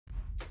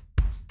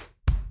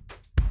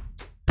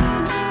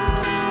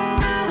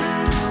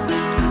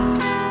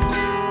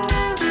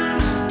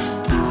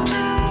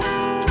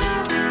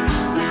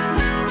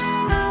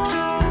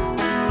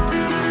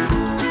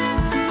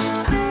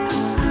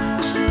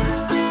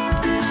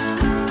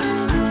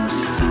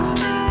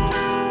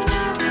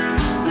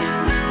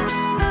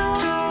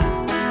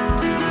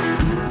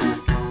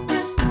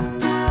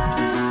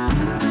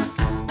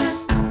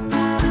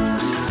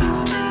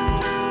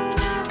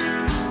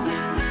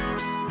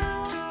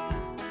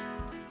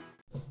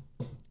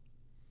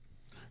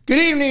Good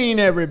evening,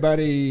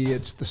 everybody.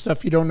 It's the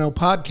Stuff You Don't Know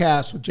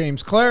podcast with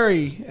James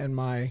Clary and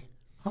my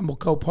humble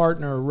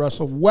co-partner,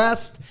 Russell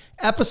West.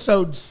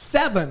 Episode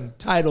 7,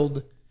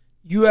 titled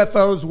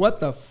UFOs,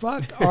 What the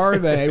Fuck Are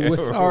They?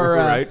 With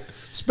our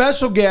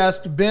special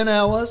guest, Ben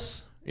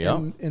Ellis,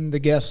 in the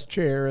guest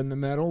chair in the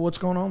middle. What's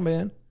going on,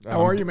 Ben?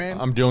 How are you, man?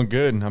 I'm doing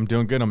good.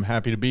 I'm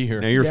happy to be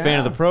here. Now, you're a fan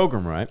of the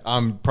program, right?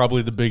 I'm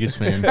probably the biggest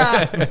fan.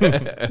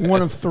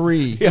 One of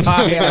 3. Yeah,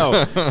 I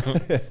know.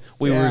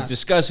 We were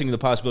discussing the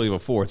possibility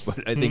of a 4th,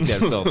 but I think that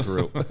fell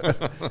through.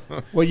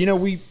 Well, you know,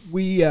 we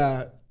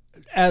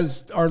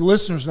as our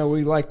listeners know,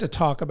 we like to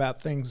talk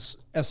about things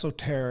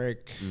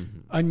esoteric,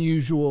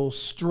 unusual,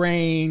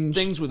 strange.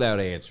 Things without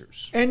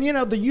answers. And, you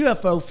know, the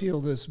UFO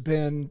field has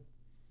been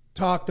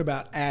talked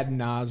about ad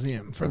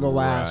nauseum for the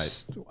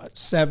last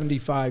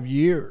 75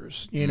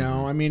 years. You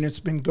know, I mean, it's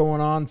been going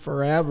on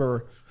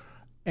forever.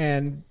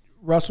 And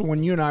Russell,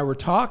 when you and I were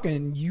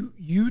talking,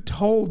 you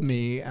told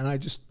me, and I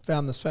just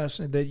found this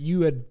fascinating, that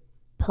you had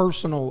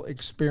personal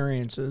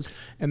experiences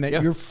and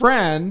that your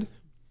friend,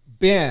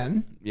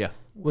 Ben,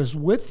 was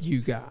with you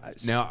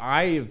guys. Now,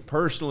 I have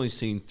personally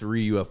seen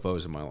 3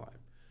 UFOs in my life.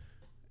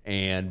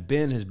 And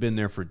Ben has been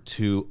there for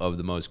 2 of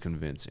the most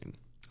convincing.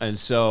 And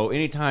so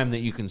anytime that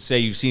you can say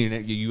you've seen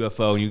a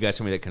UFO and you got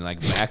somebody that can like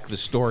back the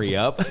story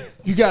up,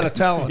 you got to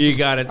tell us. You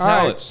got to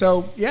tell it.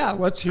 So, yeah,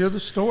 let's hear the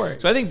story.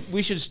 So I think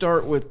we should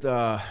start with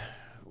should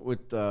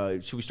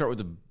we start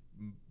with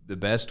the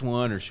best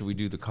one, or should we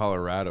do the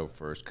Colorado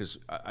first? Because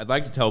I'd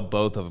like to tell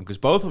both of them, because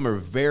both of them are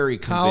very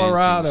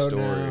convincing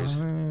stories.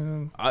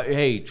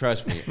 Hey,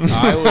 trust me,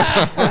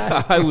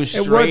 I was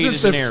straight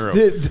as an arrow.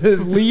 The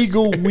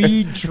legal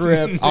weed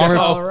trip.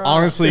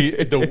 Honestly,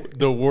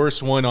 the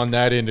worst one on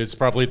that end is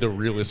probably the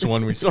realest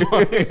one we saw.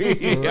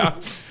 Yeah.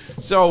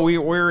 So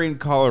we're in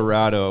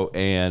Colorado,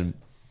 and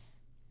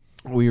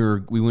we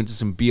went to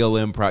some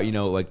BLM,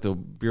 like the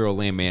Bureau of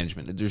Land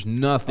Management. There's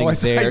nothing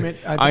there.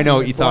 I know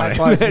what you thought.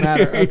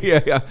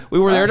 Okay. Yeah. We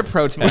were there to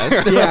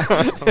protest.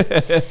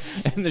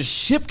 And the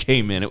ship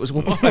came in. It was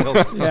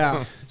wild.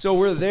 Yeah. So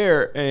we're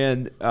there,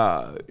 and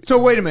so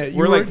wait a minute.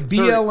 We're like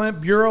BLM,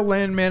 Bureau of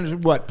Land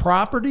Management. What,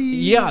 property?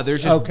 Yeah,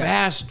 there's just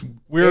vast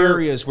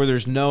areas where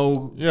there's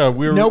no. Yeah,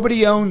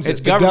 nobody owns it. It's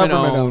government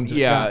owned. Owns it.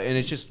 Yeah, and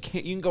it's just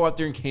you can go out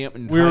there and camp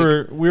and.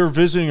 We were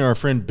visiting our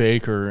friend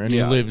Baker, and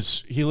he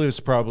lives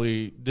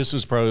probably, this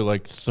is probably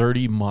like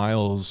 30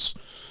 miles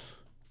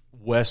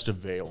west of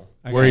Vail,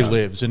 where he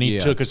lives, and he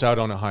took us out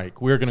on a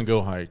hike. We were going to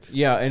go hike.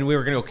 Yeah, and we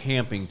were going to go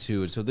camping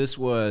too. And so this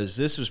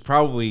was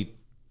probably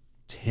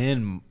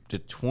 10 to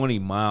 20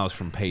 miles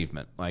from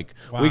pavement. Like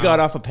we got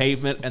off a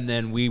pavement, and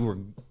then we were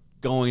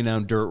going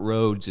down dirt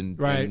roads and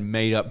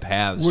made up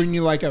paths. Wouldn't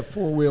you like a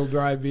 4-wheel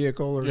drive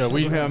vehicle or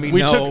something? We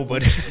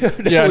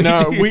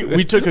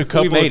took a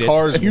couple of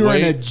cars. You were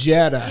in a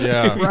Jetta.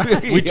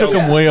 Yeah, we took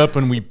them way up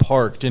and we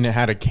parked, and it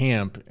had a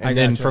camp, and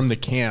then from the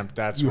camp,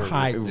 that's where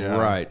hiked.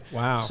 Right.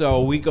 Wow.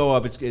 So we go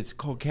up. It's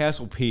called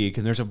Castle Peak,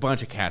 and there's a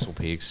bunch of Castle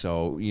Peaks.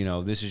 So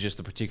this is just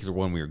the particular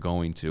one we were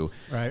going to.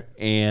 Right.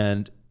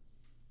 And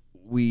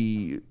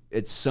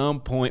at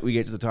some point we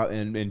get to the top,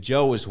 and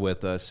Joe was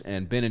with us,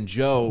 and Ben and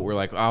Joe were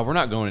like, "Oh, we're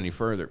not going any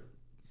further."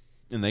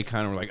 And they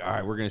kind of were like, "All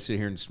right, we're going to sit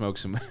here and smoke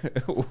some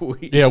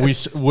weed." Yeah, we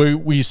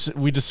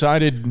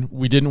decided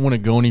we didn't want to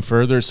go any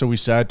further, so we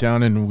sat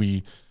down and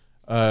we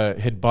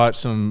had bought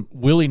some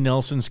Willie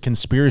Nelson's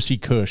Conspiracy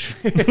Kush.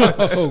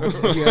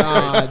 Oh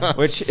God!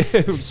 Which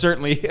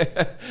certainly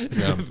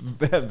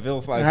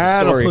vilifies the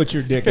That'll story. put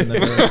your dick in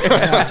the dirt.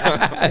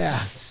 Yeah.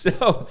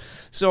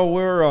 So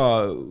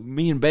we're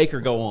me and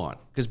Baker go on,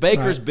 because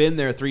Baker's been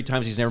there 3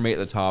 times. He's never made it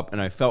to the top,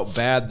 and I felt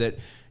bad that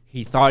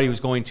he thought he was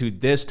going to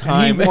this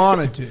time. And he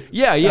wanted to.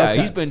 Yeah.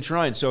 Okay. He's been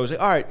trying. So I was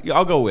like, all right,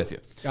 I'll go with you.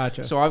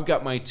 Gotcha. So I've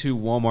got my 2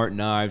 Walmart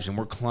knives, and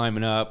we're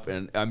climbing up,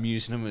 and I'm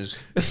using them as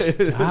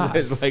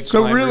like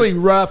so climbers. Really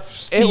rough,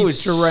 steep it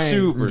was terrain.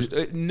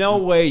 Super. No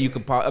way you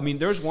could. I mean,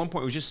 there was one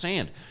point it was just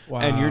sand,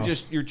 and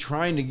you're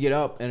trying to get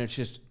up, and it's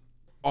just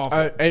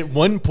awful. At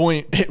one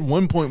point,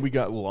 we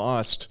got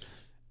lost,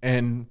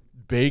 and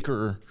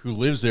Baker, who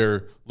lives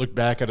there, looked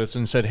back at us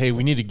and said, "Hey,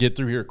 we need to get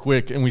through here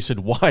quick." And we said,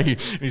 "Why?" And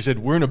he said,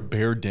 "We're in a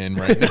bear den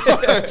right now."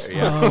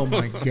 Oh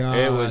my God!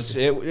 It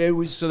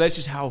was. So that's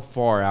just how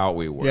far out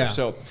we were. Yeah.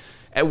 So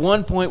at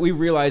one point we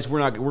realized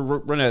we're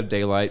running out of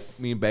daylight.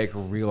 Me and Baker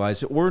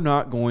realized that we're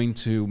not going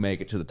to make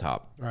it to the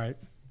top. Right.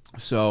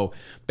 So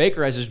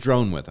Baker has his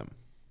drone with him.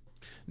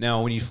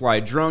 Now, when you fly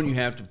a drone, you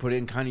have to put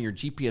in kind of your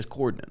GPS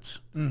coordinates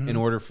in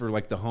order for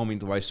like the homing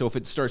device. So if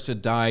it starts to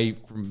die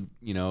from,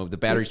 the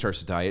battery starts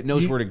to die, it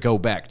knows where to go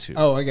back to.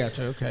 Oh, I got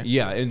you. Okay.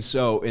 Yeah, and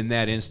so in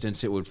that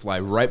instance, it would fly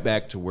right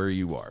back to where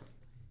you are.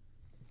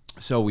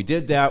 So we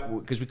did that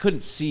because we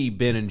couldn't see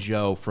Ben and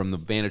Joe from the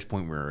vantage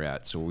point we were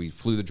at. So we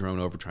flew the drone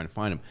over trying to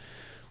find them.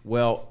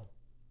 Well,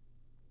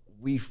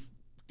 we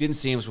didn't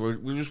see them, so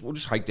we'll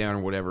just hike down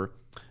or whatever.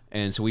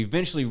 And so we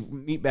eventually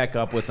meet back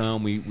up with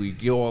them. We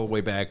go all the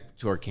way back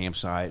to our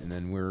campsite, and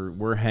then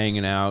we're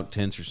hanging out.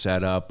 Tents are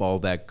set up, all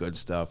that good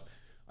stuff.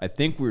 I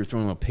think we were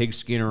throwing a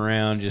pigskin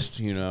around, just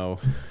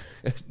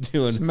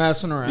doing just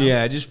messing around.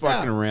 Yeah, just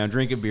fucking around,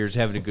 drinking beers,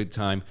 having a good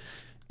time.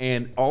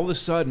 And all of a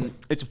sudden,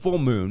 it's a full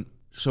moon,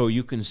 so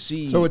you can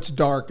see. So it's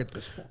dark at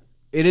this point.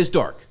 It is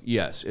dark.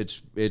 Yes,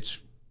 it's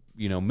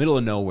middle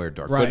of nowhere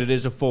dark, but it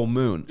is a full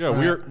moon. Yeah,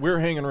 we're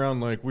hanging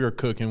around like we were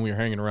cooking. We were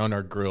hanging around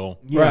our grill.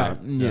 Yeah,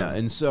 yeah,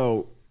 and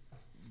so.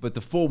 But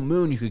the full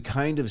moon, you could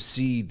kind of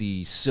see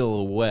the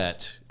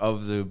silhouette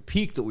of the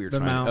peak that we were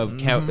of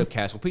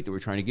Castle Peak that we were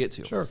trying to get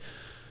to. Sure.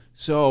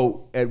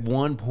 So at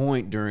one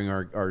point during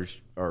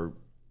our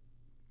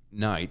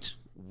night,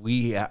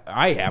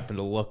 I happened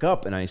to look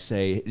up and I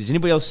say, "Has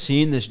anybody else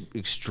seen this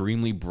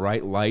extremely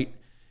bright light?"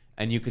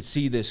 And you could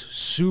see this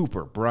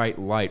super bright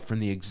light from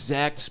the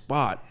exact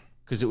spot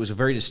because it was a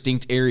very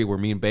distinct area where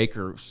me and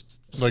Baker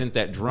sent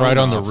that drone right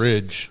on off. the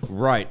ridge.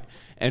 Right.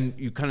 And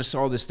you kind of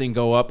saw this thing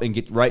go up and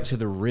get right to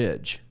the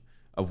ridge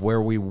of where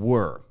we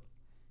were.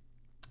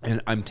 And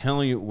I'm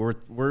telling you,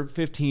 we're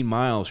 15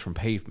 miles from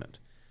pavement.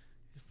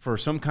 For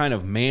some kind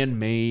of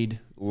man-made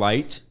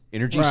light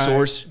energy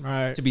source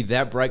to be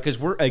that bright, because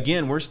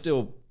we're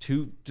still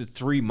 2 to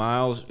 3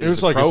 miles. It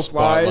was like a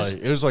spotlight.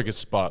 It was like a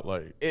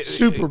spotlight.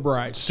 Super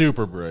bright.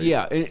 Super bright.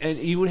 Yeah, and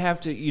you would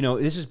have to,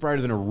 this is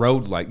brighter than a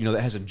road light,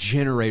 that has a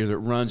generator that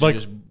runs and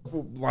just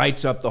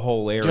lights up the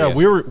whole area. Yeah,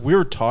 we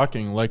were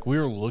talking, like we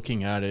were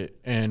looking at it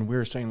and we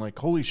were saying like,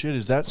 holy shit,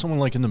 is that someone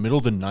like in the middle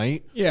of the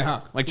night?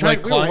 Yeah. We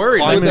were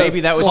worried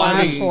maybe that was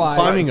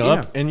climbing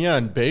up.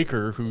 And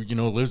Baker, who,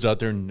 lives out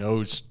there and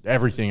knows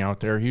everything out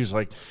there, he's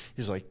like,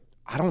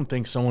 I don't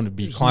think someone would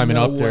be climbing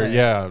up there.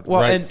 Yeah.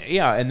 Well,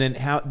 and then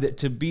how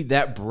to be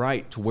that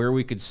bright to where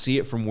we could see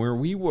it from where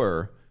we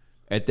were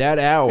at that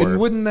hour. And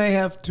wouldn't they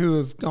have to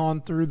have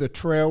gone through the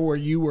trail where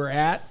you were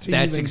at to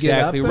That's even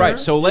exactly get up there? right.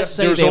 So let's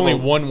say there's only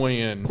one way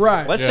in.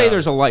 Right. Let's say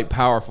there's a light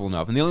powerful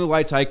enough, and the only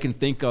lights I can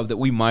think of that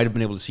we might have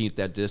been able to see at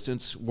that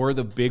distance were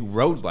the big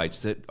road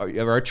lights that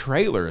are a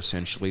trailer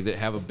essentially that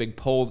have a big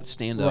pole that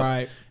stand up.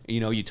 Right.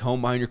 You tow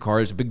them behind your car.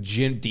 There's a big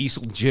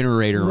diesel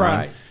generator.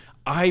 Right.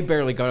 I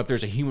barely got up there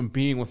as a human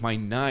being with my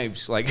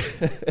knives, like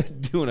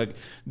doing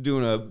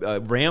a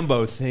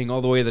Rambo thing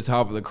all the way to the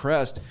top of the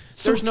crest.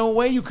 There's no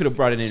way you could have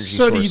brought an energy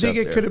source. So do you think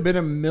it could have been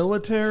a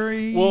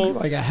military,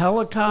 like a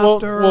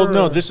helicopter? Well,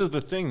 no. This is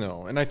the thing,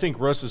 though, and I think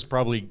Russ is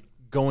probably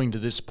going to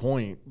this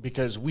point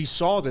because we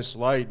saw this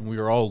light and we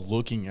were all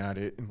looking at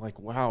it and like,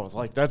 wow,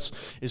 like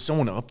is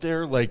someone up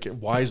there? Like,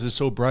 why is this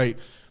so bright?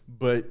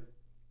 But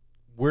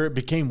where it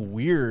became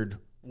weird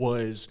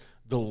was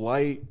the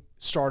light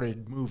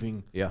started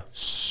moving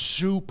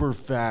super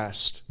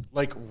fast,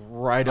 like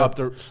right up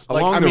the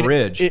along the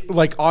ridge.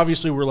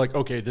 Obviously we're like,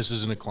 okay, this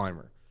isn't a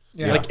climber.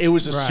 Yeah. Like it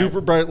was a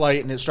super bright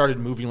light and it started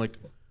moving like.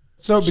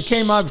 So it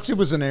became obvious it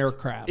was an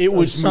aircraft. It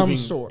was some moving,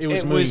 sort. It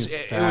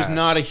was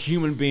not a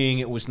human being.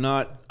 It was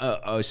not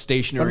a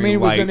stationary. I mean, it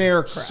was light an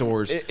aircraft.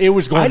 source. It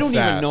was going. I don't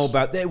fast. even know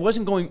about that. It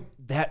wasn't going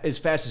that as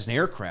fast as an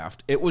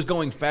aircraft. It was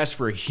going fast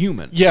for a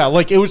human. Yeah,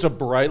 like it was a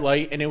bright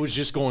light and it was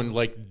just going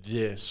like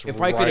this. If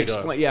I could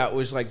explain, it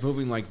was like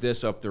moving like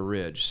this up the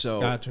ridge.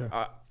 So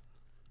gotcha.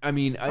 I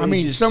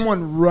mean,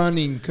 someone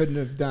running couldn't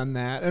have done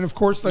that, and of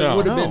course they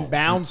would have been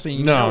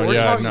bouncing.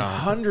 We're talking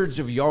hundreds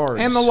of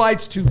yards, and the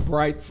light's too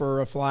bright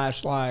for a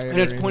flashlight, and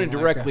it's pointed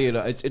directly at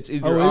it's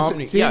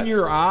in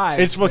your eyes.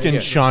 It's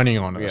fucking shining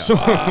on us.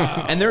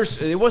 Yeah. And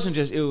it wasn't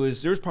just there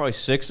was probably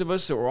 6 of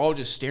us that were all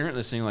just staring at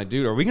this thing like,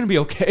 dude, are we gonna be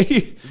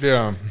okay?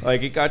 Yeah,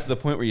 like it got to the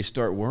point where you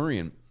start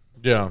worrying.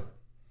 Yeah,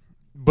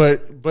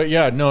 but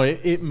yeah, no,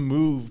 it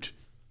moved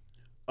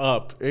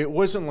up. It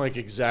wasn't like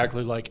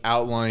exactly like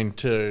outlined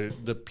to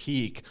the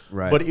peak,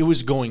 right? But it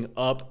was going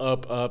up,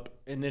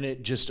 and then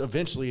it just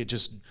eventually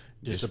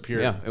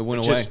disappeared. Yeah, it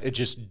went away. It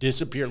just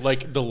disappeared.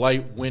 Like the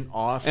light went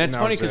off. And it's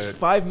funny because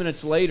 5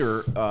 minutes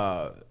later,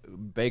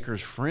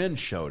 Baker's friend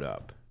showed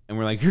up, and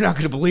we're like, "You're not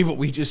going to believe what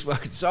we just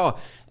fucking saw."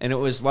 And it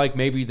was like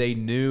maybe they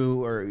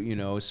knew, or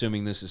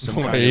assuming this is some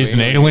kind of he's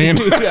an alien.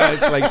 Yeah,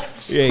 it's like,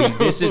 hey,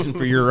 this isn't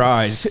for your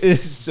eyes.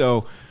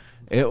 So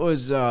it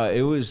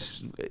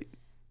was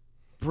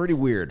pretty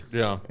weird.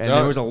 Yeah. And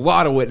there was a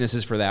lot of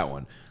witnesses for that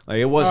one. Like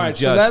it wasn't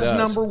just so that's us.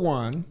 number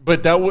one.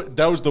 But that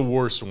was the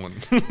worst one.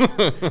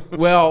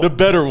 Well, the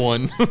better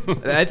one.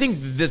 I think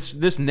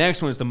this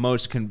next one is the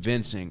most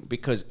convincing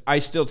because I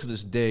still to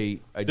this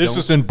day This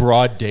was in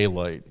broad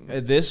daylight.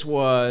 This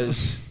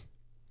was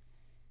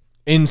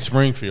in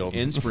Springfield.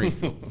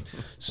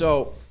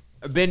 So,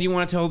 Ben, do you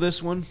want to tell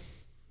this one?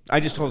 I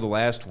just told the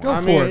last one.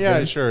 Go for it, yeah,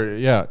 Ben. sure.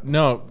 Yeah.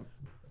 No.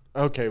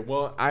 Okay,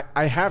 well,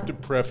 I have to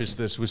preface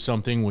this with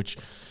something which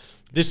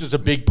this is a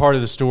big part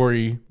of the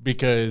story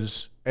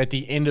because at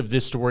the end of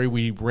this story,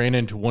 we ran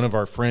into one of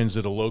our friends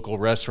at a local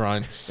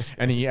restaurant,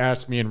 and he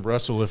asked me and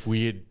Russell if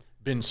we had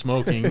been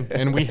smoking,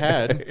 and we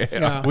had.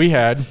 Yeah. We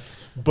had,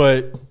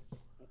 but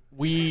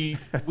we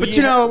But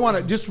I want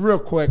to, just real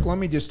quick, let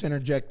me just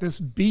interject. This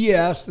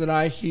BS that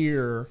I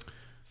hear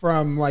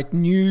from like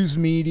news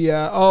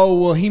media. Oh,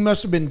 well, he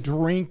must have been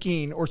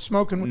drinking or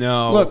smoking.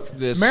 No, look,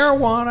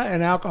 marijuana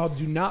and alcohol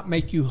do not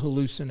make you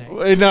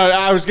hallucinate. No,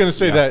 I was going to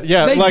say that.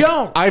 Yeah, they like,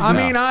 don't. I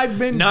mean, I've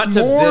been Not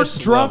more to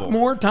drunk level.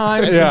 more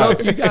times than both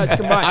of you guys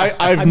combined.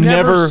 I've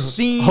never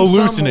seen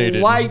hallucinated.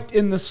 some light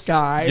in the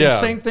sky. Yeah.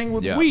 And same thing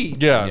with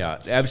weed. Yeah,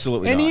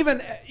 absolutely. And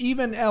not.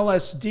 even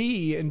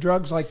LSD and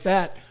drugs like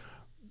that,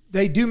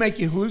 they do make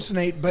you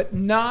hallucinate, but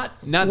not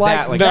Not like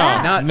that, like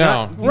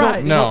that.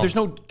 right? No. There's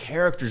no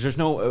characters. There's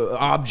no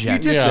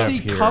objects. You just see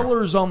here.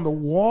 colors on the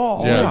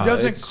wall. Yeah. It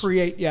doesn't It's-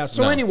 create. Yeah.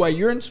 So anyway,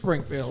 you're in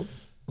Springfield.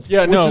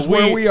 Yeah, which is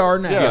where we are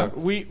now. Yeah,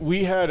 we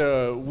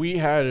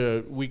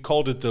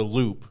called it the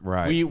loop.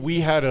 Right. We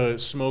had a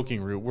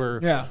smoking route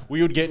where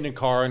we would get in a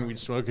car and we'd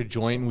smoke a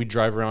joint and we'd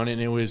drive around, and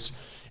it was,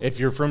 if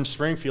you're from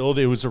Springfield,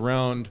 it was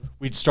around,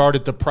 we'd start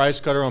at the Price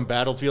Cutter on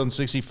Battlefield in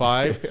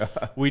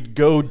 65. We'd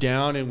go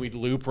down and we'd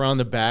loop around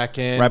the back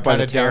end. Right by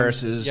the down-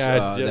 terraces,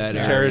 Yeah, that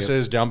area.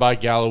 terraces, down by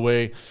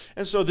Galloway.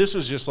 And so this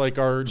was just like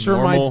our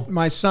normal.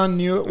 My son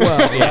knew it well.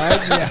 Right?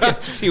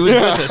 Yeah. He was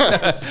with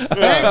us.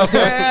 Thanks,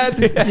 Dad.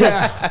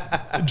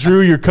 Yeah. Drew,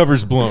 your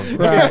cover's blown.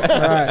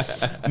 Right.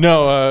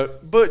 No,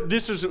 but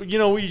this is,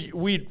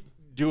 we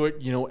do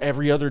it,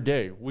 every other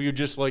day. We would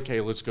just like,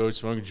 hey, let's go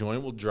smoke a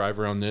joint. We'll drive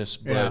around this.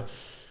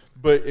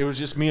 But it was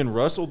just me and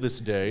Russell this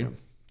day,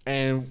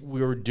 and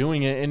we were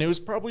doing it, and it was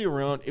probably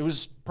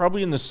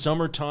in the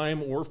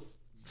summertime or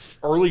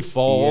early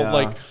fall. Yeah,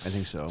 like, I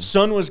think so.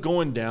 Sun was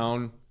going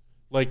down.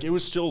 Like, it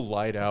was still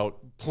light out,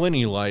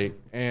 plenty light,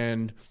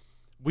 and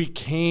we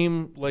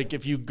came, like,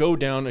 if you go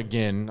down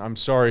again, I'm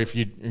sorry if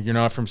you're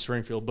not from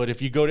Springfield, but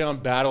if you go down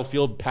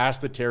Battlefield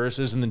past the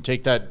terraces and then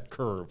take that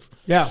curve.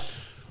 Yeah.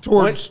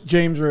 Towards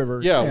James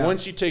River. Yeah,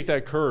 once you take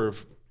that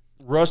curve,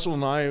 Russell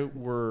and I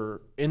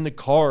were in the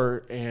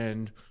car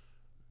and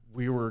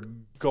we were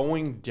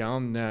going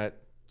down that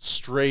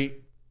straight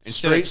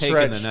Instead of taking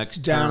stretch the next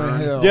down turn. a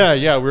hill.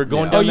 Yeah, we were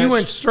going Oh, down. you that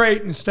went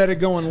straight instead of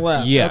going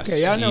left. Yes.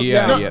 Okay, I know.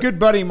 Yeah, Yeah, good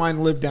buddy of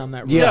mine lived down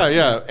that road.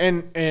 Yeah,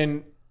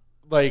 and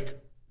like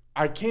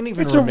I can't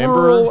even It's remember.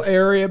 a rural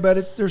area,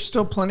 but there's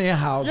still plenty of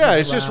houses. Yeah,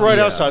 it's just around. right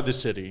outside the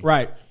city.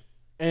 Right.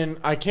 And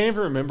I can't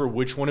even remember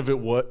which one of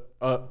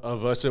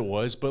us it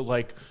was, but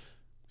like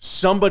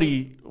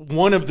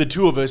one of the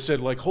two of us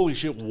said like, "Holy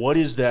shit, what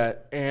is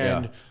that?"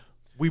 And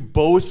we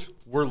both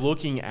were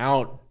looking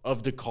out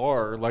of the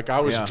car, like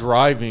I was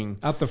driving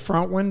Out the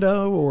front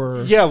window,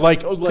 or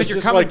like Because you're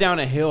just coming like, down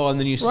a hill and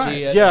then you Right.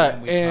 see it. Yeah,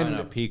 and we and- kind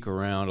of peek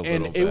around a little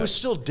and bit. it was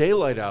still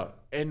daylight out,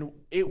 and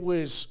it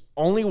was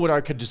only what I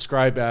could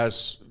describe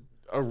as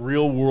a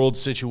real world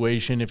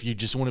situation. If you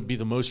just want to be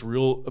the most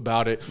real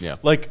about it,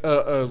 like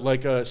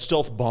a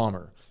stealth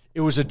bomber. It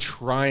was a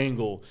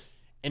triangle,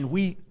 and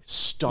we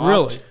stopped.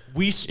 Really?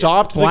 We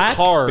stopped the Black?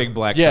 car. Big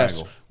black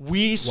yes,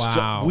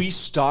 triangle. we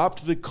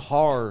stopped the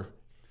car.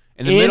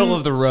 in the middle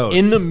of the road.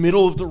 In the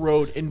middle of the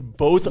road, and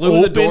both Flew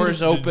opened, the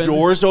doors open. The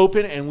doors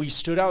open, and we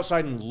stood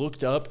outside and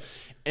looked up,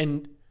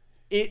 and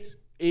it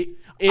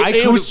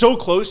could've- was so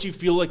close you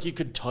feel like you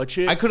could touch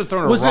it. I could have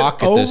thrown was a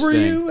rock it at this over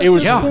thing. you? It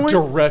was at this point?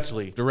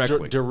 directly.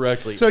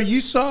 Directly. So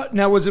you saw it.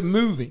 Now, was it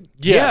moving?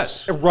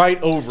 Yes,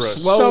 right over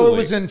us. So it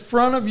was in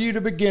front of you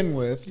to begin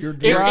with. You're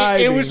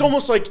driving. It was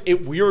almost like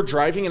we were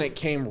driving and it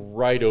came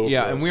right over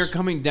Yeah, us. and we were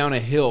coming down a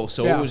hill,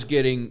 so Yeah. it was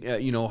getting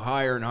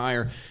higher and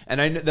higher.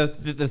 And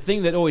the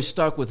thing that always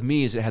stuck with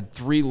me is it had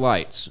 3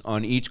 lights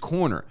on each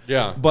corner.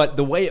 Yeah. but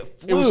the way it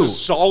flew, It was a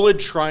solid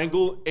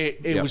triangle.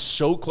 It Yeah. was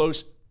so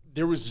close.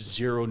 There was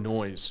zero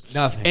noise.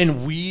 Nothing.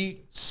 And we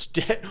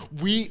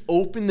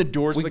opened the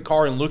doors of the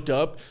car and looked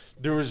up.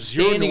 There was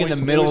zero Standing in noise.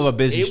 the middle of a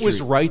busy It was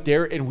street. right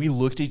there, and we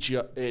looked at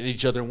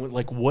each other and went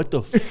like, "What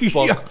the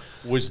fuck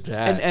was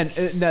that?"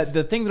 and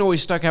the thing that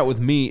always stuck out with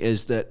me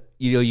is that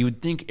you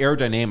would think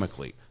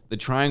aerodynamically the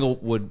triangle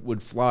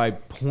would fly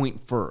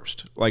point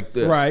first like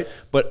this, Right.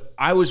 But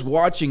I was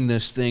watching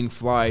this thing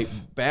fly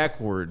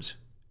backwards,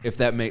 if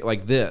that make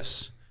like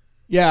this.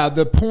 Yeah,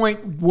 the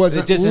point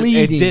wasn't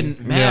leading. It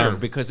didn't matter Yeah.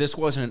 because this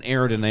wasn't an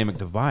aerodynamic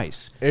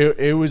device.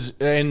 it was,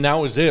 and that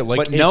was it. Like,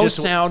 But it no just,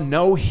 sound,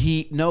 no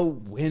heat, no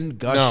wind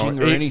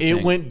gushing or anything.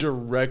 It went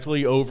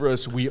directly over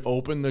us. We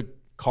opened the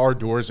car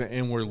doors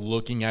and we're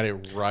looking at it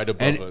right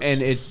above us.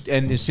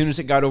 and as soon as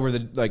it got over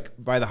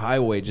by the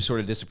highway, it just sort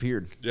of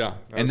disappeared. Yeah,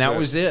 and that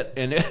was it.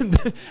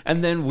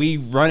 And then we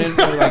run in.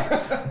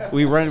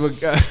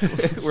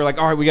 We're like,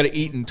 all right, we got to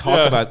eat and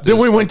talk about this.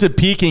 Then we went to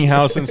Peking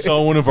House and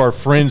saw one of our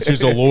friends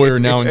who's a lawyer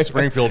now in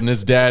Springfield, and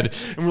his dad.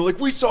 And we're like,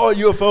 we saw a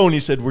UFO, and he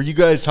said, "Were you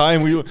guys high?"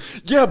 And we,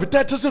 yeah, but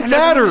that doesn't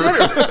matter.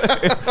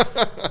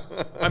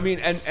 I mean,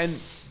 and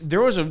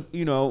there was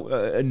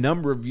a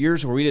number of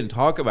years where we didn't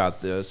talk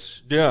about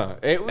this. Yeah,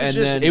 it was And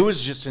just then- it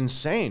was just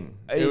insane.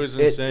 It was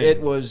insane.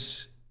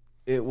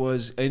 It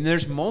was, and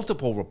there's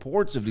multiple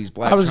reports of these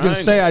black. I was going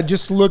to say, I triangles.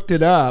 just looked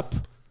it up.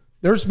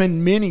 There's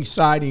been many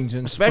sightings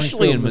in Especially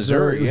Springfield, in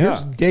Missouri, yeah.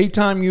 Here's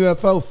daytime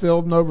UFO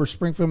filmed over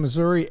Springfield,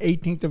 Missouri,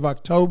 18th of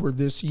October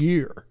this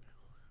year.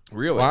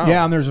 Really? Wow.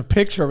 Yeah, and there's a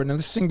picture of it. Now,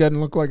 this thing doesn't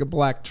look like a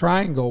black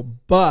triangle,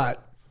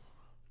 but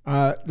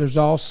There's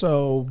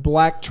also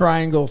Black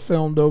Triangle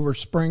filmed over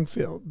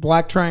Springfield.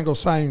 Black Triangle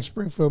sighting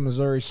Springfield,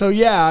 Missouri. So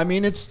yeah, I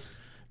mean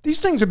these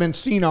things have been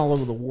seen all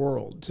over the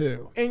world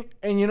too.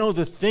 And you know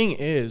the thing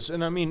is,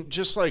 and I mean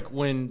just like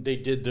when they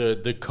did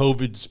the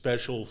COVID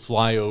special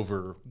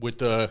flyover with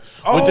the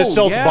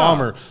stealth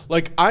bomber,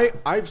 like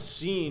I've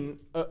seen.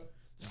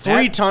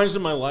 3 times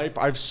in my life,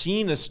 I've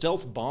seen a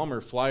stealth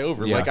bomber fly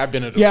over. Yeah. Like I've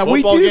been at a football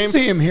game. Yeah, we do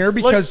see him here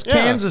because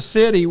Kansas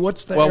City.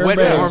 What's the air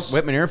base?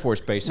 Whitman Air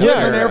Force Base.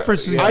 Whitman Air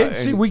Force.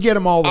 See, we get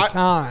them all the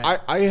time.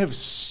 I have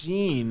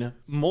seen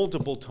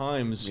multiple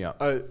times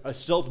a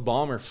stealth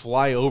bomber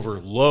fly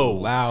over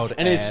loud,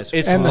 and it's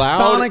and loud, the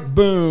sonic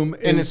boom,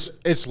 and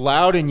it's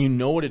loud, and you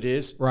know what it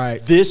is. Right.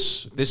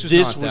 This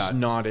was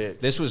not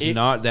it. This was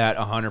not that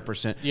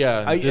 100%.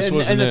 Yeah. This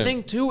wasn't and the it.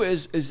 thing too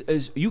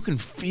is you can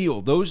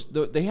feel those.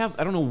 They have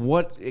I don't know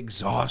what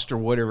exhaust or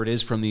whatever it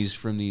is from these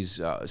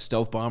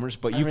stealth bombers,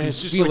 but you can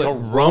it's just feel like it a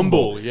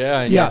rumble.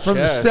 Yeah, from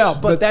the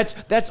stealth. But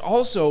that's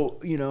also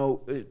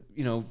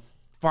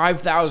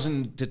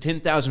 5,000 to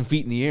 10,000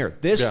 feet in the air.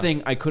 This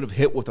thing I could have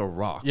hit with a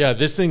rock. Yeah,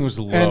 this thing was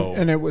low,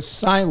 and it was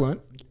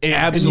silent.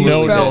 Absolutely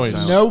and you felt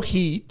noise. no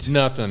heat,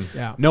 nothing.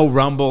 Yeah, no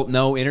rumble,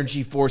 no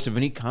energy force of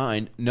any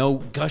kind, no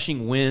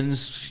gushing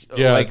winds.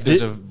 Yeah, like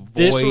there's a void.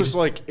 This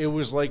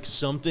was like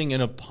something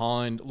in a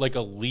pond, like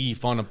a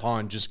leaf on a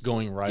pond, just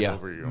going right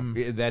over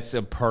you. That's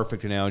a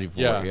perfect analogy for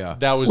it. Yeah,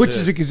 that was which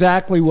is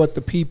exactly what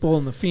the people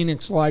in the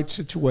Phoenix Light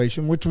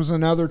situation, which was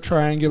another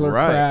triangular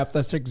craft.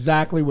 That's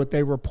exactly what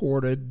they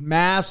reported: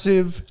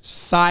 massive,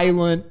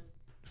 silent,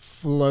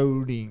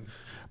 floating.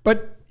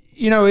 But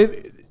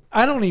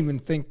I don't even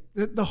think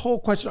the whole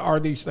question,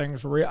 are these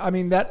things real? I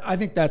mean, I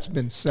think that's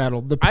been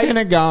settled. The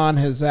Pentagon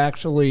has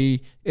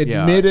actually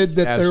admitted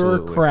that there were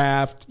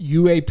craft,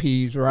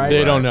 UAPs, right?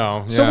 They don't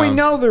know. So we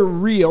know they're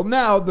real.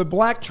 Now, the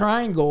Black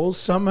Triangles,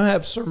 some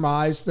have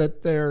surmised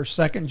that they're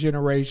second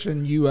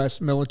generation U.S.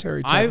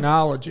 military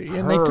technology,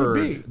 and they could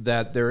be.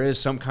 That there is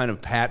some kind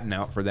of patent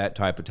out for that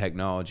type of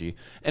technology.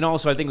 And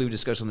also, I think we've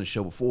discussed on the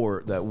show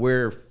before that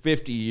we're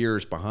 50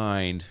 years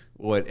behind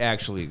what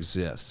actually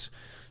exists.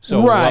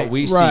 So what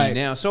we see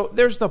now, so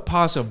there's the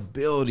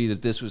possibility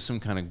that this was some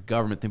kind of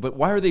government thing. But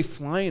why are they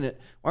flying it?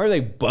 Why are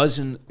they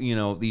buzzing?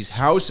 These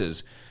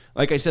houses.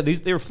 Like I said,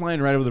 they were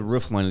flying right over the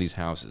roof line of these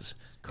houses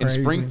in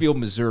Springfield,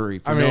 Missouri.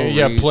 For no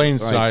reason. Plain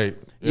sight.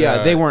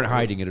 Yeah, they weren't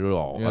hiding it at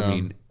all. Yeah. I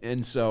mean,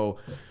 and so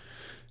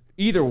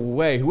either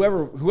way,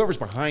 whoever's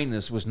behind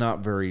this was not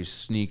very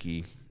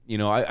sneaky.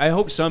 I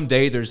hope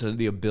someday there's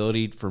the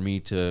ability for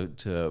me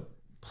to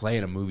play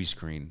in a movie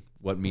screen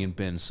what me and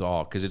Ben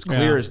saw, because it's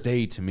clear as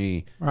day to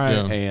me,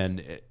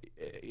 and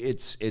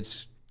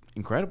it's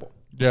incredible.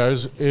 Yeah,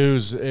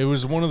 it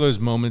was one of those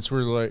moments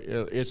where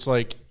it's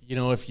like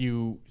if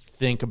you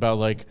think about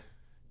like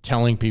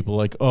telling people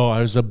like, oh,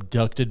 I was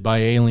abducted by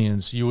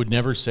aliens, you would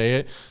never say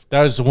it.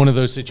 That was one of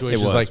those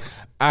situations like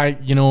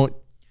no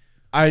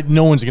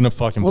one's gonna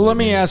fucking. Well, let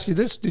me ask you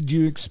this: did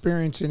you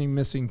experience any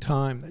missing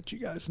time that you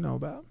guys know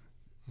about?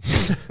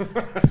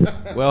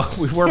 Well,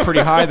 we were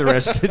pretty high the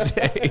rest of the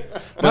day.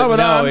 But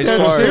I'm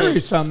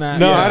serious on that.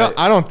 No,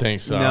 I don't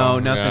think so. No,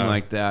 nothing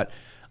like that.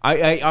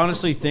 I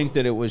honestly think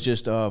that it was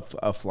just a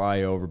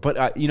flyover.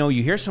 But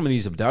you hear some of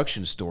these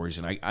abduction stories,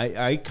 and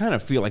I kind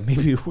of feel like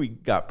maybe we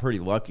got pretty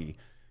lucky,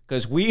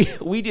 because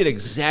we did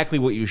exactly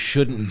what you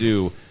shouldn't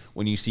do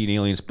when you see an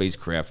alien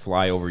spacecraft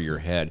fly over your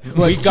head.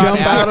 Like we got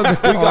out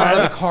of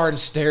the car and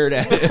stared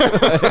at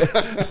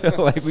it.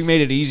 Like we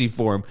made it easy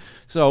for him.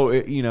 So,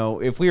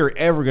 if we were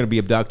ever going to be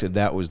abducted,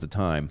 that was the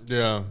time.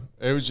 Yeah,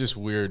 it was just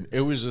weird. It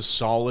was a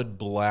solid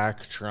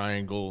black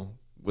triangle.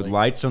 With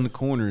lights on the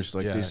corners,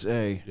 like they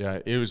say. Yeah,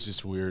 it was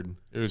just weird.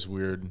 It was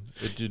weird.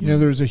 It didn't.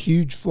 There was a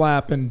huge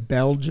flap in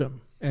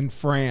Belgium and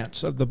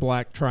France of the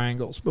black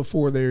triangles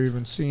before they were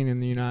even seen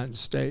in the United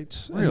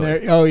States.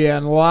 Really?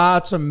 And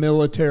lots of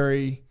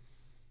military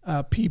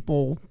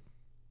people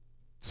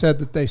said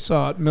that they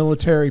saw it,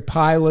 military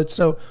pilots.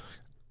 So,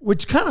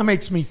 which kind of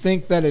makes me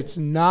think that it's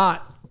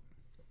not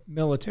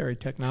military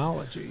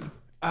technology.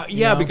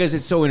 Because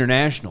it's so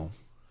international,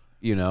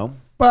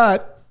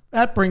 But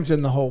that brings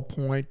in the whole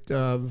point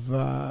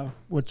of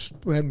which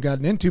we haven't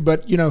gotten into,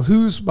 but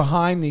who's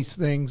behind these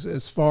things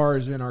as far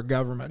as in our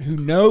government? Who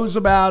knows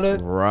about it?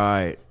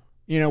 Right.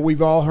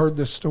 We've all heard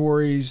the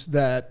stories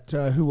that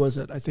who was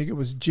it? I think it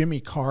was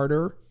Jimmy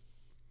Carter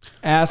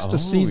asked to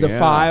see the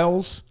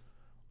files,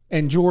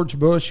 and George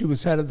Bush, who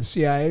was head of the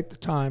CIA at the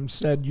time,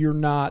 said, "You're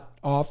not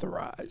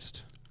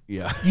authorized.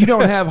 Yeah, you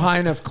don't have high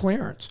enough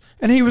clearance."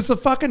 And he was the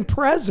fucking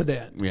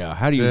president. Yeah,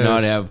 how do you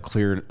not have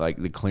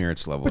the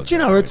clearance level? But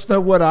it's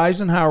what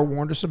Eisenhower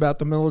warned us about,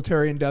 the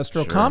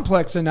military-industrial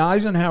complex, and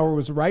Eisenhower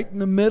was right in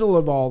the middle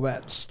of all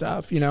that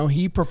stuff. He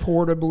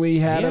purportedly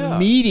had a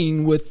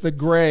meeting with the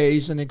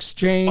Greys and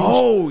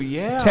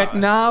exchanged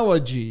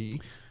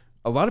technology.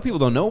 A lot of people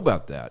don't know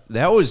about that.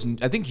 That was,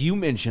 I think you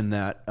mentioned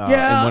that in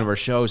one of our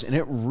shows, and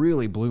it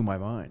really blew my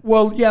mind.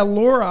 Well,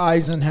 Laura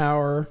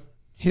Eisenhower,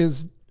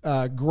 his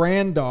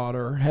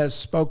granddaughter, has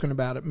spoken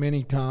about it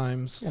many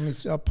times. Let me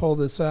see, I'll pull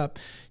this up.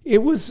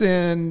 It was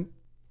in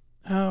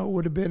it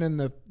would have been in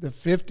the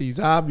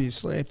 50s,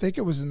 obviously. I think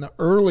it was in the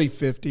early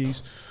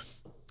 50s.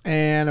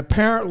 And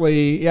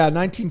apparently,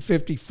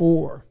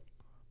 1954.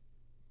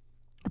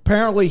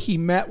 Apparently, he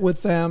met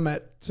with them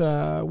at,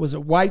 was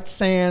it White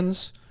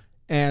Sands?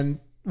 And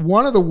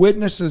one of the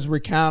witnesses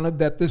recounted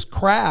that this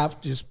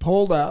craft just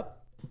pulled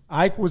up.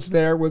 Ike was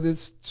there with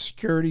his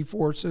security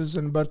forces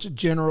and a bunch of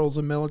generals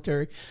and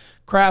military.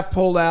 Craft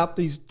pulled out.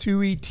 These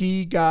two ET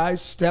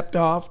guys stepped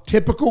off,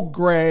 typical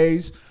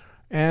grays,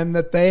 and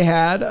that they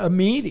had a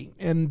meeting.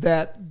 And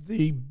that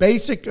the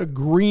basic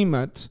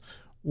agreement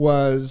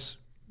was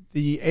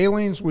the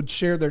aliens would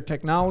share their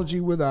technology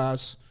with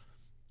us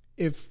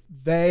if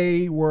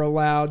they were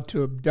allowed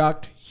to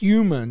abduct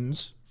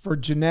humans for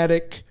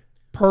genetic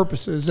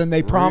purposes, and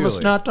they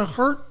promised not to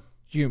hurt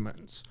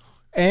humans,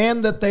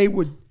 and that they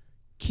would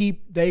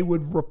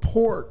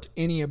report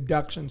any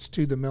abductions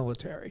to the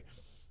military.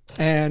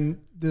 And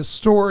the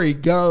story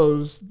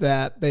goes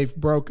that they've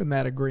broken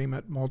that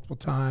agreement multiple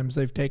times.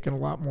 They've taken a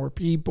lot more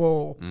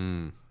people.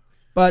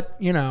 But,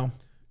 you know,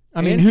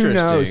 I mean, who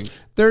knows?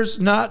 There's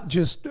not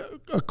just,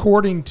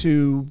 according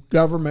to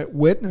government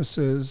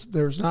witnesses,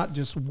 there's not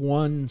just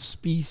one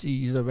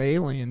species of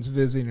aliens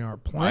visiting our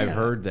planet. I've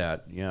heard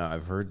that. Yeah,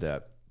 I've heard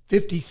that.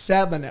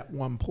 57 at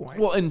one point.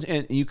 Well,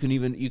 and you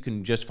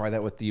can justify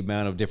that with the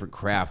amount of different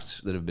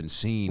crafts that have been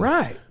seen.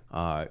 Right.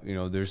 You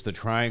know, there's the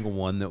triangle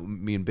one that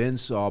me and Ben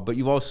saw, but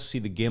you've also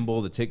seen the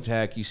gimbal, the Tic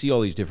Tac. You see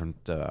all these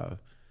different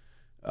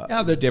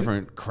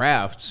different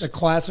crafts. The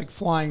classic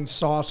flying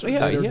saucer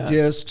that are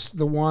discs,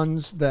 the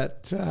ones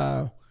that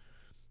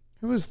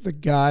who was the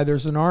guy?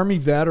 There's an Army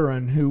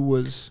veteran who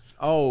was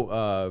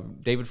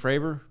David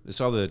Fravor. They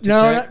saw the Tic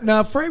Tac?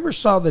 No, Fravor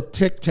saw the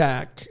Tic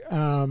Tac.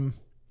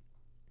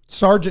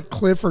 Sergeant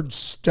Clifford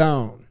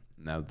Stone.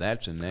 Now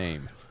that's a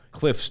name.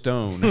 Cliff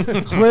Stone.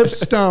 Cliff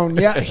Stone.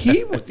 Yeah,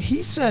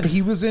 he said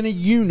he was in a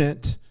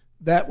unit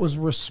that was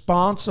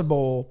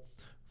responsible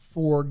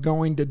for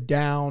going to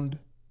downed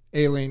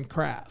alien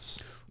crafts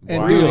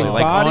and doing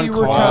Like body on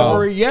call.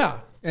 recovery.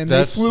 Yeah, and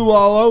they flew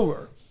all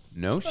over.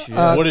 No shit.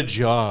 What a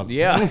job.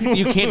 Yeah,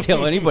 you can't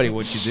tell anybody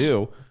what you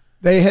do.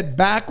 They had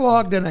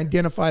backlogged and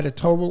identified a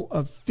total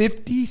of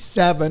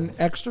 57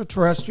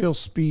 extraterrestrial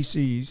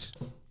species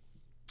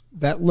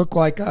that look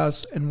like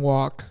us and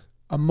walk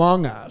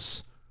among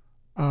us.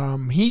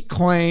 He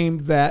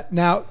claimed that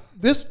now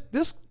this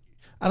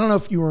I don't know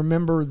if you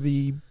remember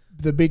the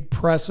big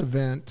press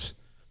event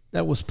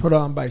that was put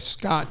on by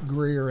Scott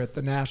Greer at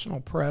the National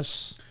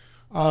Press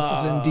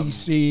Office in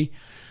D.C.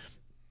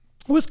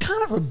 It was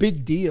kind of a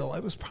big deal.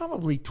 It was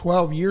probably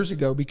 12 years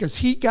ago because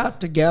he got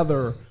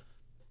together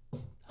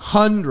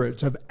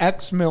hundreds of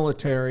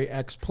ex-military,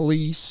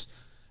 ex-police,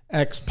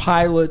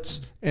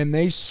 ex-pilots, and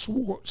they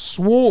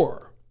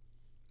swore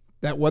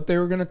that what they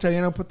were going to tell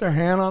you, put their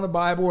hand on the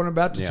Bible and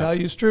about to tell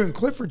you is true. And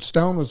Clifford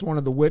Stone was one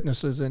of the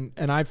witnesses, and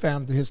I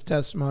found his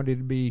testimony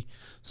to be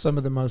some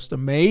of the most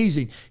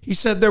amazing. He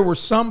said there were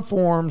some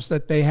forms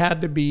that they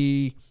had to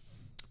be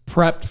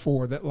prepped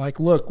for, that like,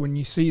 look, when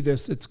you see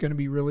this, it's going to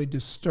be really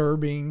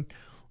disturbing.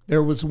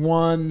 There was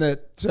one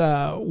that,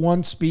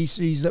 one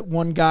species that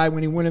one guy,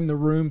 when he went in the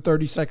room,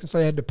 30 seconds,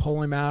 they had to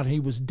pull him out.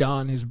 He was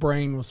done. His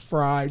brain was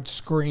fried,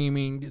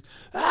 screaming.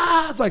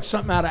 It's like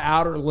something out of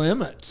Outer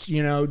Limits,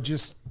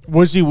 just...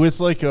 Was he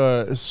with like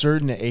a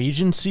certain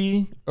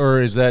agency,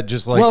 or is that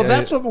just like... Well,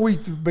 that's what we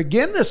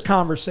begin this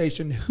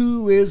conversation.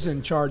 Who is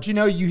in charge?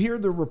 You hear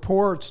the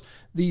reports,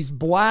 these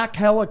black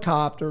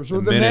helicopters,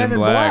 or the men in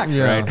black.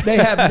 Right? They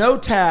have no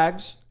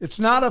tags. It's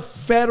not a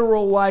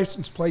federal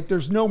license plate.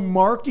 There's no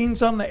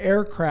markings on the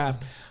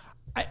aircraft.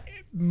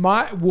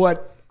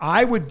 What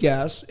I would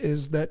guess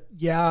is that,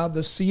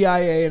 the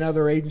CIA and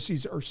other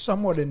agencies are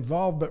somewhat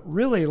involved, but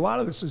really a lot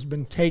of this has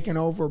been taken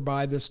over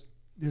by this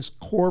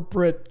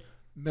corporate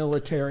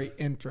military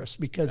interest,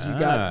 because you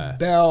got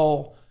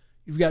Bell,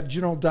 you've got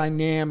General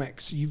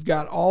Dynamics, you've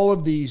got all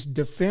of these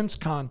defense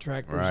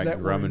contractors that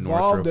were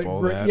involved.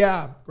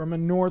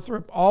 Grumman,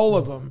 Northrop, all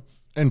of them.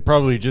 And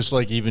probably just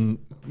like even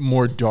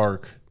more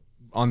dark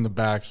on the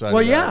backside.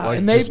 Well, of that. Like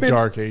and they've just been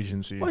dark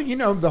agency.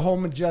 Well, the whole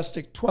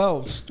Majestic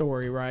 12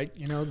 story, right?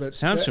 That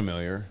sounds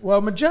familiar.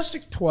 Well,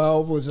 Majestic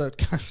 12 was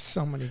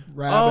so many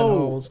rabbit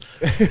holes.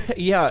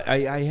 Yeah,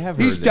 I have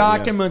heard these that,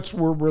 documents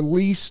were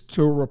released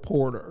to a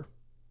reporter,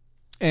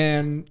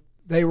 and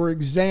they were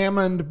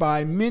examined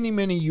by many,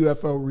 many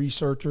UFO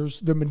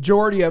researchers. The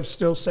majority of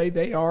still say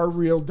they are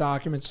real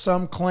documents.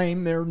 Some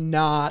claim they're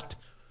not.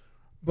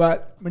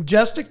 But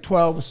Majestic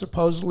 12 was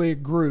supposedly a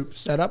group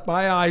set up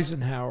by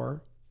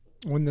Eisenhower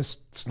when this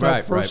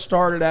stuff first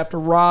started after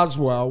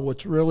Roswell,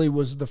 which really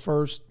was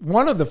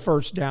one of the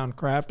first down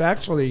craft.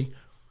 Actually,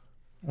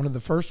 one of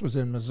the first was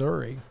in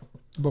Missouri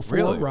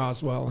before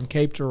Roswell and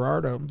Cape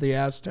Girardeau, the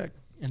Aztec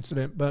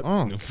incident. But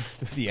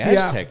the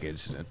Aztec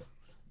incident.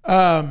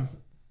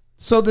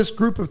 So this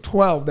group of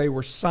 12, they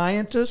were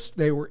scientists,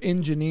 they were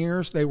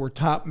engineers, they were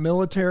top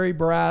military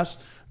brass.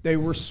 They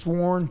were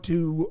sworn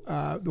to,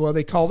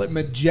 they called it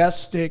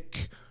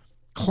Majestic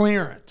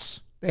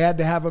clearance. They had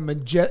to have a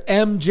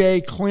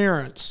MJ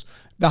clearance,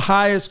 the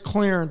highest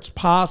clearance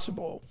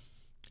possible.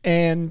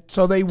 And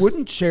so they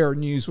wouldn't share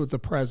news with the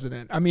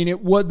president. I mean,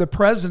 the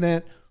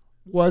president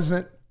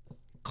wasn't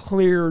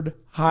cleared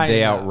high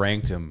They enough.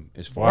 outranked him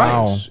as far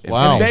as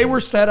Wow. And they were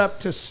set up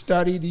to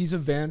study these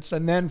events,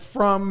 and then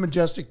from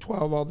Majestic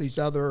 12, all these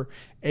other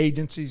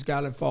agencies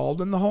got involved,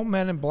 and the whole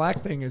Men in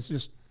Black thing is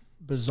just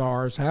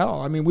bizarre as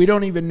hell. I mean, we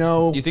don't even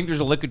know. Do you think there's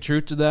a lick of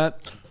truth to that,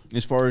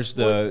 as far as as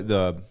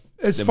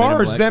the far Men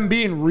in as Black? them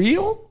being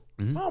real?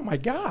 Oh my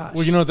gosh!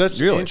 Well, you know,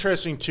 that's Really?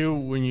 interesting too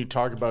when you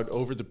talk about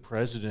over the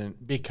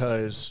president,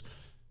 because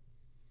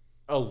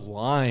a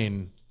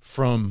line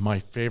from my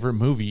favorite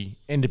movie,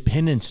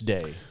 Independence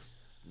Day,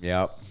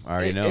 Yep, I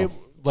already know.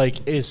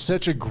 It is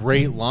such a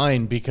great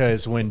line,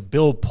 because when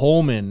Bill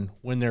Pullman,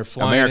 when they're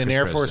flying America's in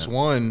Air Force president.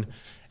 One,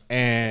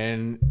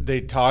 and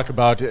they talk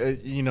about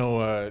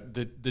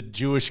the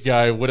Jewish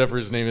guy, whatever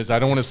his name is, I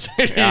don't want to say.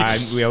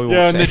 we won't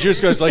and say. the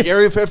Jewish guy's like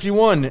Area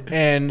 51,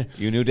 and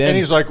You knew then. and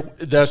he's like,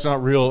 that's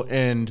not real,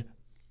 and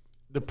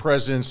the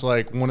president's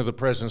like, one of the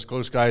president's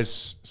close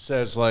guys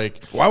says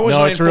like, Why wasn't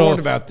no, I it's real. informed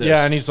about this?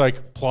 Yeah, and he's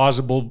like,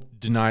 plausible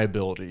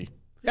deniability.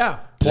 Yeah.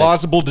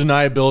 Plausible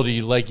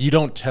deniability, like you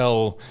don't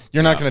tell,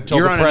 you're not going to tell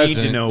You're the on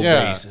president. a need-to-know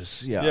Yeah.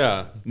 basis. Yeah.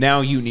 Yeah.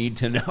 Now you need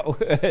to know.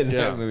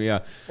 Yeah.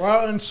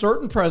 Well, and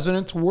certain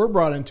presidents were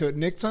brought into it.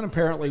 Nixon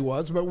apparently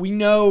was, but we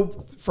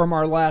know from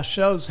our last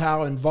shows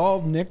how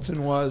involved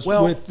Nixon was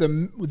with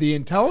the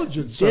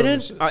intelligence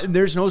services.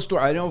 There's no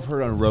story. I know I've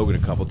heard on Rogan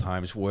a couple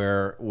times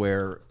where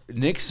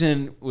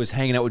Nixon was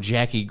hanging out with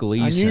Jackie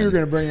Gleason. I knew you were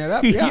going to bring that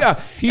up.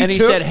 Yeah. And he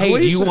took said, "Hey, do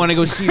you Gleason. want to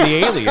go see the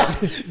aliens?"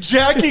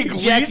 Jackie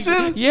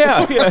Gleason?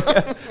 Yeah.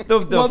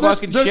 The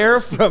fucking the-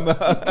 sheriff from.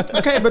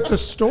 Okay, but the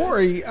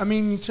story, I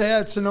mean,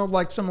 it's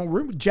like some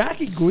room.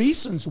 Jackie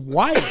Gleason's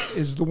wife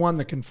is the one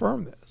that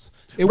confirmed this.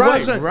 It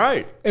wasn't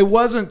right. It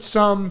wasn't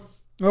some.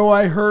 Oh,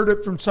 I heard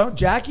it from some.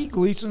 Jackie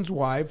Gleason's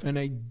wife, in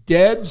a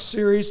dead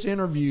serious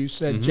interview,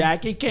 said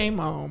Jackie came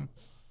home.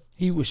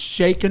 He was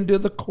shaken to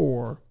the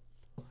core.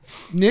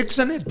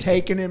 Nixon had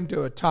taken him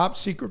to a top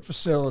secret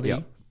facility.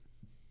 Yep.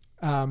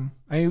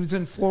 He was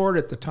in Florida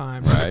at the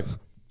time. Right.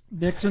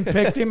 Nixon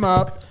picked him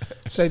up,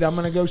 said, "I'm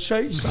going to go show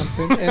you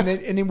something." And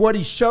then what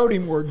he showed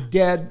him were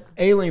dead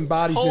alien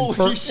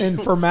bodies in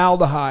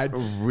formaldehyde.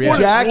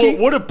 Really?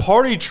 What a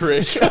party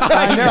trick.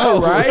 I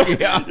know, right?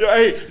 Yeah,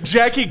 hey,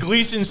 Jackie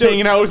Gleason's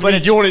hanging out with me.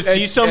 Do you want to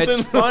see something?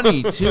 It's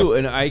funny too,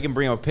 and I can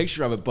bring up a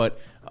picture of it. But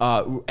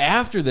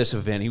after this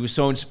event, he was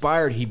so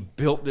inspired, he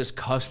built this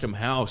custom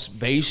house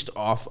based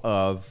off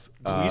of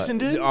Gleason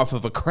did? off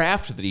of a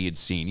craft that he had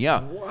seen. Yeah,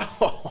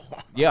 Wow.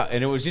 yeah,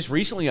 and it was just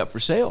recently up for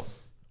sale,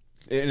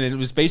 and it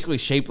was basically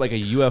shaped like a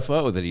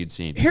UFO that he had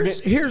seen.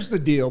 Here's the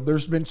deal.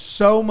 There's been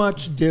so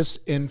much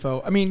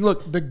disinfo. I mean,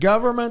 look, the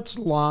government's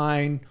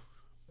line.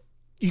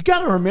 You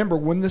got to remember,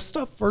 when this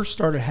stuff first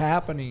started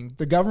happening,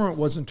 the government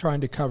wasn't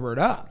trying to cover it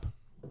up.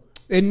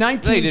 In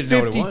didn't know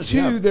what it 1952, was,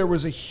 yeah. there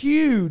was a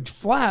huge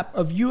flap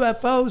of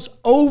UFOs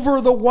over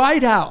the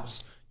White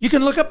House. You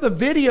can look up the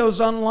videos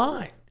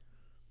online.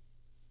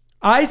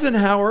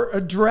 Eisenhower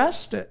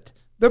addressed it.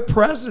 The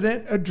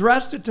president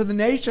addressed it to the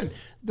nation.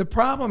 The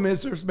problem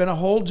is there's been a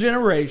whole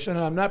generation,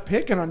 and I'm not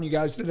picking on you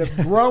guys, that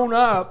have grown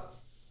up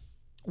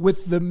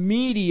with the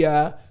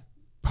media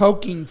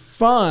poking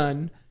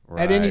fun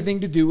at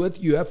anything to do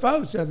with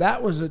UFOs. Now,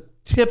 that was a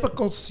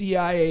typical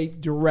CIA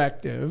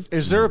directive.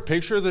 Is there a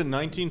picture of the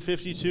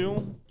 1952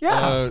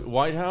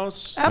 White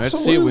House? Absolutely.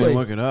 Let's see if we can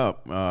look it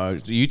up.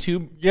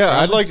 YouTube. Yeah,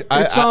 I'd like.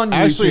 It's on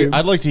actually, YouTube.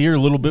 I'd like to hear a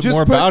little bit Just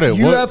more put about it.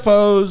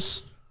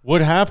 UFOs.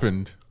 What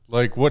happened?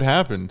 Like, what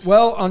happened?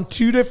 Well, on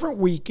 2 different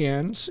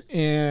weekends,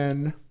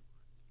 and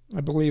I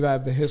believe I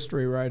have the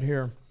history right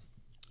here.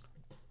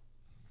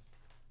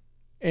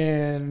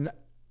 In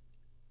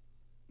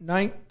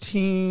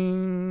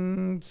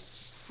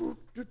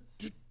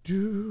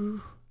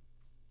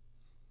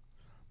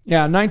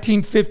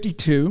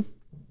 1952,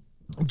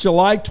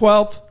 July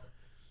 12th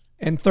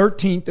and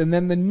 13th, and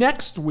then the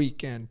next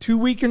weekend, 2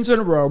 weekends in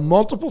a row,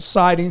 multiple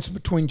sightings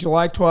between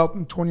July 12th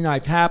and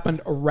 29th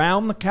happened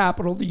around the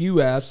capital of the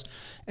U.S.,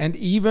 and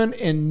even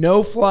in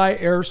no-fly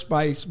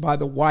airspace by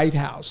the White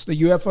House. The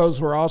UFOs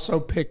were also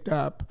picked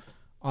up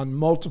on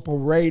multiple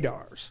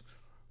radars.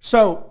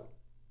 So,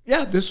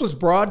 yeah, this was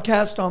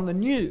broadcast on the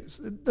news.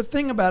 The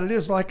thing about it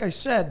is, like I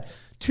said,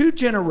 2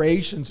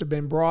 generations have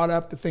been brought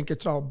up to think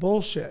it's all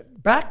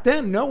bullshit. Back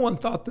then, no one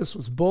thought this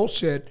was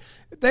bullshit.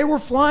 They were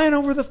flying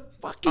over the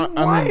fucking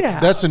White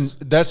House.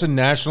 That's a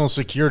national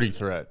security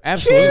threat.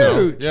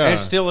 Absolutely. Huge. Yeah. And it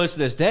still is to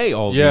this day.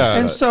 All Yeah.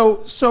 And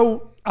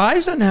so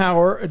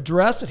Eisenhower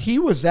addressed it. He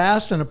was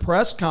asked in a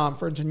press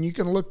conference, and you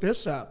can look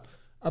this up,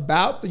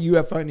 about the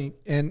UFO.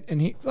 And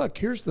he, look,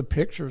 here's the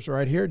pictures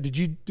right here. Did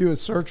you do a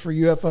search for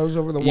UFOs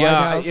over the White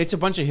House? It's a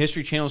bunch of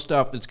History Channel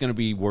stuff that's going to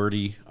be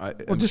wordy.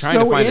 I'm just trying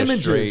to go find images.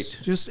 it straight.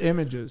 Just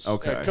images.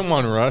 Okay. Yeah, come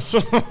on, Russ.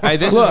 Hey,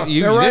 this Look,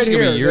 is, they're right this is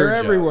gonna here. be your They're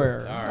job.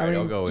 everywhere. All right, I mean,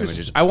 I'll go just-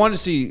 images. I want to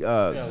see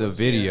the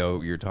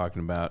video you're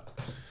talking about.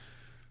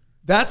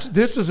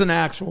 This is an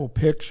actual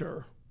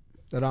picture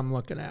that I'm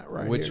looking at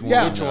right Which here. one?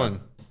 Yeah. Which one?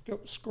 Go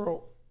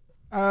scroll.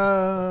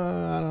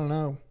 I don't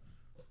know.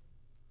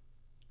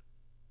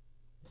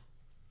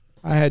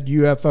 I had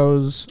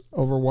UFOs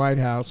over White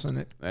House in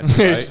it. That's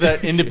right. It's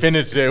that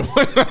Independence Day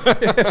one.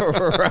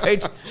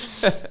 Right.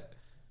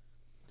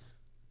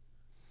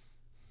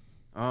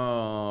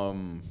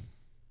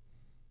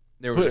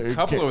 There was a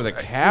couple over the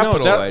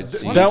Capitol.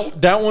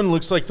 That one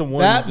looks like the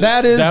one.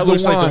 That is that the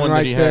looks one like the one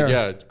right that he there.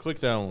 had. Yeah, click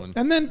that one.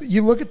 And then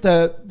you look at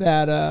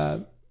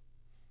that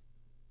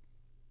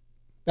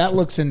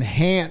looks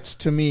enhanced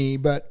to me,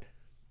 but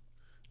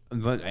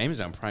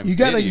Amazon Prime. you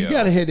gotta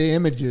hit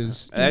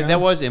images. That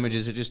was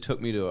images. It just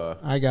took me to a.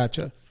 I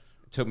gotcha.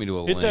 Took me to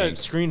a Hit link. that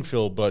screen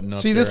fill button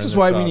up. See, this is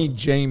why we need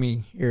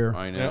Jamie here.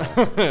 I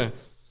know.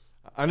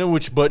 I know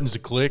which buttons to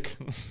click.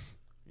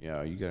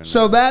 Yeah, you got.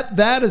 So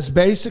that is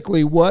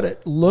basically what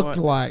it looked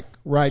like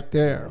right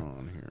there.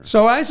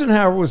 So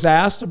Eisenhower was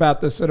asked about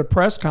this at a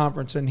press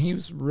conference, and he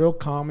was real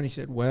calm, and he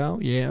said, well,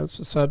 yeah, it's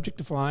the subject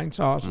of flying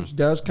saucers.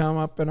 Does come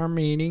up in our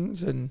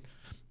meetings, and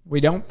we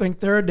don't think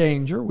they're a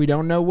danger. We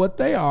don't know what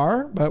they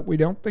are, but we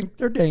don't think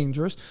they're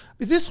dangerous.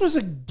 But this was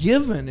a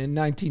given in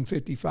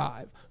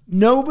 1955.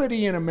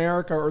 Nobody in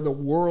America or the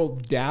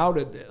world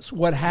doubted this.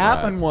 What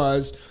happened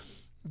was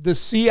the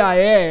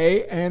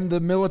CIA and the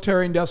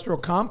military-industrial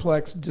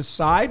complex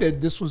decided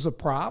this was a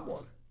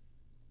problem.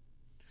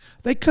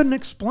 They couldn't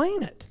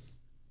explain it.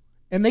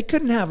 And they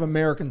couldn't have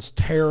Americans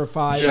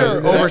terrified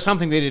over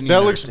something they didn't.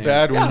 That looks understand.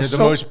 bad when you're the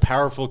most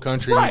powerful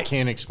country you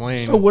can't explain.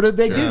 So what did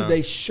they do?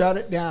 They shut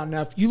it down.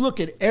 Now, if you look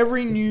at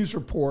every news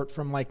report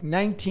from like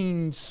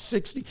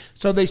 1960,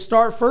 so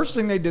first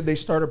thing they did, they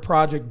started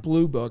Project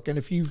Blue Book. And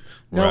if you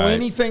know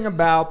anything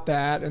about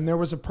that, and there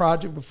was a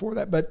project before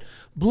that, but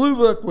Blue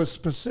Book was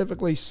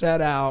specifically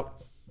set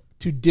out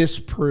to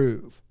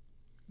disprove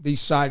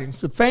these sightings.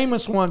 The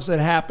famous ones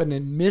that happened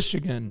in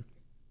Michigan,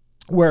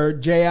 where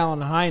J. Allen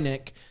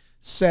Hynek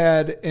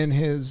said in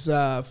his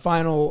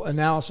final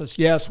analysis,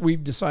 yes,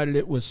 we've decided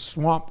it was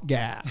swamp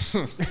gas.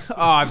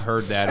 I've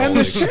heard that old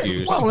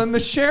excuse. And the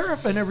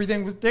sheriff and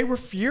everything, they were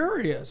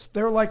furious.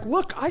 They're like,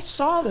 look, I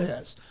saw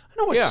this.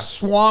 I know it's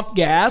swamp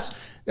gas.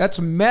 That's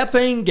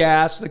methane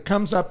gas that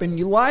comes up and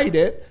you light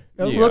it.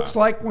 It looks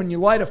like when you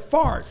light a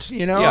fart,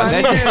 you know?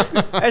 Yeah,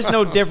 that's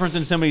no different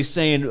than somebody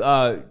saying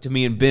to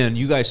me and Ben,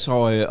 you guys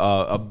saw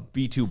a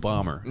B-2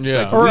 bomber.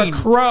 Yeah. Or a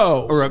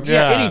crow. Or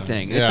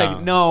anything. It's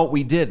like, no,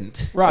 we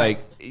didn't. Right.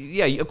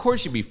 Like, of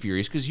course you'd be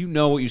furious because you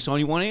know what you saw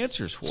and you want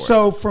answers for it.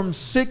 So from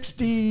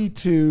 60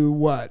 to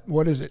what?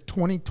 What is it,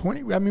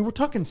 2020? I mean, we're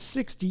talking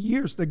 60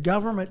 years. The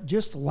government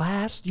just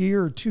last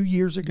year or 2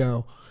 years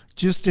ago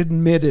just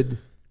admitted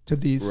to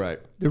the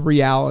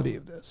reality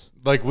of this.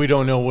 Like, we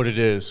don't know what it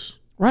is.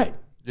 Right.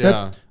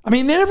 Yeah. I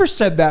mean, they never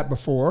said that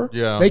before.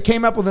 Yeah. They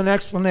came up with an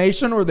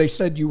explanation, or they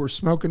said you were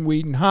smoking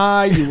weed and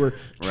high, you were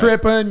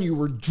tripping, you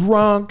were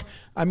drunk.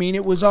 I mean,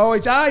 it was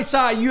always, I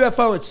saw a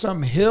UFO at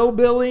some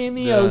hillbilly in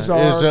the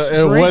Ozarks. It's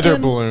a weather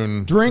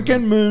balloon.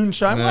 Drinking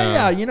moonshine. Yeah. Well,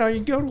 yeah, you know,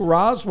 you go to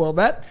Roswell.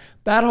 That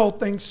whole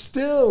thing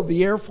still,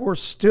 the Air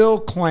Force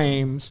still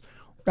claims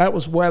that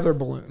was weather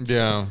balloons.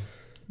 Yeah.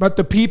 But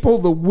the people,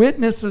 the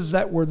witnesses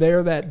that were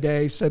there that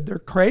day said they're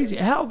crazy.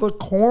 How the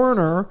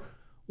coroner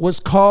was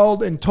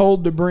called and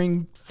told to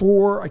bring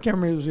 4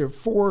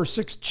 or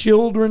 6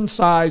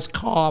 children-sized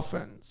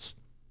coffins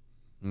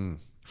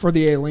for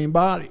the alien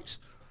bodies.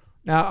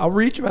 Now, I'll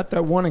read you about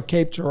that one in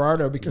Cape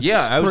Girardeau because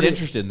I was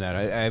interested in that.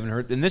 I haven't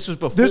heard, and this was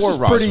before This is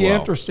Roswell. pretty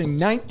interesting.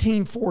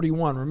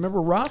 1941.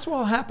 Remember,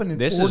 Roswell happened in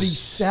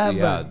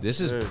 47. This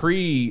is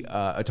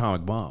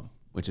pre-atomic bomb.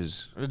 Which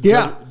is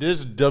this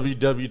is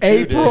WW2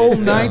 April days.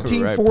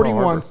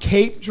 1941, right,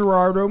 Cape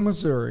Girardeau,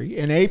 Missouri.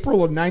 In April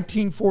of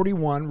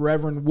 1941,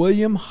 Reverend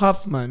William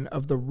Huffman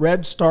of the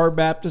Red Star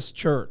Baptist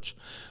Church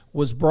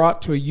was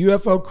brought to a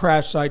UFO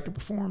crash site to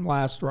perform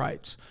last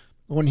rites.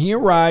 When he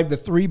arrived, the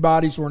 3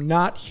 bodies were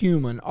not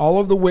human. All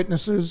of the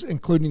witnesses,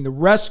 including the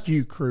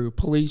rescue crew,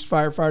 police,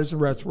 firefighters,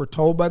 and rest, were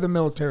told by the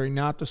military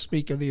not to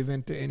speak of the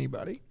event to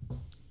anybody.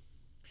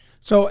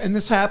 So, and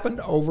this happened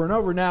over and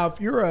over. Now,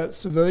 if you're a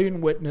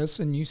civilian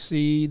witness and you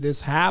see this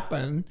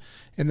happen,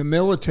 and the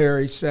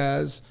military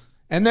says,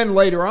 and then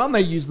later on they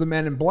use the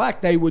men in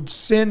black, they would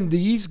send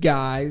these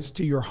guys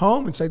to your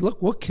home and say,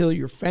 look, we'll kill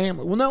your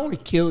family. We'll not only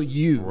kill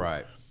you,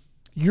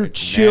 your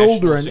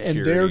children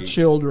and their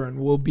children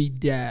will be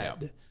dead.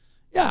 Yep.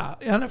 Yeah,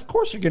 and of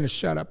course you're going to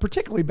shut up.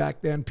 Particularly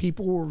back then,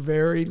 people were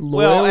very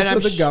loyal to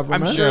the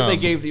government. I'm sure they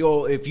gave the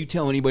old, if you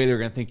tell anybody they're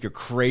going to think you're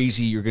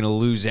crazy, you're going to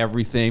lose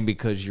everything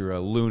because you're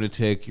a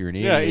lunatic, you're an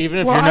idiot. Yeah, even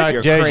if you're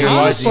not dead, crazy.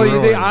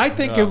 Honestly, I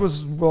think it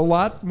was a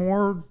lot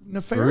more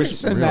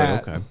nefarious than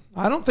that. Okay.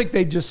 I don't think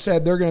they just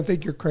said they're going to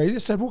think you're crazy. They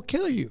said, we'll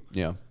kill you.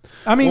 Yeah.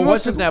 I mean,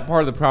 wasn't that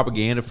part of the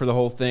propaganda for the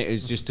whole thing?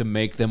 Is just to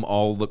make them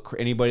all look,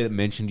 anybody that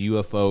mentioned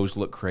UFOs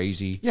look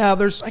crazy? Yeah, I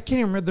can't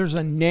even remember, there's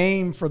a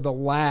name for the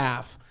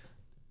laugh.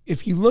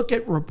 If you look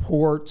at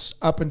reports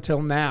up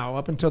until now,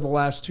 up until the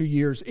last 2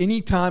 years,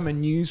 anytime a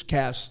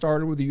newscast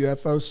started with a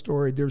UFO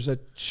story, there's a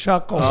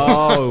chuckle.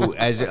 Oh,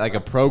 as like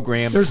a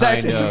program. It's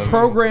a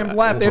programmed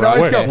laugh. They'd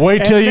always go,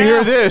 wait till you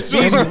hear this.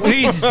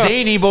 These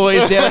zany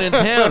boys down in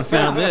town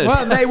found this.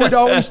 Well, they would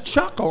always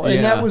chuckle,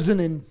 and that was an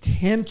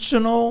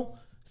intentional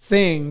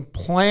thing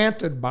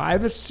planted by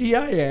the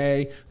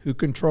CIA, who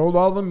controlled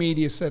all the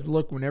media, said,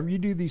 look, whenever you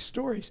do these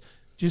stories,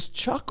 just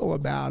chuckle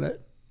about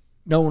it.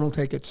 No one will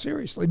take it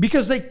seriously,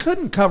 because they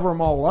couldn't cover them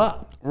all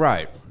up.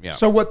 Right. Yeah.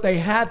 So what they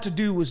had to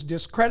do was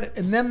discredit.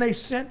 And then they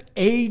sent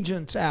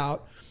agents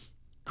out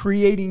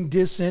creating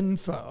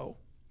disinfo,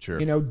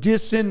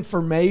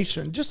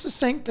 disinformation, just the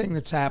same thing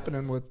that's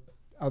happening with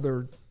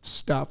other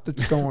stuff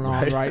that's going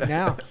on right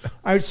now.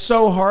 It's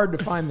so hard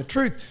to find the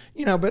truth,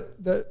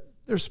 but the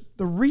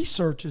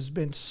research has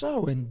been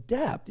so in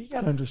depth. You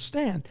got to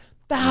understand,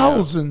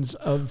 thousands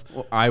of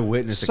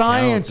eyewitness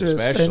scientists,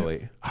 accounts, especially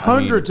and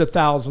hundreds of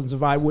thousands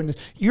of eyewitnesses.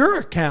 Your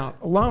account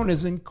alone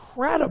is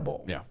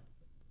incredible. Yeah,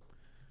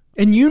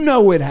 and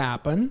it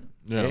happened.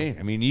 Yeah. Hey,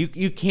 I mean,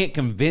 you can't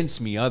convince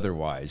me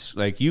otherwise.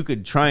 Like, you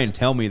could try and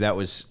tell me that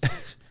was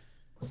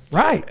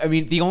right. I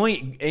mean, the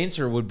only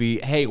answer would be,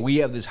 hey, we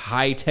have this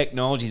high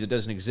technology that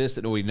doesn't exist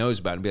that nobody knows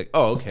about, and be like,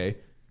 oh, okay,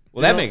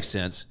 well, that makes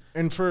sense.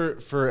 And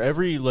for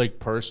every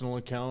personal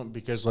account,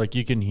 because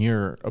you can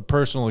hear a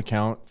personal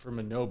account from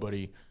a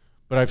nobody,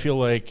 but I feel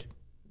like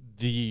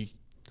the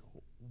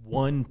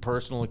one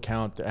personal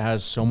account that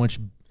has so much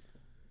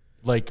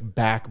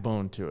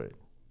backbone to it,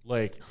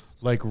 like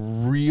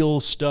real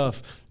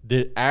stuff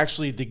that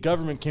actually the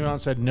government came out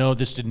and said, no,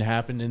 this didn't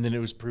happen, and then it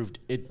was proved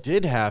it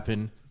did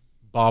happen.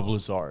 Bob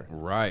Lazar.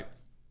 Right.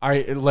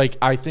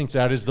 I think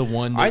that is the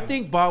one. I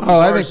think Bob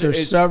Lazar. I think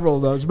there's several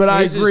of those, but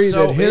I agree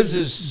that his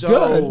is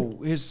so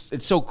good.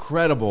 It's so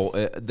credible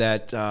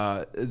that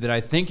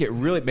I think it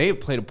really may have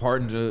played a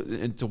part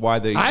into why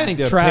I think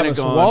Travis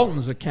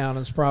Walton's account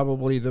is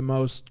probably the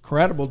most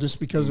credible, just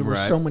because there were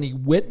so many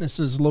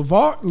witnesses.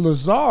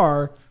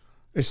 Lazar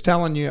is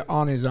telling you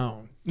on his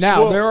own.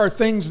 Now, there are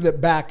things that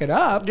back it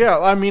up. Yeah,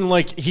 I mean,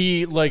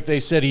 they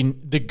said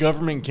the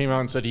government came out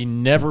and said he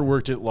never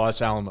worked at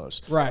Los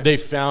Alamos. Right. They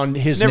found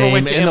his never name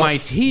went to in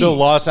MIT. The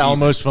Los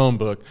Alamos phone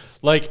book.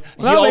 He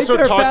also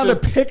found a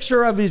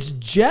picture of his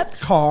jet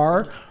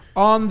car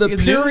on the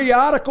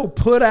periodical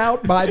put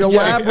out by the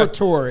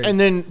laboratory. And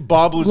then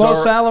Bob Lazar,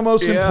 Los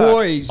Alamos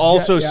employees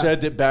also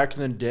said that back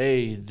in the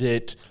day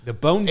that the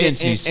bone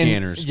density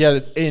scanners.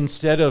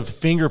 Instead of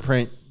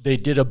fingerprint, they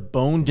did a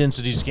bone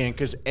density scan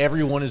because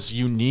everyone is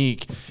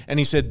unique. And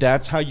he said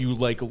that's how you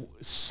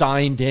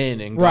signed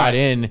in and got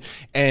in.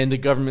 And the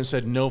government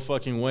said, no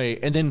fucking way.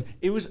 And then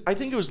I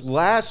think it was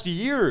last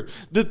year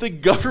that the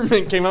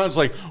government came out and was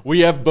like, we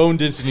have bone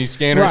density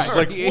scanners. Right. It's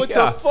like, what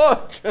the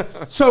fuck?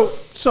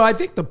 So I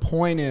think the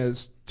point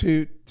is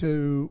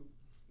to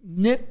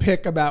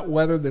nitpick about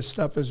whether this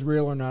stuff is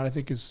real or not. I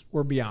think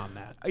we're beyond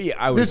that. Yeah,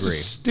 I would agree. This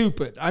is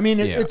stupid. I mean,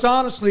 it's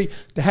honestly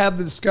to have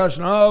the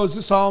discussion. Oh, is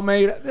this all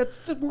made?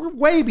 We're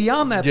way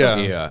beyond that.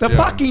 The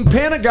fucking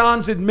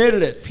Pentagon's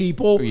admitted it.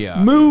 People,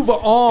 move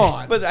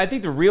on. But I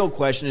think the real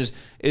question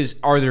is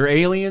are there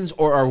aliens,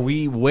 or are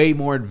we way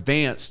more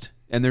advanced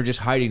and they're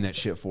just hiding that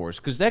shit for us?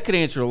 Because that could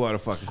answer a lot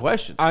of fucking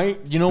questions.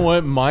 You know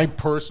what? My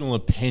personal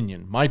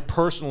opinion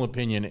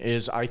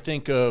is I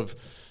think of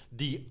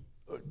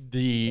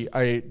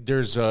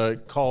there's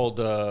called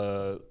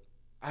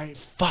I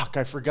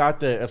forgot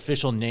the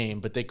official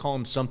name, but they call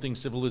them something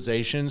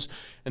civilizations,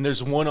 and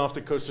there's one off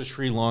the coast of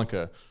Sri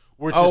Lanka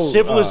where it's a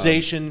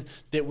civilization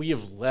that we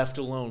have left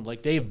alone.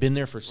 They have been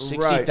there for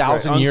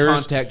 60,000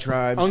 years.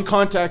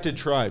 Uncontacted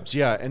tribes,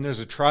 yeah. And there's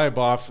a tribe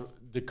off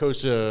the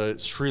coast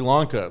of Sri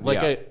Lanka.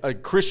 A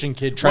Christian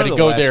kid tried to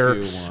go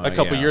there a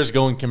couple years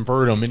ago and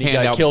convert him, and he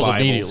got killed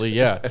immediately.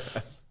 Yeah,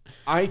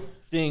 I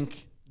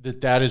think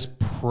that is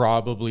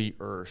probably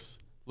Earth.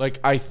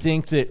 I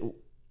think that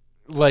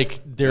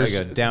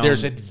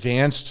there's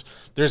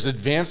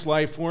advanced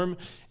life form,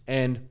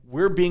 and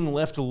we're being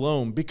left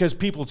alone because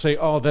people say,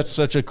 oh, that's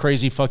such a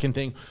crazy fucking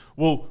thing.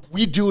 Well,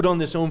 we do it on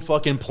this own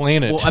fucking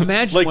planet. Well,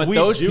 imagine what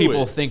those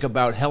people think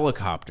about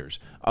helicopters,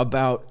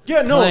 about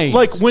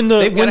planes. When the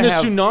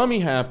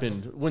tsunami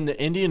happened, when the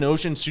Indian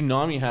Ocean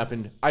tsunami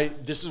happened,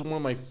 this is one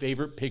of my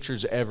favorite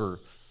pictures ever.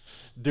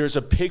 There's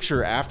a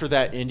picture after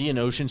that Indian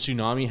Ocean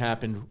tsunami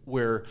happened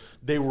where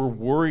they were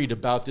worried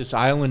about this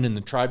island and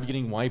the tribe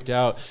getting wiped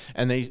out,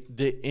 and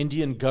the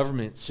Indian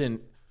government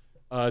sent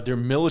their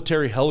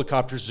military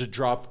helicopters to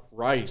drop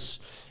rice,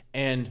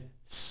 and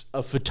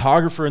a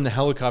photographer in the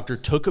helicopter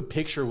took a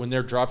picture when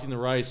they're dropping the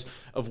rice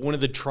of one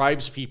of the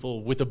tribes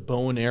people with a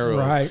bow and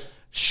arrow.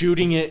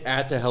 Shooting it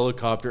at the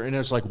helicopter, and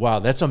it's like, wow,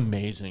 that's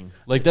amazing.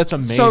 That's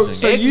amazing.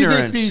 So you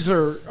think these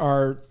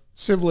are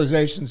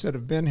civilizations that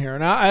have been here,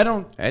 and I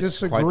don't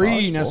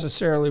disagree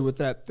necessarily with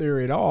that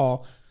theory at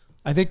all.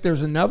 I think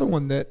there's another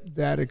one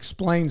that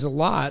explains a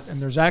lot,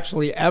 and there's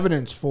actually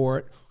evidence for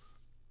it,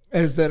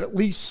 is that at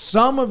least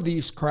some of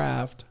these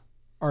craft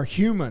are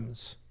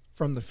humans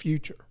from the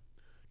future.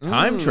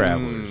 Time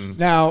travelers.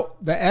 Now,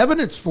 the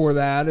evidence for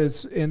that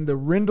is in the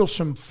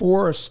Rendlesham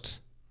Forest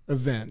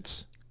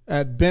event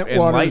at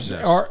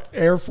Bentwaters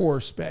Air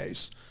Force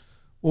Base.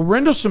 Well,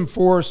 Rendlesham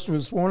Forest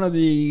was one of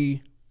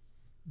the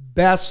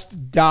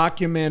best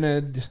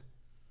documented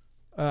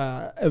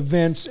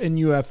events in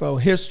UFO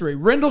history.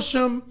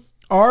 Rendlesham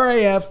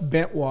RAF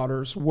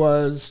Bentwaters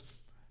was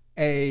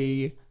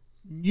a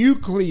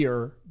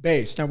nuclear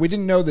base. Now, we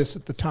didn't know this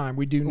at the time.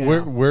 We do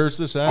now. Where's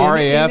this at?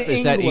 RAF, in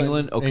is that England.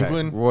 England? Okay.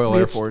 England? Royal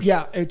Air Force.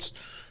 Yeah,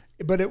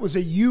 but it was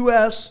a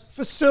U.S.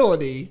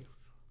 facility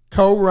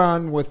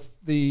co-run with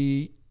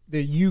the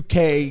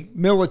UK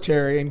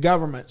military and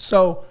government.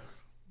 So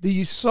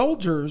these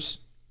soldiers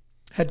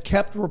had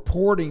kept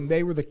reporting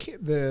they were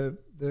the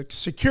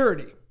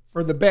security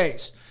for the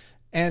base.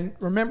 And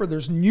remember,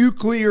 there's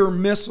nuclear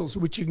missiles,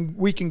 which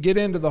we can get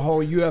into the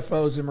whole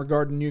UFOs in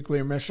regard to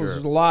nuclear missiles. Sure.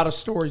 There's a lot of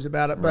stories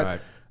about it. But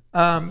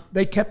Right.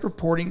 they kept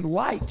reporting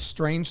lights,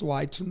 strange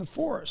lights in the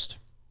forest.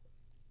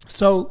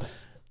 So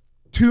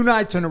 2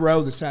 nights in a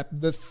row this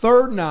happened. The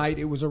third night,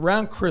 it was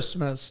around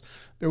Christmas.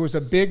 There was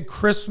a big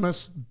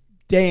Christmas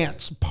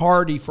dance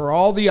party for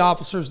all the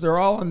officers. They're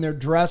all in their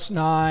dress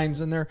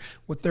nines and they're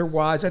with their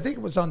wives. I think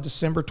it was on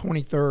December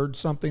 23rd,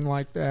 something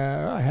like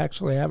that. I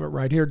actually have it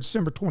right here,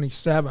 December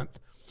 27th.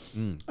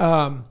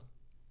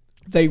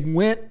 They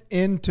went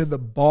into the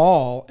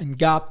ball and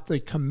got the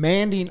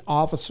commanding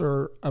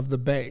officer of the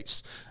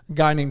base, a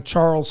guy named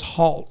Charles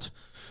Halt.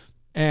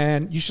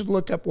 And you should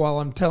look up,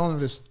 while I'm telling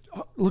this,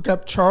 look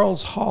up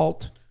Charles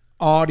Halt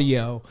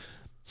audio.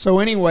 So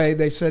anyway,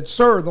 they said,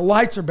 "Sir, the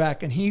lights are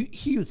back." And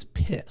he was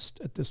pissed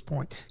at this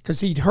point because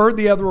he'd heard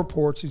the other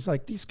reports. He's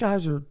like, these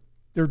guys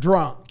they're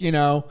drunk,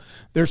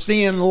 they're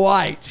seeing the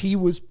lights. He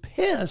was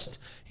pissed.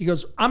 He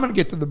goes, "I'm going to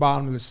get to the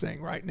bottom of this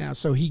thing right now."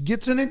 So he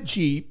gets in a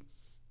Jeep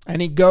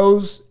and he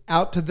goes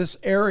out to this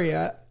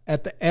area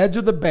at the edge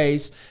of the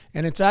base,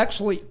 and it's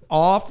actually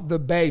off the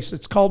base.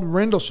 It's called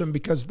Rendlesham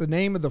because the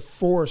name of the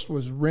forest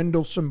was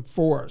Rendlesham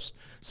Forest.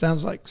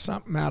 Sounds like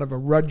something out of a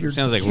Rudyard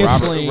Sounds like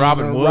Kipling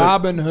Robin or Wood.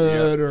 Robin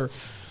Hood,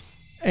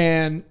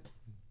 and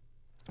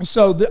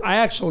so I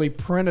actually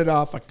printed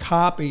off a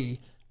copy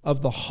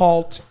of the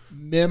Halt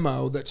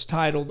memo that's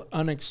titled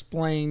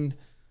 "Unexplained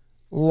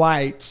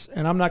Lights,"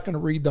 and I'm not going to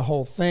read the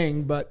whole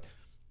thing, but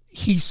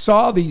he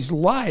saw these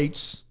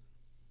lights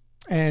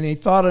and he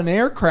thought an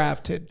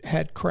aircraft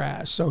had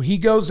crashed. So he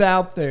goes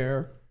out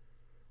there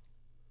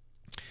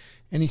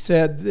and he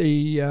said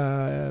the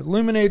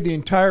illuminated the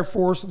entire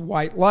forest with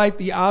white light.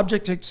 The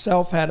object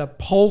itself had a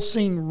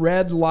pulsing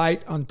red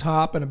light on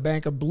top and a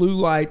bank of blue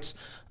lights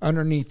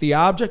underneath. The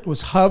object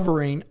was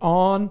hovering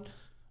on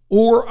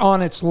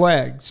its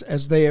legs.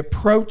 As they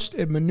approached,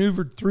 it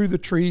maneuvered through the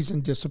trees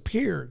and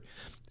disappeared.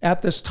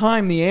 At this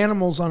time, the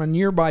animals on a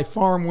nearby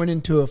farm went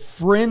into a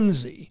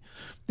frenzy.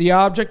 The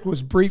object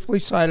was briefly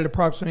sighted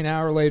approximately an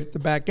hour later at the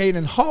back gate.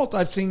 And Halt,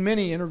 I've seen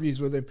many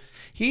interviews with him.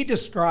 He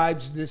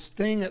describes this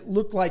thing that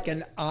looked like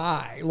an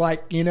eye,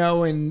 like,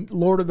 in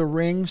Lord of the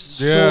Rings,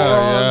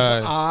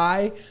 Sauron's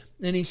eye.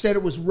 And he said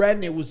it was red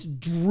and it was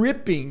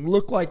dripping,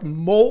 looked like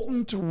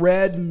molten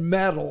red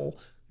metal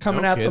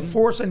coming out the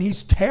forest. And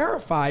he's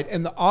terrified.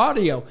 And the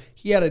audio,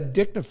 he had a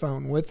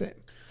dictaphone with him.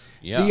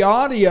 Yeah. The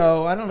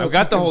audio, I don't know. I've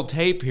got the whole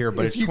tape here,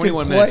 but it's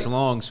 21 minutes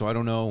long, so I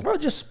don't know. Well,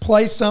 just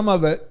play some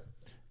of it,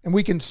 and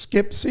we can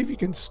see if you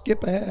can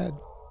skip ahead.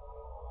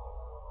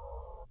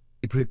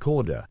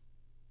 Recorder.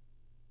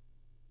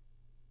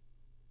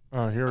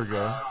 Oh, here we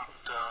go.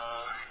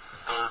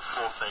 Third,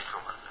 fourth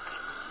increment.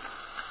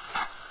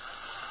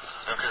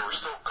 Okay, we're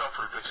still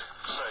comfortably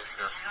safe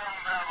here. You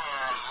don't have a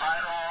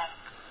light on,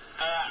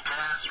 all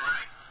turns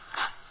ready.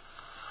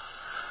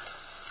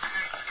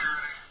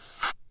 Security.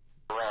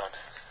 Around.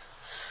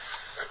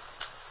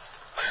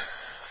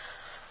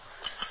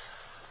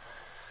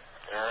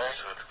 Alright,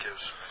 so it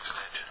gives some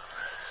extension.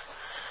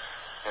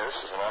 Yeah, this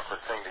is an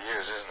awkward thing to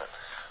use, isn't it?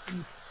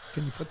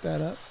 Can you put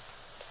that up?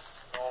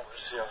 Oh,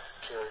 see, I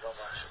carried on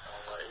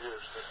my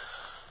ears, but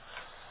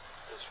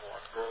this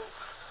one broke.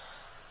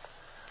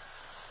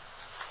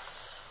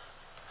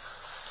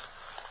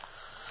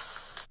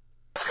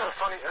 That's kind of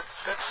funny.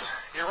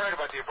 You're right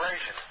about the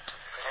abrasion.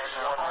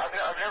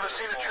 I've never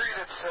seen a tree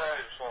that's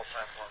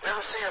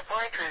never seen a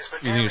pine tree that's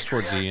been. You think it's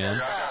towards the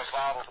end? I got a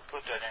bottle to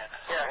put that in.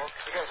 Yeah,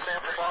 you got a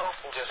sample bottle?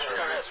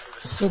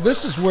 So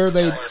this is where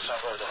they'd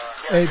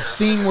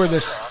seen where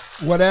this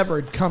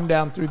whatever had come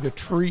down through the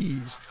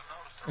trees,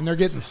 and they're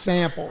getting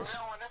samples.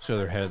 So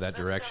they're headed that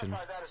direction.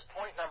 That is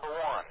point number 1.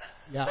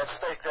 Yeah. That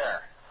stake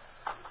there.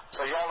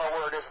 So you all know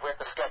where it is. We have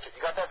to sketch it.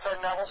 You got that side,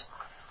 Nevels?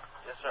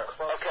 Yes, sir.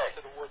 Okay.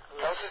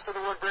 Closest to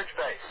the wood bridge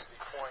base.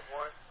 Point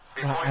 1.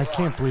 Wow, I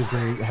can't believe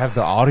they have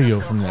the audio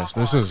from this.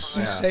 This is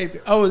You saved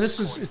it. Oh, it's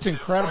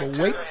incredible.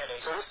 Wait,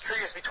 So this tree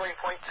is between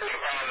point 2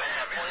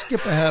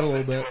 skip ahead a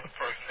little bit. Looks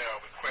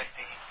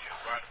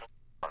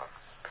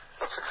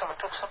like someone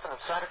took something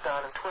and sat it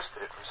down and twisted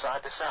it from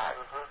side to side.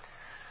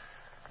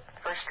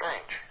 Very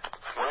strange.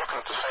 We're looking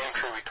at the same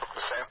tree we took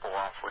the sample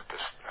off with this,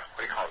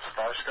 what do you call it,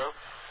 star scope?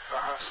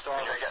 Star.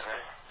 You're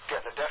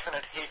getting a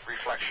definite heat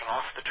reflection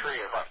off the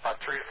tree, about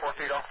 3 to 4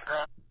 feet off the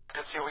ground.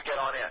 Let's see what we get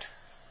on it.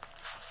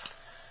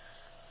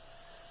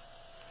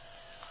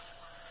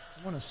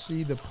 I want to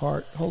see the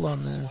part. Hold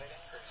on there.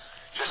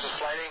 Just a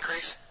slight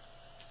increase.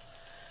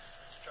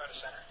 Try to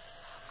center.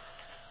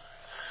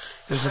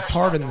 There's a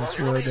part in this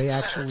where they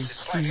actually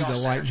see the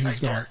light, and he's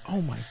going,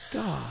 "Oh my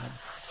God!"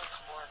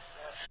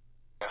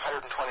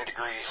 120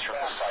 degrees from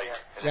the site.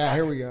 Yeah,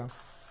 here we go.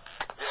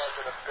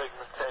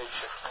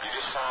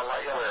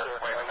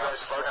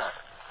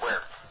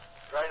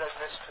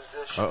 this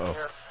position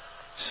here,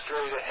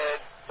 straight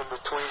ahead in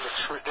between the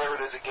tree. There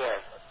it is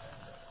again.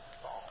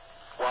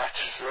 Watch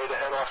straight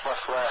ahead off my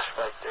flash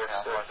right there,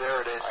 sir.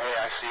 There it is. Hey,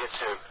 I see it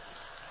too.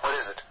 What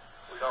is it?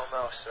 We don't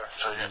know, sir.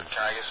 So can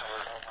I get some?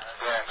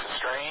 Yeah, it's a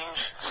strange,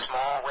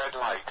 small red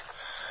light.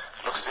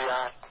 Looks to be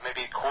out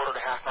maybe a quarter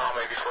to half mile,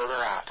 maybe further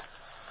out.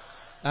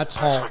 That's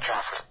Hall.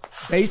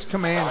 Base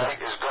commander. The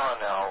light is gone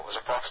now. It was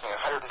approximately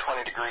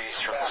 120 degrees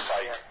from the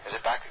site. Is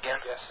it back again?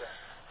 Yes, sir.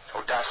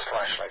 Oh, that's the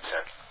flashlight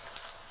set.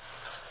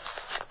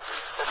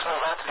 Let's move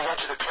out to the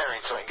edge of the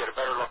clearing so we can get a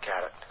better look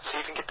at it. See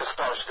if you can get the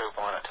star scope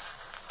on it.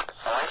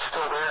 The light's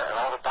still there, and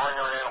all the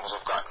barnyard animals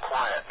have gotten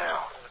quiet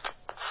now.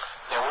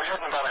 Yeah, we're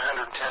heading about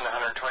 110 to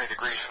 120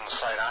 degrees from the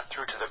site out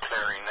through to the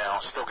clearing now.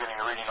 Still getting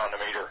a reading on the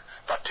meter.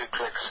 About 2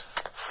 clicks.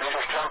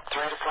 Meter's jumped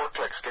 3 to 4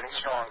 clicks, getting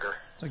stronger.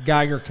 It's a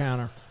Geiger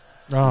counter.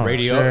 Oh,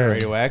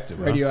 radioactive.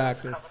 Huh?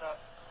 Radioactive. Coming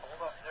up.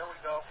 Hold up. There we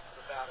go.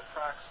 About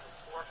approximately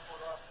 4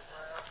 foot off the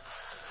ground.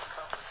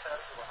 Compass has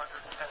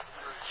 110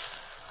 degrees.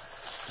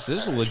 So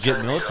this is a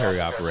legit military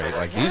operation.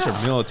 Like, these are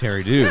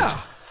military dudes.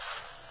 Yeah.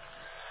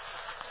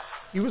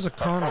 He was a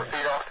colonel. 4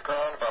 feet off the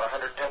ground, about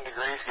 110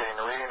 degrees, getting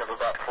a reading of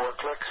about 4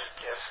 clicks.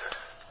 Yes, sir.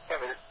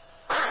 Yeah, but it's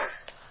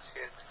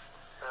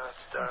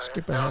dying.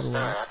 Skip ahead a little.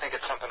 I think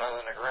it's something other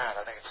than the ground.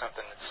 I think it's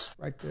something that's...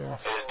 Right there.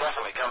 It is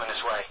definitely coming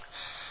this way.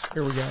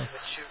 Here we go.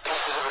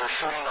 Pieces of it are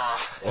shooting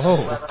off.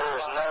 Whoa. There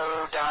is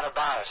no doubt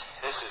about it.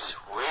 This is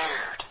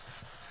weird.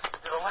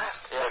 To the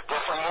left. Yeah,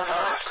 definitely moving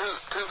left.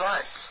 Two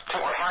lights.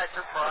 One light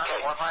to the front,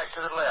 one light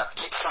to the left.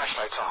 Keep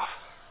flashlights off.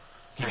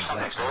 There's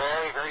something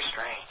very, very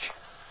strange.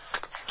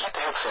 Get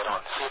the headset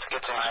on. See if it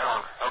gets any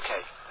stronger.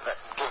 Okay.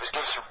 Give us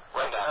a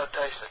rundown.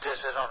 Notation that this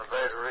is on a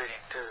beta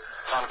reading, too.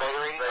 It's on a beta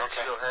reading? Okay. Beta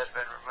shield has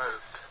been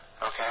removed.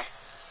 Okay.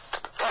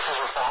 Pieces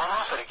were falling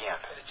off it again.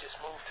 But it just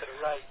moved to the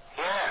right.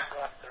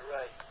 Yeah. Off to the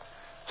right.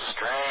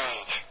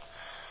 Strange.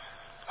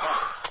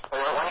 Oh,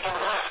 why don't you go to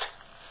the left?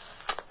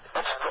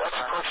 Let's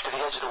approach to the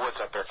edge of the woods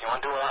up there. Can you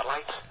want to do it without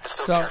lights? Let's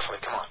do it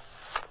carefully. Come on.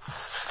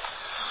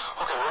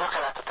 Okay, we're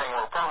looking at the thing.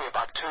 We're probably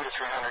about 200 to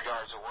 300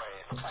 yards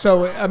away.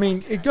 So, I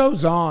mean, it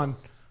goes on.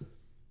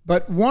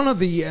 But one of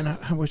the, and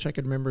I wish I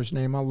could remember his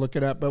name, I'll look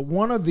it up, but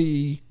one of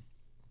the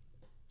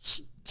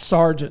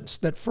sergeants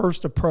that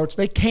first approached,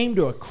 they came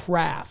to a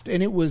craft,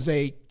 and it was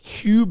a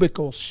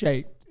cubicle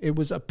shape. It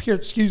was a,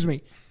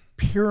 pyramid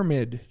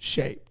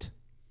shaped.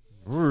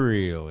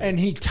 Really? And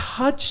he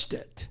touched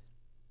it.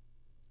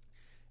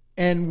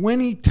 And when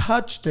he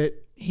touched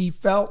it, he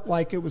felt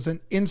like it was an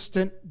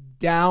instant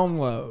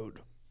download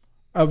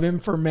of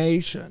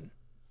information.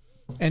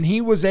 And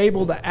he was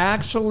able to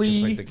actually...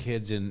 Just like the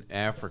kids in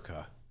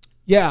Africa.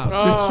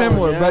 Yeah, it's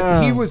similar,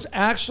 but he was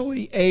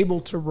actually able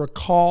to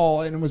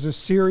recall, and it was a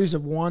series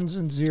of ones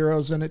and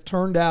zeros, and it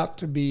turned out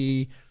to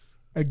be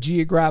a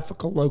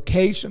geographical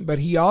location. But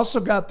he also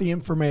got the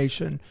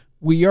information,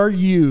 we are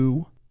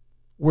you,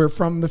 we're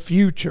from the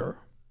future.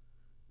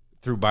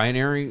 Through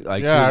binary?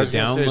 Like Yeah, through the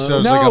download? say, so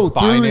it's No, like a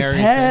through his binary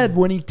head. thing?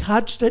 When he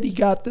touched it, he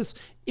got this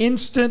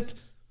instant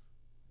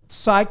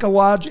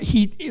psychological,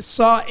 he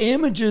saw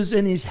images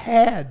in his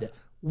head.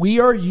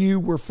 We are you,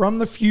 we're from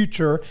the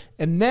future.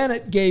 And then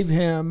it gave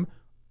him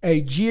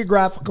a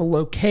geographical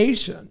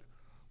location,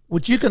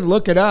 which you can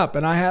look it up.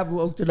 And I have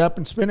looked it up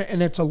and spin it.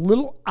 And it's a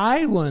little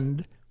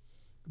island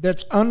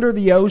that's under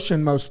the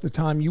ocean most of the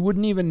time. You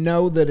wouldn't even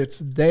know that it's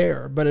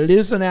there, but it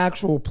is an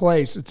actual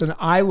place. It's an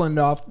island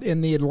off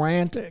in the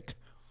Atlantic,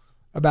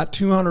 about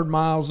 200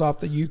 miles off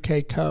the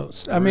UK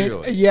coast. I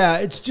mean, yeah,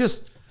 it's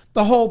just...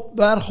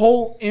 that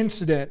whole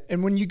incident,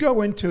 and when you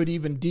go into it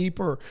even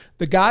deeper,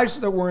 the guys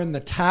that were in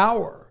the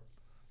tower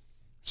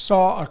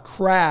saw a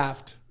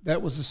craft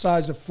that was the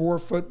size of 4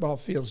 football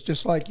fields,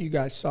 just like you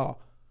guys saw,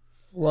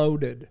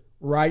 floated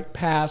right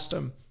past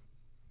them.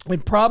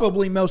 And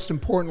probably most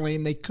importantly,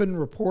 and they couldn't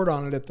report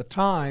on it at the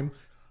time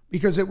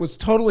because it was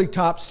totally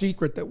top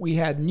secret that we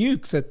had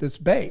nukes at this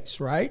base,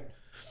 right?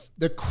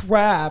 The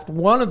craft,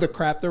 one of the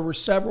craft, there were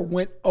several,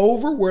 went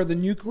over where the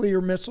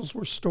nuclear missiles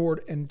were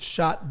stored and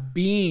shot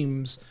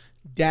beams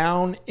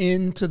down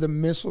into the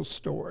missile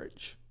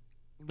storage.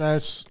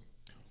 That's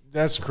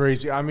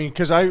crazy. I mean,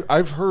 because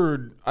I've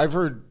heard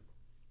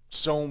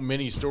so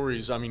many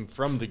stories. I mean,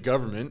 from the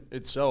government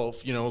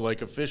itself, you know,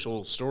 like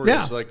official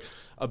stories, like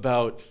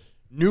about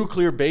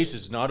nuclear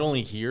bases, not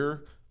only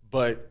here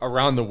but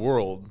around the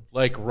world,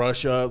 like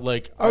Russia.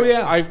 Like,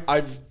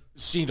 I've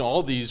seen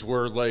all these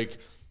where like.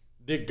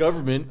 The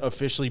government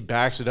officially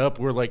backs it up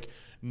where like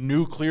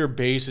nuclear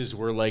bases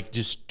were like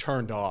just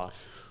turned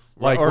off,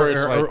 like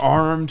or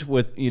armed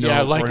with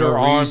like for no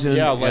armed, reason.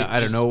 like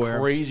out of nowhere,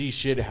 crazy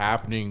shit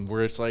happening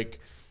where it's like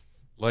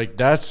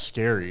that's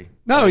scary.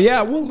 No,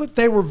 yeah, well,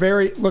 they were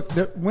very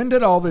when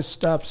did all this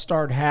stuff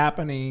start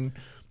happening?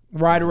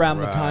 Right around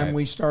the time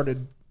we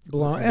started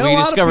blowing. We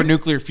discovered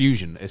nuclear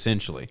fusion,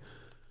 essentially.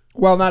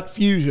 Well, not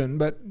fusion,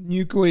 but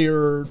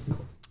nuclear.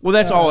 Well,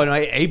 that's all an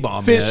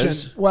A-bomb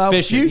is. Well,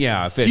 fission,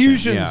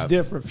 fusion's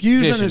different.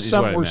 Fusion is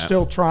something we're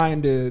still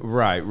trying to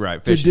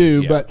to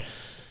do. But,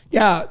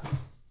 yeah,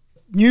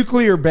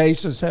 nuclear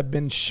bases have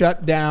been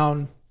shut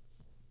down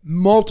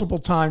multiple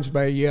times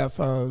by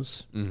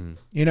UFOs. Mm-hmm.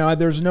 You know,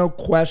 there's no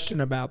question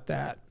about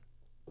that.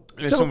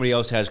 And if somebody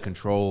else has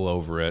control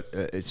over it,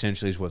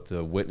 essentially is what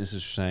the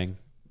witnesses are saying.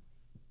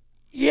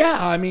 Yeah,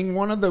 I mean,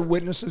 one of the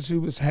witnesses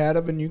who was head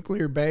of a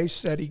nuclear base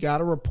said he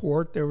got a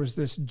report. There was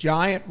this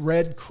giant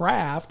red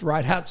craft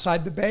right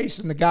outside the base,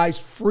 and the guy's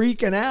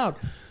freaking out.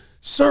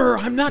 Sir,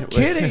 I'm not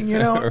kidding, you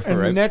know.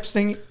 And the next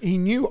thing he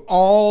knew,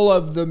 all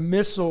of the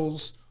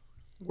missiles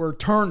were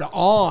turned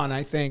on,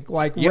 I think,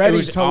 like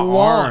ready to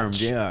launch.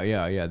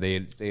 Yeah.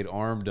 They had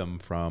armed them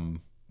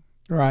from...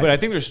 Right. But I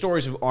think there's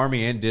stories of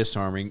arming and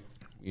disarming,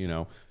 you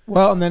know.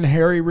 Well, and then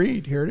Harry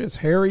Reid. Here it is.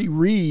 Harry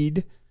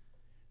Reid,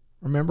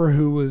 remember,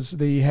 who was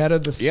the head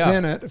of the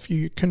Senate,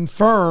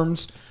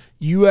 confirms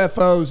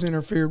UFOs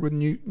interfered with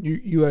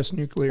U.S.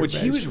 nuclear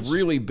bases. He was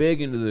really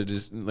big into the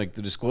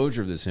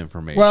disclosure of this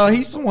information. Well,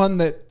 he's the one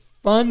that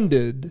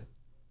funded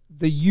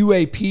the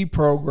UAP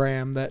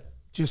program that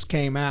just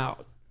came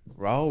out.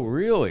 Oh,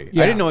 really?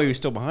 Yeah. I didn't know he was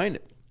still behind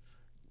it.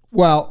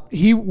 Well,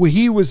 he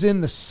was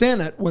in the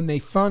Senate when they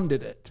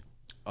funded it.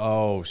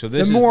 Oh, so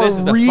this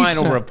is the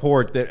final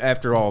report that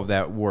after all of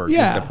that work is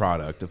the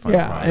product. The final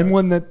product. And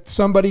when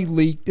somebody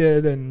leaked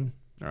it, and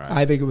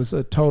I think it was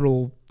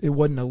it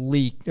wasn't a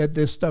leak.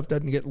 This stuff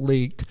doesn't get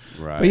leaked.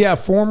 Right. But yeah,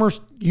 former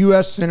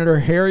U.S. Senator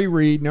Harry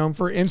Reid, known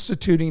for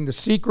instituting the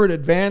secret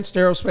Advanced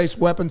Aerospace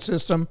Weapon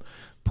System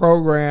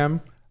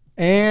program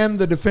and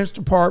the Defense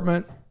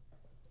Department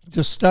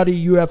to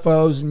study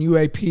UFOs and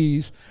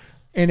UAPs,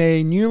 in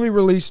a newly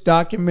released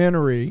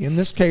documentary. In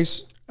this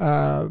case,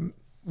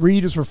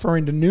 Reid is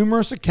referring to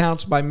numerous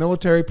accounts by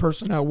military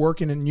personnel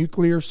working in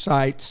nuclear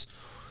sites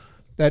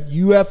that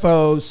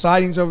UFOs,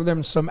 sightings over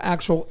them, some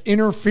actual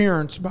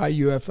interference by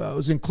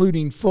UFOs,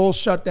 including full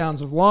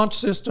shutdowns of launch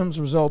systems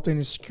resulting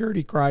in a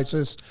security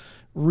crisis,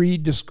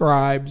 Reid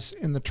describes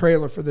in the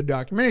trailer for the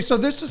documentary. So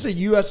this is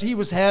he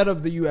was head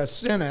of the U.S.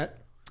 Senate,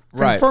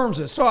 confirms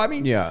this. So, I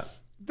mean,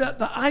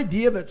 the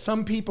idea that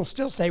some people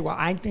still say, well,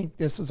 I think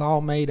this is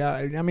all made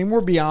up. I mean,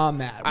 we're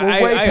beyond that.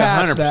 We're way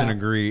past 100% that.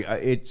 agree.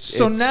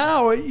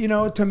 Now, you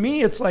know, to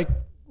me, it's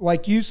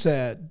like you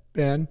said,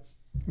 Ben,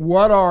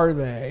 what are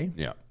they?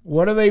 Yeah.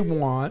 What do they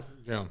want?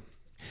 Yeah.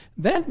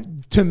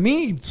 Then, to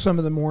me, some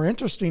of the more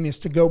interesting is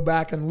to go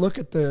back and look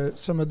at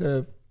some of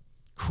the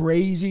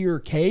crazier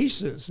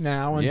cases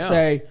now and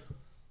say,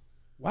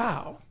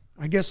 wow,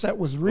 I guess that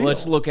was real. Well,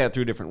 let's look at it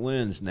through a different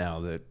lens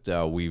now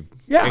that we've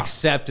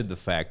accepted the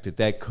fact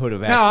that could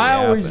have actually happened.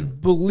 I always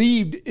happened.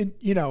 believed,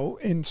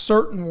 in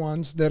certain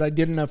ones that I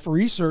did enough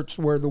research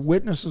where the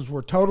witnesses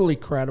were totally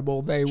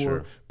credible. They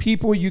were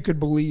people you could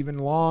believe in,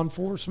 law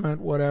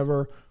enforcement,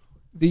 whatever.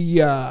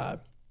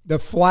 The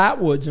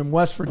Flatwoods in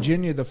West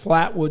Virginia, the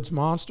Flatwoods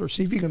monster.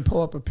 See if you can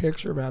pull up a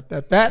picture about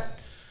that.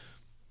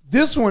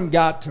 This one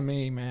got to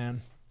me,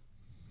 man,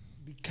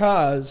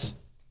 because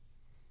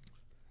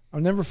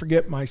I'll never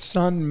forget my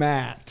son,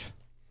 Matt.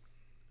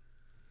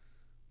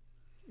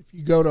 If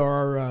you go to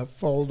our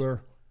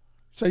folder,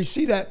 so you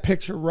see that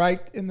picture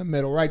right in the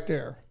middle, right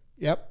there.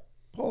 Yep.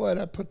 Pull that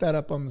up, put that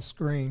up on the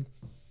screen.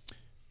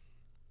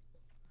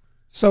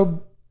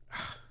 So,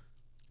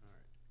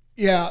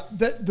 yeah,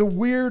 the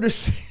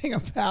weirdest thing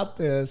about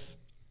this,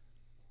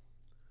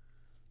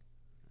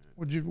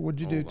 what'd you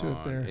do to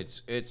it there?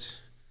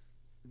 It's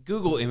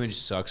Google image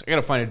sucks. I got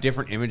to find a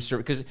different image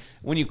server because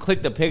when you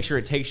click the picture,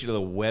 it takes you to the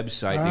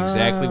website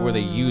exactly where they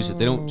use it.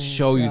 They don't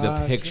show you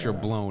the picture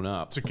blown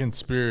up. It's a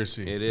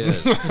conspiracy. It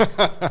is.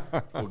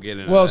 We'll get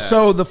into that.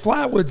 So the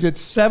Flatwoods,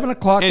 it's 7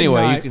 o'clock at night.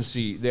 Anyway, you can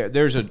see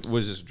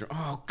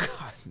oh,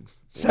 God.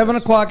 7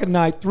 o'clock at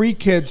night, 3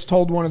 kids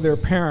told one of their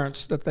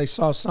parents that they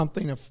saw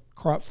something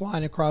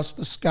flying across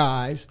the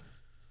skies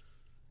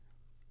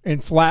in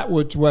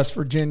Flatwoods, West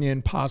Virginia,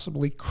 and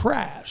possibly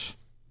crash.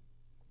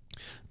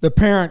 The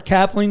parent,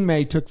 Kathleen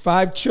May, took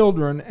 5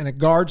 children and a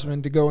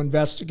guardsman to go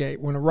investigate.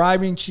 When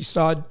arriving, she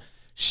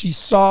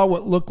saw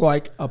what looked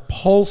like a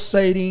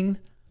pulsating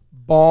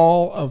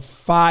ball of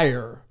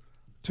fire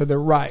to the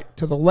right.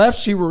 To the left,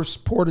 she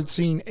reported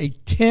seeing a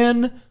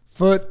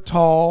 10-foot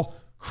tall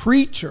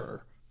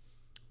creature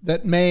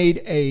that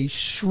made a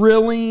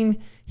shrilling,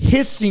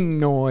 hissing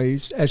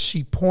noise as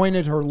she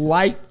pointed her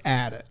light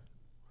at it,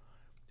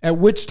 at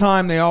which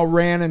time they all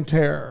ran in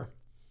terror.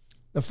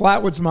 The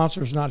Flatwoods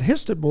monster is not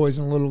hissed at boys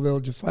in a little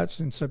village of Flats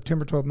since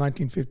September 12,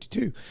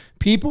 1952.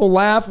 People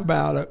laugh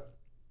about it,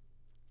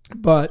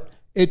 but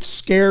it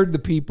scared the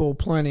people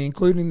plenty,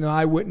 including the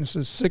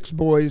eyewitnesses, 6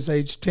 boys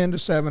aged 10 to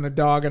 7, a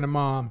dog and a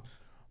mom.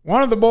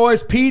 One of the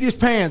boys peed his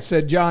pants,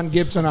 said John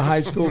Gibson, a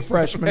high school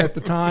freshman at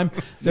the time.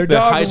 Their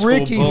dog,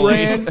 Ricky,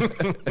 ran.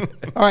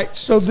 All right,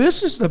 so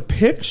this is the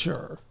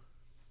picture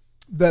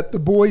that the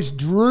boys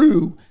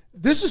drew.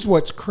 This is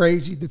what's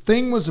crazy. The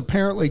thing was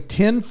apparently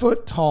 10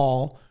 foot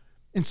tall.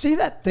 And see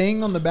that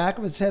thing on the back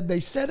of its head?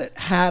 They said it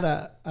had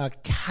a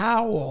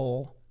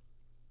cowl.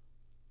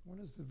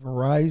 What is the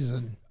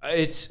Verizon?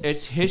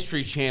 It's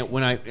History Channel.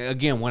 When I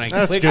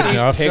That's click good these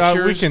enough.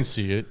 pictures, we can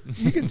see it.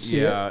 You can see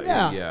it.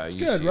 Yeah, it's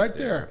good right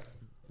there.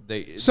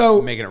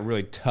 making it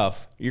really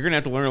tough. You're gonna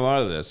have to learn a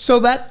lot of this. So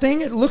that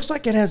thing, it looks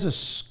like it has a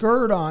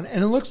skirt on,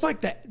 and it looks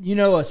like that,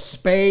 a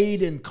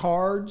spade in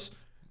cards.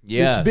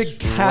 Yes, this big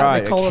cow, right,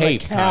 they call it a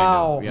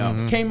cow,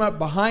 kind of, came up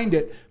behind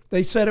it.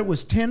 They said it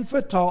was 10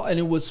 foot tall, and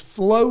it was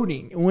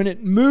floating. And when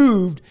it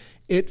moved,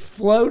 it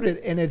floated,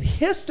 and it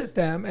hissed at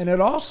them, and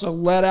it also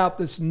let out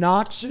this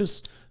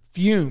noxious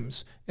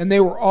fumes. And they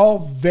were all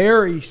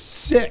very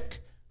sick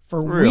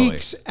for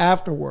weeks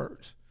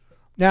afterwards.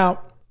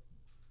 Now,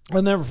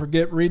 I'll never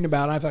forget reading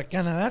about it. I thought,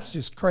 that's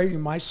just crazy.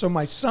 So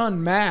my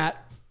son, Matt,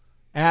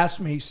 asked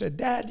me, he said,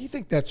 Dad, do you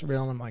think that's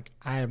real? And I'm like,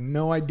 I have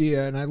no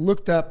idea. And I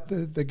looked up,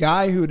 the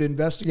guy who had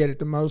investigated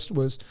the most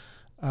was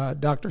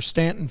Dr.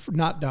 Stanton,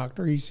 not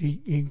doctor,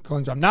 he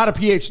claims, I'm not a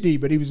PhD,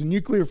 but he was a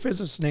nuclear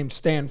physicist named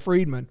Stan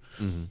Friedman.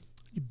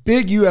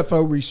 Big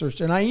UFO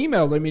researcher. And I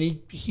emailed him, and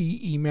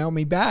he emailed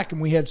me back,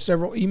 and we had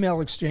several email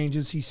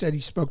exchanges. He said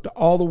he spoke to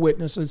all the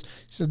witnesses.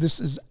 He said,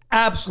 this is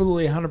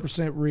absolutely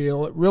 100%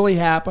 real. It really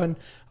happened.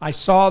 I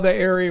saw the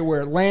area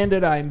where it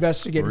landed. I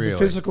investigated the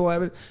physical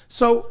evidence.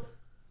 So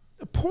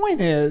the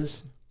point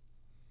is,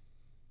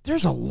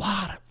 there's a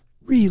lot of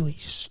really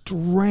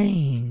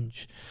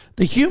strange.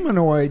 The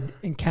humanoid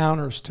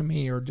encounters to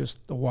me are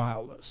just the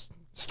wildest.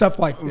 Stuff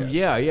like this.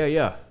 Yeah.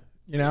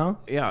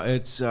 Yeah,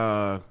 it's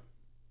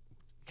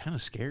kind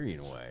of scary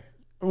in a way.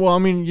 Well, I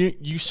mean,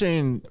 you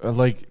saying,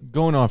 like,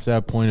 going off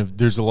that point of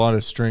there's a lot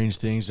of strange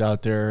things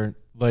out there,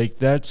 like,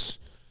 that's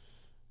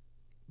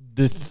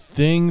the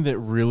thing that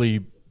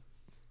really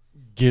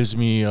gives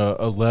me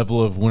a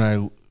level of when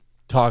I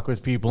talk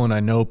with people and I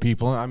know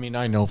people. I mean,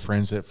 I know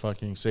friends that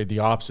fucking say the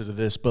opposite of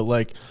this, but,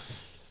 like,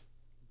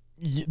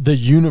 the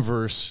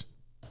universe,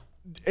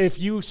 if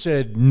you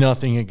said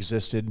nothing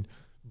existed,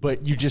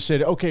 but you just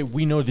said, okay,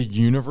 we know the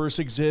universe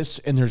exists,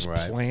 and there's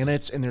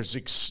planets, and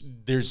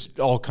there's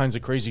all kinds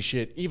of crazy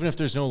shit. Even if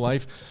there's no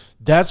life,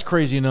 that's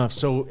crazy enough.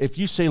 So if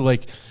you say,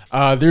 like,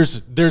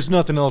 there's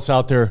nothing else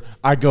out there,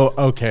 I go,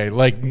 okay,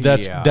 like,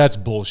 that's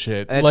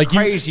bullshit. That's like,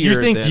 crazier you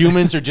think than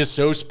humans are just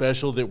so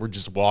special that we're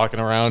just walking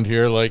around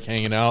here, like,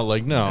 hanging out?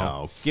 Like,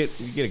 no. Get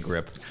a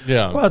grip.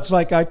 Yeah. Well, it's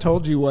like I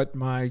told you what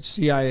my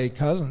CIA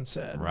cousin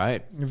said.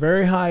 Right.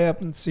 Very high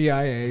up in the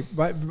CIA.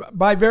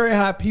 By very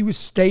high up, he was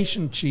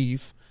station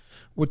chief,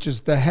 which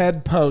is the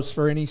head post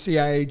for any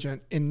CIA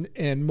agent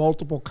in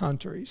multiple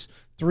countries,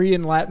 3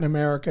 in Latin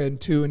America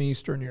and 2 in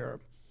Eastern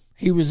Europe.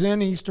 He was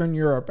in Eastern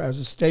Europe as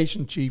a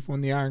station chief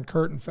when the Iron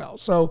Curtain fell.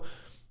 So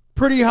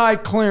pretty high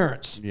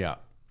clearance. Yeah.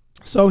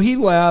 So he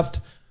left.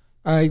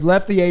 He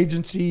left the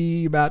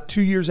agency about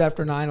 2 years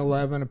after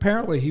 9/11.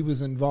 Apparently he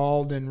was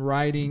involved in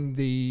writing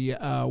the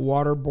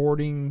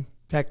waterboarding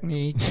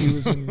technique. He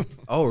was in.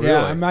 Oh, really?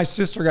 Yeah, and my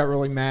sister got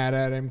really mad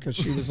at him because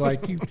she was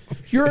like,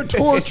 "You're a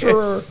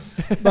torturer."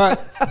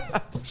 But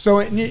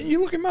so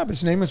you look him up.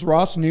 His name is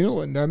Ross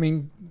Newland. I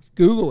mean,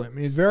 Google him.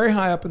 He's very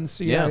high up in the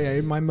CIA.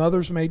 Yeah. My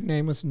mother's maiden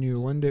name was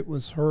Newland. It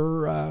was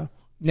her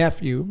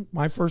nephew,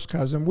 my first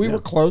cousin. We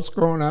were close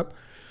growing up.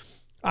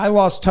 I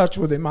lost touch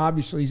with him.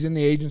 Obviously, he's in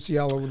the agency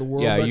all over the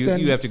world. Yeah, but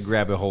you have to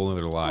grab a whole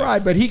other life.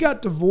 Right, but he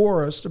got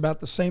divorced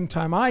about the same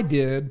time I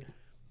did,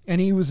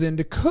 and he was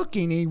into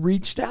cooking. He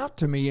reached out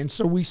to me, and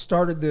so we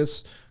started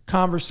this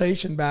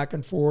conversation back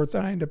and forth.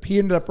 And he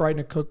ended up writing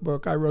a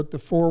cookbook. I wrote the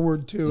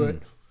foreword to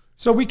it.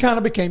 So we kind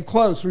of became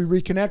close. We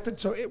reconnected.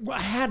 So I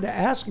had to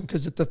ask him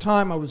because at the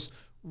time I was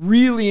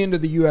really into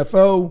the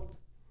UFO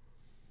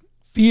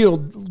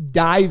field,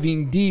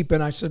 diving deep,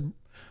 and I said,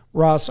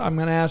 Ross, I'm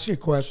going to ask you a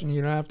question.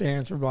 You don't have to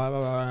answer, blah, blah,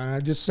 blah. And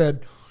I just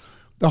said,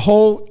 the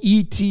whole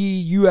ET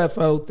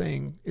UFO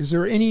thing, is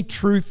there any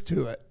truth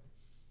to it?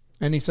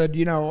 And he said,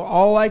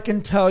 all I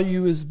can tell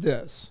you is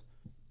this,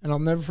 and I'll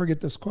never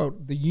forget this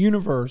quote, the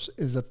universe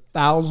is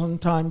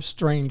 1,000 times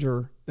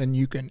stranger than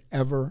you can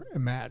ever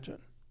imagine.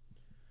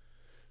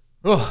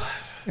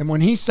 And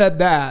when he said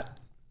that,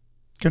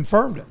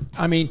 confirmed it.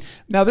 I mean,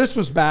 now this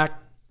was back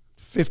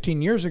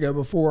 15 years ago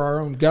before our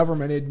own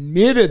government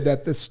admitted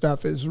that this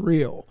stuff is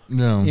real.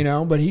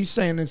 No. But he's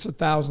saying it's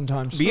 1,000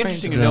 times stranger. Be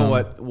interesting to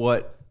know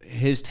what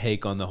his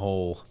take on the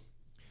whole.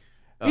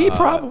 He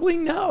probably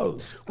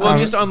knows. Well,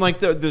 just on like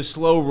the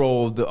slow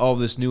roll of all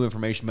this new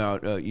information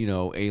about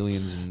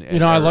aliens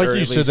and I like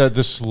you said that,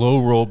 the slow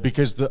roll,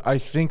 because I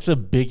think the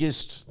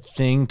biggest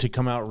thing to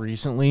come out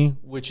recently,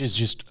 which is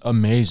just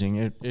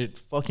amazing, it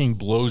fucking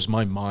blows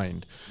my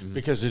mind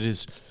because it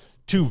is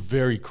two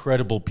very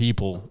credible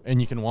people,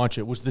 and you can watch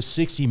it, was the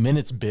 60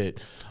 Minutes bit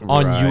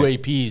on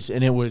UAPs,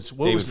 and it was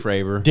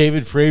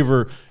David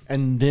Fravor,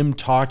 and them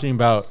talking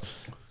about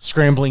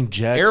scrambling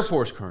jets, Air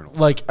Force colonels.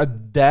 Like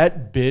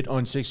that bit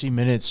on 60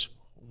 Minutes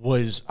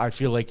was, I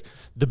feel like,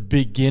 the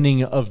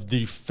beginning of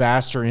the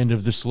faster end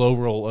of the slow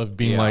roll of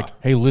being like,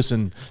 hey,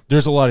 listen,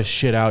 there's a lot of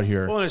shit out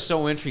here. Well, and it's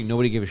so interesting.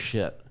 Nobody gave a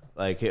shit.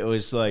 Like, it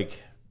was like,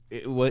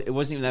 it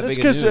wasn't even that big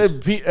of news.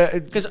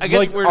 Because I guess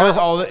like we're not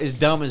all as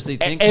dumb as they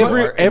think we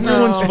are.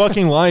 Everyone's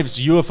fucking lives,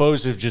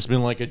 UFOs have just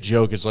been like a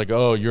joke. It's like,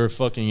 oh, you're a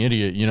fucking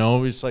idiot.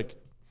 It's like,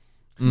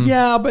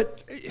 Yeah,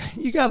 but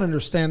you got to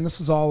understand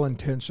this is all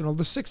intentional.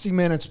 The 60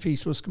 Minutes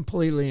piece was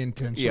completely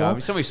intentional. Yeah, I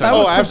mean, somebody that saw.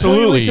 was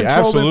absolutely, completely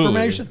controlled absolutely.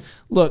 information.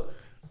 Look,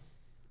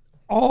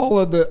 all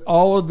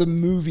of the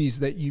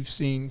movies that you've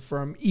seen,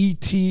 from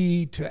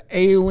E.T. to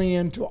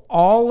Alien to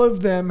all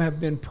of them,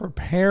 have been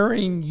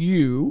preparing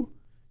you,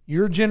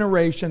 your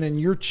generation, and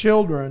your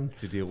children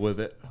to deal with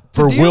it.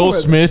 For Will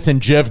Smith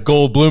and Jeff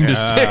Goldblum to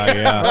say.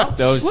 Yeah,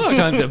 those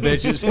sons of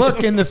bitches.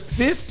 Look, in the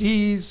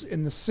 50s,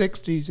 in the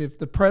 60s, if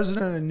the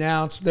president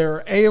announced there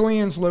are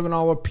aliens living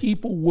all over,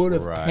 people would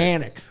have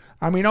panicked.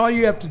 I mean, all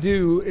you have to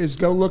do is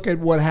go look at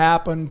what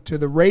happened to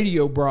the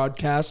radio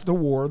broadcast, The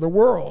War of the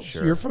Worlds.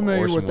 Sure. You're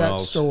familiar with that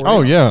story.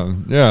 Oh, yeah,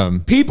 yeah.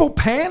 People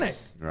panicked.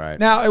 Right.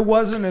 Now, it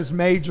wasn't as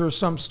major as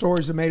some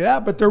stories that made it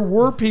out, but there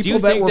were people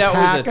that were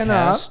packing was a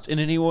test in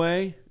any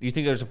way? Do you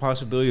think there's a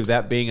possibility of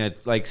that being a,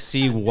 like,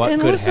 see what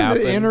and could listen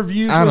happen? To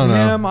interviews I with don't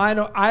know. him.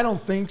 I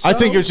don't think so. I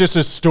think it's just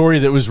a story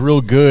that was real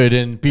good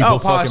and people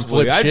fucking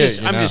possibly. flip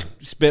shit. I'm just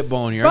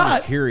spitballing here. I'm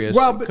just curious.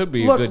 Well, it could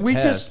be look, a good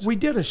test. We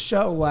did a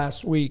show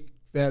last week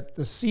that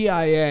the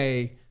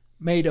CIA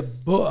made a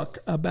book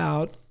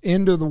about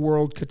end of the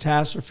world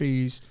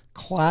catastrophes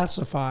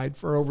classified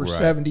for over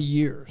 70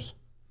 years.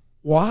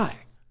 Why?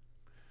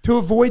 To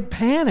avoid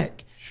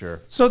panic. Sure.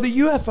 So the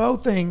UFO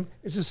thing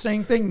is the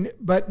same thing,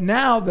 but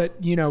now that,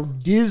 you know,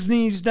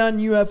 Disney's done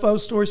UFO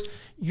stories,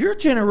 your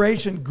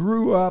generation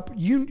grew up. So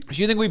you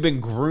think we've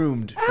been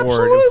groomed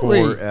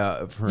Absolutely.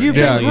 for You've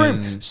an been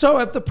alien? groomed. So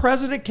if the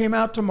president came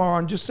out tomorrow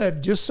and just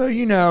said, just so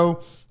you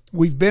know,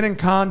 we've been in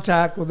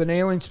contact with an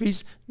alien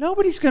species,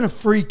 nobody's going to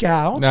freak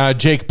out. Nah,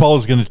 Jake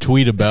Paul's going to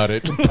tweet about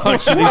it.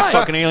 Punch these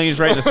fucking aliens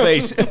right in the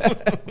face.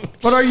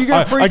 But are you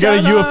going to freak out?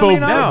 I got a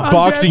UFO I'm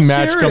boxing dead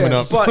match serious. coming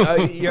up. But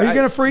Are you going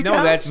to freak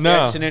out? That's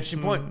an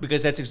interesting point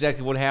because that's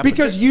exactly what happened.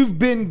 Because you've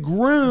been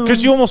groomed.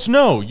 Because you almost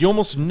know. You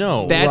almost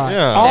know. That's-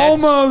 yeah.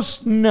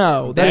 Almost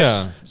no.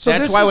 So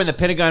that's this why is- when the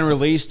Pentagon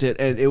released it,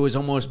 it was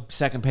almost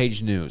second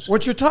page news.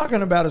 What you're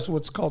talking about is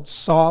what's called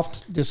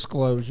soft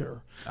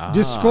disclosure.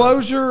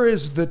 Disclosure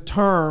is the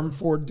term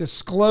for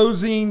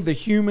disclosing the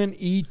human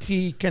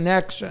ET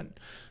connection.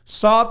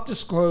 Soft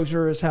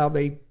disclosure is how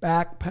they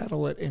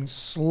backpedal it and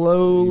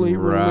slowly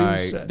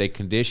release it. They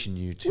condition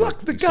you to Look,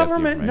 the accept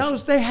government information.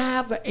 knows they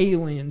have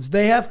aliens.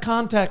 They have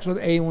contacts with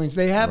aliens.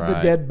 They have the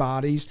dead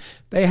bodies.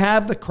 They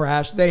have the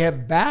crash. They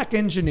have back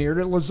engineered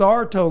it.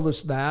 Lazar told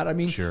us that. I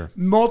mean,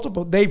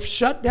 multiple. They've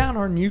shut down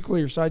our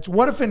nuclear sites.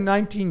 What if in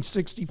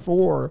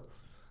 1964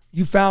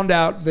 you found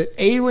out that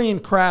alien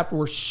craft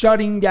were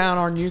shutting down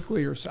our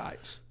nuclear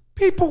sites?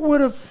 People would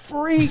have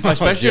freaked.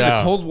 Especially in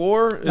the Cold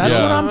War. That's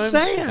what I'm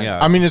saying.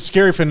 Yeah. I mean, it's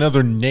scary if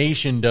another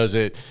nation does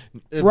it,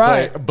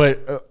 Right.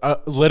 But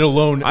let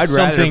alone I'd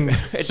something rather,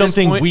 at this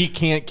something point, we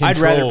can't control. I'd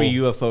rather be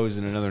UFOs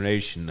in another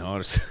nation,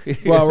 honestly.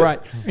 Well, right.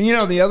 And you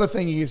know, the other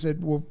thing you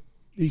said, well,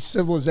 these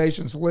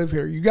civilizations live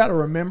here. You got to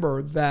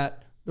remember that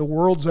the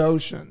world's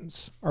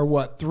oceans are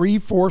what?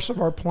 3/4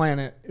 of our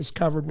planet is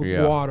covered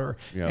with water.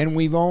 Yeah. And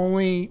we've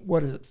only,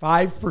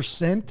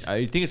 5%?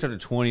 I think it's under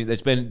 20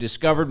 that's been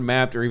discovered,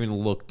 mapped, or even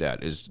looked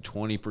at is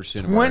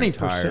 20% of our 20%.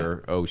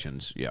 entire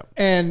oceans. Yeah.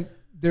 And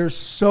there's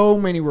so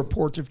many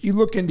reports. If you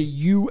look into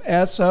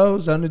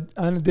USOs,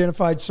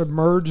 unidentified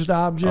submerged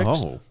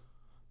objects. Oh.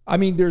 I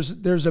mean,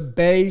 there's a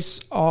base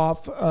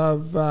off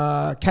of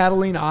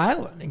Catalina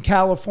Island in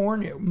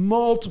California.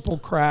 Multiple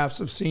crafts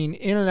have seen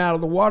in and out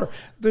of the water.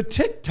 The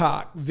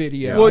TikTok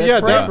video. Well, yeah,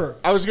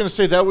 I was going to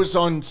say that was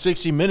on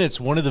 60 Minutes.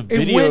 One of the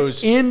videos. It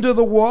went into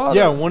the water.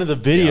 Yeah, one of the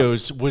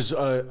videos was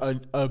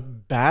a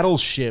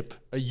battleship,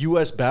 a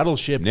U.S.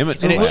 battleship,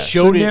 Nimitz, and it class.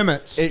 showed The it.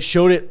 Nimitz. It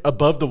showed it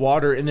above the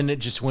water, and then it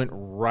just went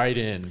right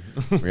in.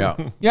 Yeah.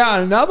 Yeah,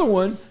 and another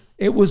one,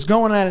 it was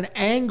going at an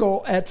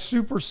angle at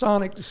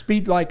supersonic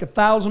speed, like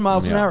 1,000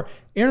 miles an hour,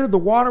 entered the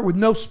water with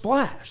no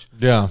splash.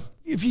 Yeah.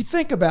 If you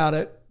think about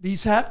it,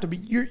 these have to be,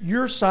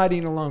 your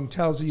sighting alone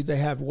tells you they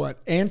have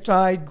what?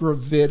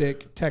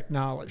 Anti-gravitic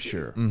technology.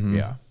 Sure. Mm-hmm.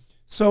 Yeah.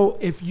 So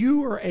if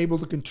you are able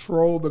to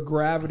control the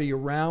gravity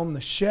around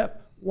the ship,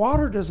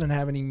 water doesn't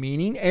have any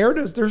meaning. Air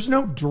does. There's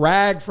no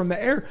drag from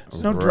the air.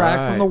 There's no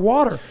drag from the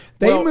water.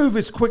 They move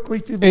as quickly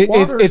through the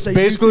water as It's they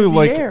basically do through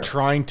like the air.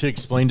 trying to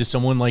explain to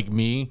someone like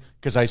me,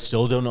 because I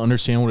still don't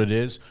understand what it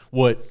is,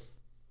 what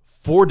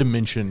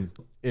 4-dimension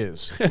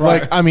is.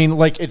 Like, I mean,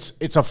 like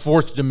it's a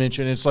fourth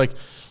dimension. It's like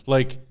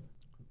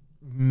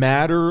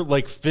matter,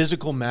 like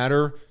physical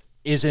matter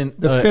isn't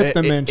the fifth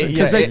dimension.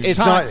 It's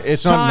not an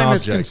time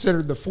object. is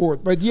considered the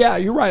fourth. But yeah,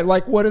 you're right.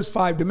 Like, what does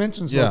 5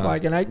 dimensions look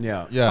like? And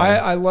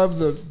I love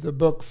the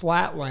book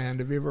Flatland.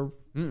 Have you ever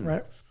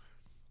read?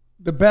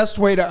 The best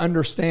way to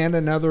understand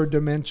another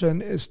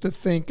dimension is to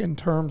think in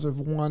terms of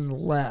one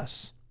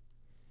less.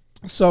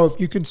 So if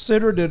you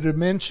considered a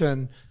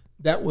dimension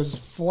that was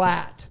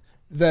flat,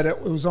 that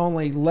it was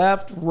only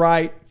left,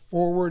 right,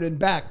 forward, and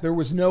back, there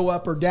was no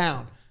up or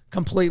down,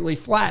 completely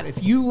flat.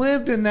 If you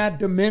lived in that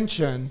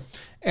dimension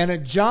and a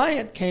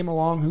giant came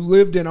along who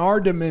lived in our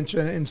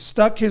dimension and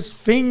stuck his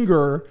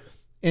finger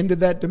into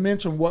that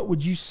dimension, what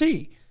would you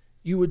see?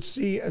 you would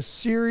see a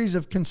series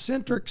of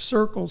concentric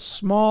circles,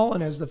 small,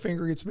 and as the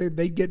finger gets big,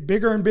 they get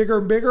bigger and bigger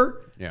and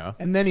bigger. Yeah.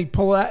 And then he'd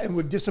pull out and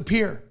would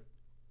disappear.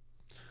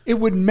 It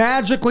would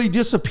magically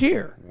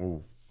disappear.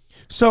 Ooh.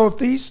 So if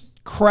these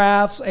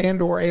crafts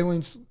and or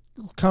aliens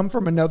come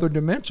from another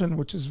dimension,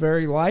 which is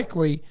very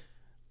likely,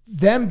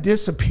 them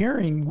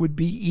disappearing would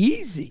be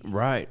easy.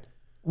 Right.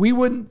 We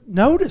wouldn't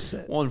notice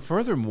it. Well, and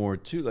furthermore,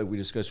 too, like we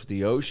discussed with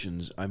the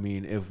oceans, I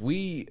mean,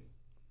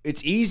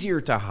 it's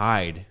easier to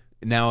hide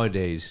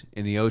nowadays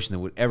in the ocean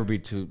than would ever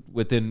be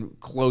within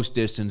close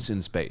distance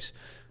in space.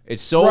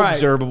 It's so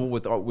observable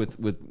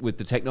with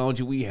the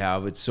technology we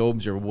have. It's so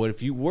observable.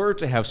 If you were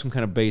to have some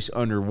kind of base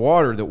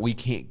underwater that we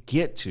can't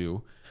get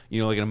to,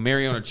 like in a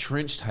Mariana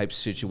Trench type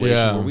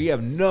situation where we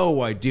have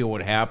no idea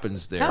what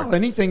happens there. Hell,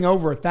 anything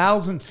over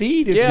 1,000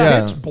 feet, it's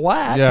pitch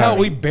black. Yeah. Hell,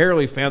 we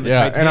barely found the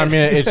Titanic. And I mean,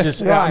 it's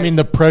just, I mean,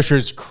 the pressure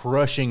is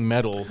crushing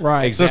metal.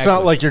 Right. Exactly. So it's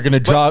not like you're going to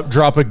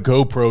drop a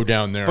GoPro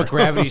down there. But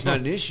gravity's not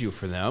an issue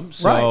for them.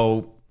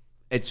 So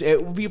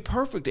it would be a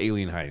perfect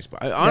alien hiding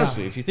spot.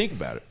 Honestly, if you think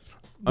about it.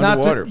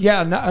 Underwater.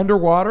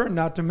 Underwater, and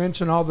not to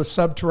mention all the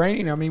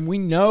subterranean. I mean, we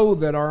know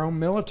that our own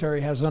military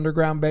has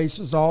underground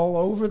bases all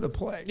over the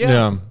place.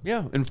 Yeah.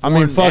 And I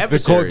mean, fuck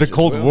the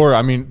Cold well. War.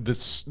 I mean, the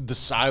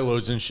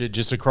silos and shit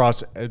just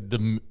across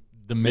the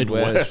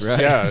Midwest. Right?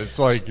 Yeah, it's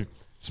like.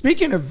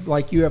 Speaking of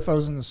like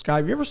UFOs in the sky,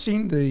 have you ever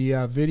seen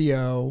the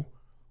video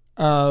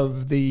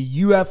of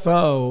the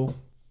UFO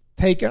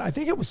taken? I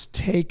think it was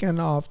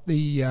taken off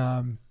the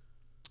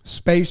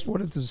space.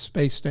 What is the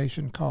space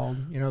station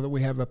called? That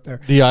we have up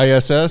there. The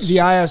ISS. The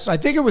ISS. I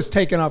think it was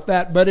taken off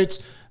that, but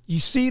you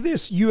see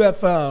this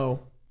UFO.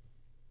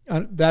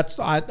 I'm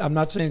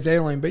not saying it's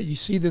alien, but you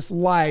see this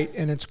light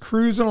and it's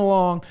cruising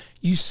along.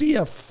 You see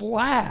a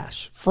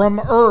flash from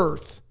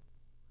Earth,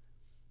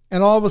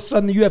 and all of a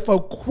sudden the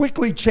UFO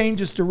quickly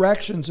changes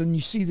directions, and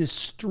you see this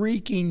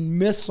streaking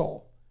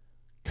missile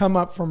come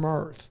up from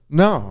Earth.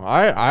 No,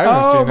 I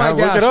haven't seen that.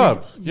 Look it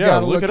up. Yeah,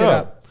 look it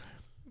up.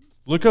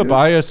 Look up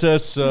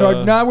ISS.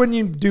 Not when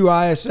you do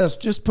ISS,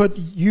 just put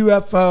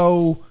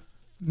UFO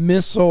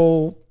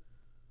missile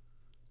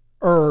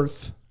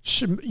Earth,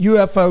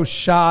 UFO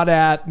shot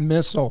at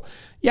missile.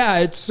 Yeah,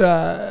 it's,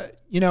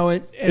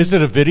 is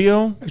it a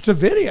video? It's a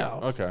video.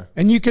 Okay.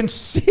 And you can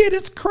see it.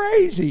 It's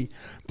crazy.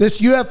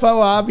 This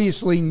UFO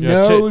obviously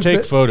knows.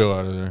 Take photo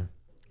out of there.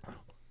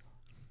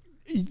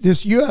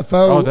 This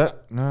UFO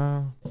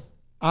no.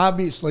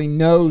 obviously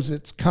knows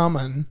it's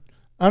coming.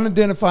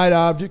 Unidentified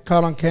object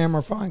caught on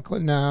camera. Fine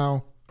clip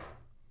now.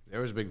 There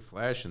was a big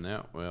flash in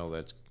that. Well,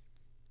 that's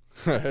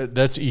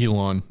that's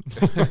Elon.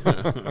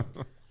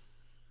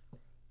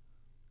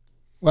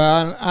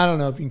 Well, I don't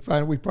know if you can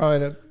find it. We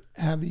probably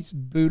have these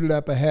booted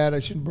up ahead. I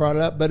should have brought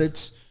it up, but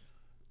it's.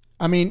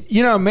 I mean,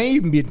 it may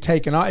even be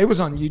taken off. It was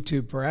on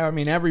YouTube forever. I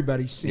mean,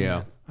 everybody's seen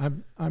it.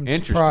 I'm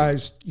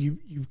surprised you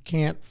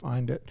can't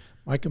find it.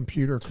 My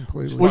computer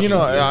completely.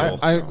 Well,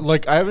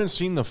 I haven't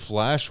seen the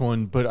Flash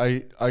one, but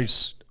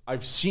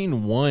I've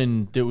seen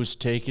one that was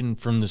taken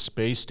from the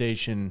space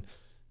station.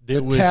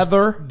 That was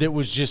tether. That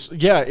was just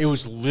it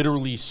was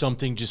literally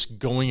something just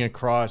going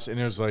across, and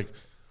it was like,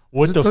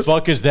 what the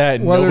fuck is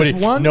that?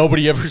 And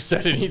nobody ever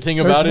said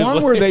anything about it. There's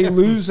one where they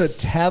lose a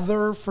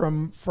tether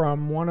from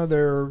one of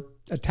their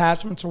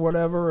attachments or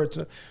whatever.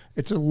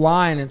 It's a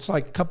line. It's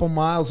like a couple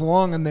miles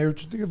long, and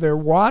they're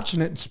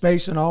watching it in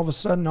space, and all of a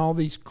sudden, all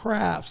these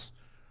crafts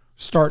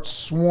start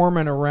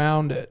swarming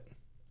around it.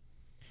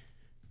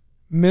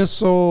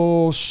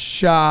 Missile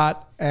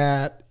shot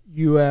at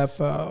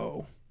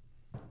UFO.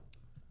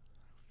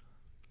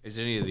 Is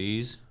any of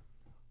these?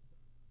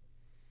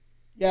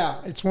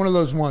 Yeah, it's one of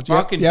those ones.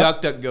 Fucking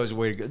DuckDuck goes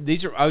away.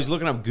 These are. I was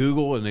looking up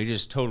Google, and they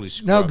just totally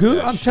scrub. No,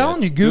 Google. I'm shit.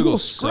 telling you, Google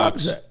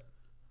scrubs sucks. it.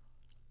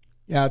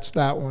 Yeah, it's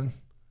that one.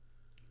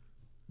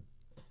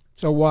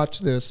 So watch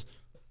this.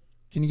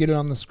 Can you get it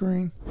on the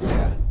screen?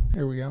 Yeah.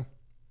 Here we go.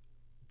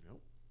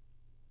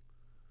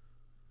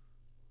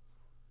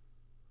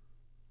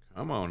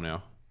 Come on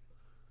now.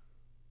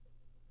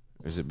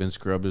 Has it been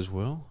scrubbed as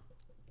well?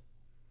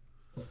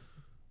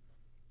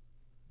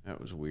 That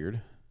was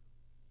weird.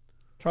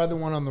 Try the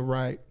one on the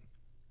right.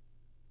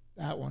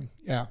 That one.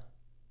 Yeah.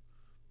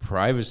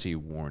 Privacy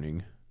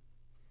warning.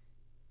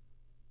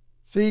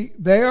 See,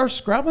 they are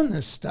scrubbing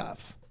this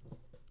stuff.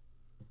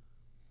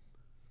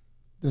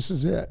 This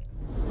is it.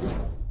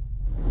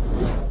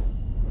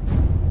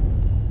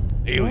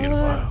 Alien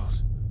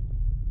files.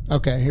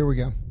 Okay, here we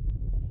go.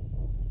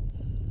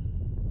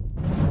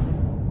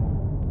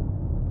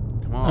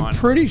 Come on. I'm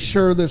pretty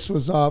sure this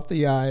was off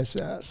the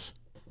ISS.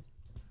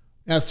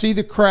 Now, see,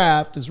 the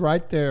craft is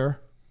right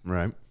there.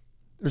 Right.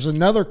 There's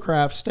another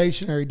craft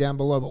stationary down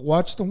below, but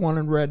watch the one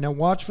in red. Now,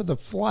 watch for the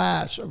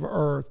flash of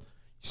Earth.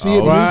 See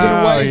it moving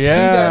away? See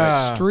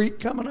that streak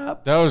coming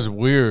up? That was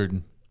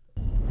weird.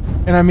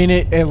 And I mean,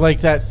 it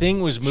like that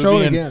thing was moving. Show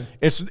it again.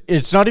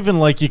 It's not even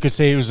like you could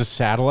say it was a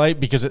satellite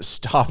because it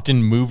stopped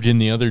and moved in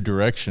the other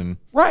direction.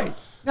 Right.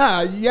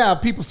 Yeah,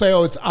 people say,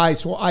 oh, it's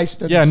ice. Well, ice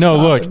doesn't Yeah, no,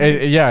 stop. look.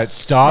 It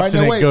stops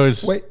and it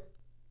goes. Wait,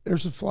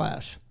 there's a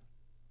flash.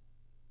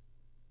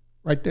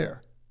 right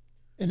there,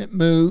 and it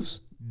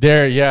moves.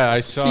 There, yeah,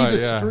 I saw it. See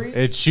the Yeah. streak?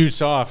 It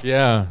shoots off.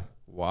 Yeah.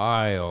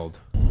 Wild.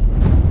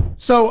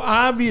 So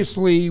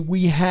obviously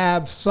we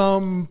have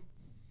some.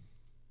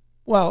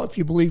 Well, if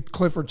you believe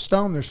Clifford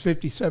Stone, there's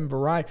 57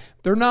 varieties.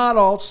 They're not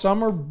all.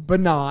 Some are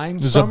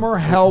benign. Some are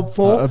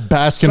helpful.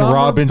 Baskin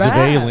Robbins of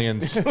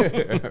aliens.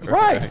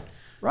 Right.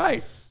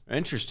 Right.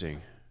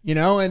 Interesting. You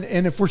know,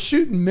 and if we're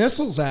shooting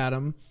missiles at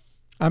them,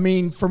 I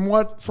mean, from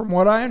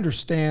what I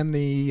understand,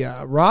 the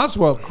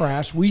Roswell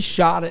crash, we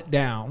shot it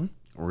down.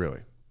 Really?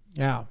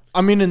 Yeah.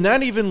 I mean, and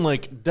that even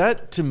like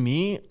that to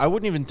me, I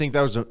wouldn't even think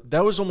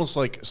that was almost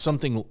like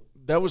something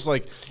that was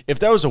like, if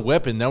that was a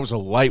weapon, that was a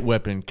light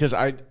weapon, because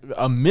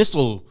a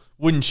missile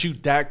wouldn't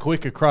shoot that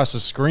quick across the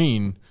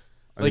screen.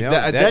 Like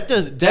that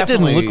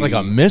didn't look like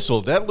a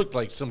missile. That looked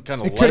like some kind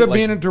of. It could have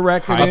been a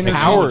directed energy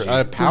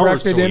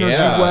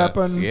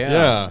weapon.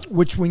 Yeah,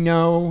 which we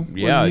know.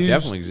 Yeah, it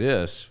definitely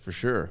exists for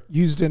sure.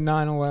 Used in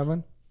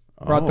 9/11.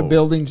 Brought the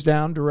buildings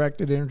down,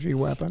 directed energy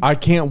weapon. I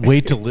can't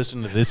wait to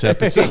listen to this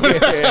episode.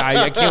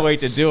 I can't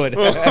wait to do it.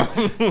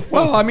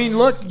 Well, I mean,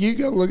 look, you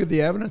go look at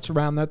the evidence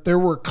around that. There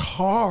were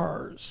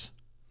cars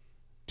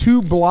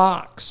 2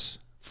 blocks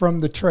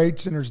from the trade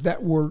centers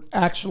that were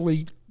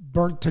actually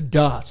burnt to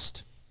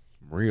dust.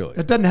 Really?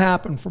 That doesn't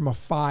happen from a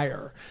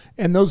fire.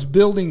 And those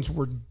buildings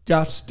were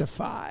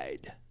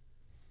dustified.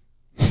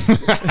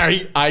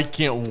 I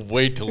can't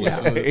wait to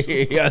listen to this.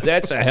 Yeah,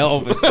 that's a hell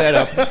of a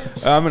setup.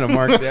 I'm going to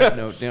mark that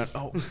note down.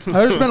 Oh,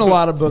 there's been a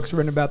lot of books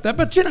written about that.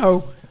 But, you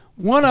know,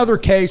 one other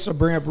case I'll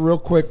bring up real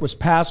quick was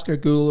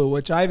Pascagoula,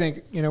 which I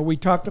think, you know, we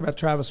talked about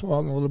Travis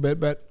Walton a little bit,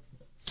 but.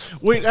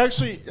 Wait,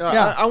 actually,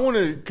 I want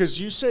to, because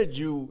you said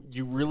you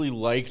really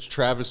liked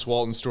Travis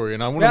Walton's story,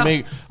 and I want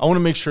to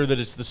make sure that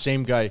it's the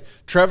same guy.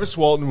 Travis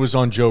Walton was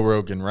on Joe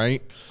Rogan,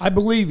 right? I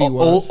believe he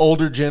was.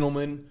 Older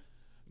gentleman.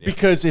 Yeah.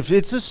 Because if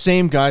it's the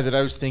same guy that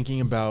I was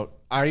thinking about,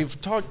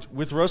 I've talked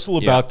with Russell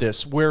about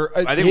this, where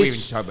I think we even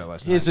talked about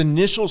last night. His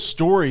initial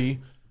story,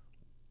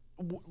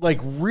 like,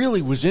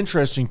 really was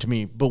interesting to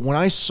me. But when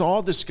I saw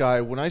this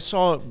guy, when I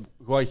saw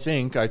who I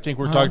think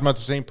we're talking about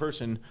the same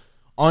person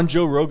on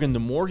Joe Rogan,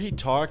 the more he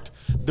talked,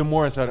 the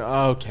more I thought,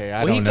 okay,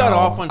 I don't know. He got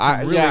off on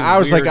some really I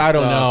was like, weird I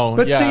don't stuff. know.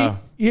 But yeah.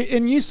 see,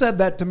 and you said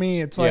that to me.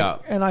 It's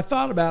like, and I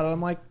thought about it.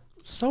 I'm like,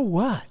 so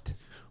what?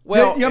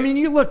 Well, I mean,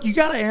 you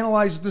got to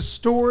analyze the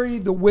story,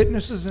 the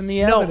witnesses, and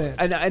the evidence.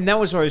 And that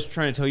was what I was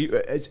trying to tell you.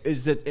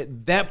 Is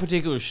that that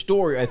particular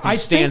story? I think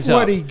stands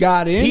what up. he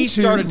got into he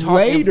started talking,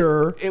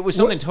 later. It was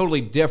something totally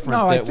different.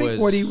 No, I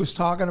think what he was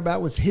talking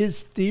about was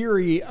his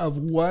theory of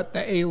what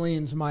the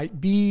aliens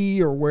might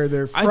be or where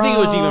they're from. I think it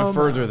was even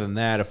further than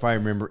that, if I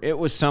remember. It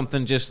was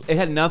something just. It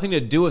had nothing to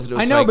do with it. It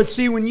was I know, but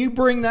see, when you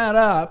bring that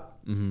up.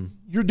 Mm-hmm.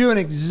 You're doing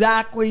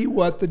exactly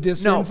what the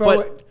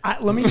disinfo.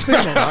 Let me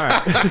finish. All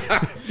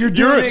right. You're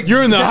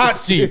in the hot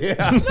seat.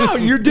 Yeah. No,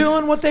 you're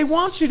doing what they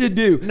want you to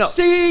do. No.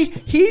 See,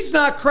 he's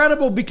not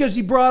credible because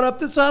he brought up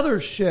this other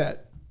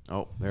shit.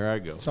 Oh, there I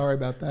go. Sorry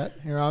about that.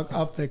 Here,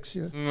 I'll fix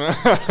you.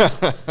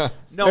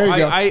 No,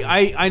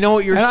 I know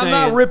what you're saying. I'm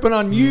not ripping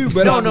on you,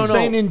 but I'm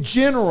saying in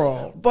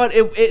general. But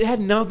it had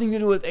nothing to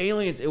do with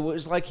aliens. It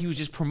was like he was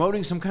just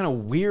promoting some kind of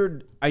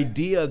weird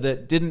idea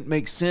that didn't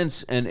make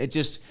sense, and it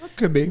just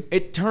could be.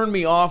 It turned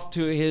me off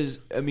to his.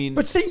 I mean,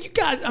 but see,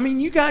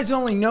 you guys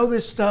only know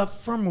this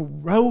stuff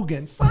from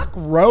Rogan. Fuck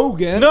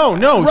Rogan. No,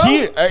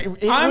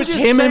 it was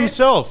him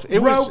himself. It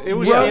was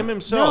him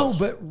himself. No,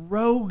 but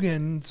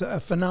Rogan's a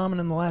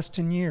phenomenon in the last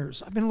 10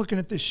 years. I've been looking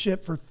at this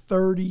shit for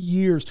 30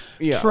 years.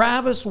 Yeah.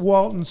 Travis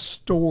Walton's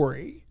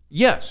story.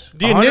 Yes.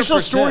 The 100%. Initial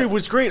story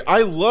was great.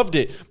 I loved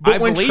it. But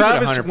when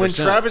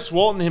Travis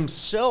Walton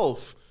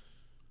himself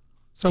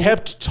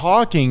kept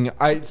talking,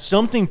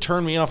 something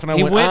turned me off, and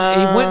he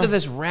went into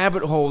this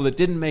rabbit hole that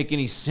didn't make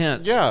any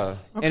sense. Yeah.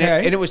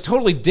 Okay. And it was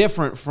totally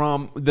different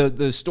from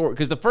the story,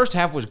 because the first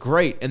half was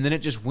great, and then it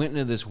just went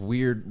into this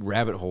weird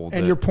rabbit hole.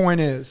 And your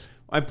point is?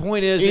 My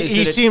point is,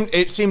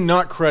 it seemed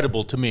not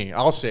credible to me.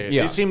 I'll say it.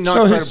 Yeah. It seemed not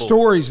credible. So his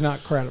story's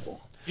not credible.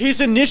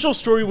 His initial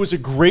story was a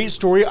great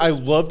story. I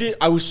loved it.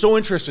 I was so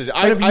interested. But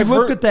have you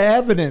looked at the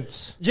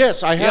evidence?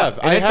 Yes, I have.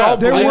 Yeah,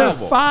 there were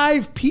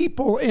 5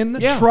 people in the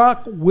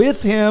truck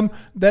with him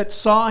that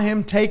saw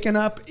him taken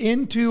up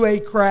into a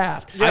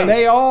craft. Yeah.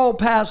 They all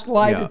passed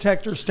lie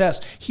detectors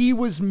test. He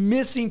was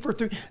missing for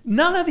 3.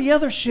 None of the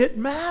other shit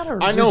matters.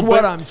 I know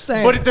what I'm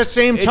saying. But at the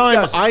same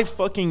time, I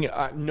fucking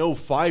know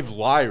 5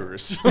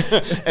 liars,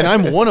 and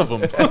I'm one of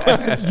them.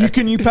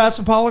 Can you pass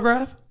a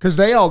polygraph? Because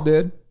they all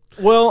did.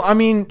 Well, I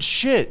mean,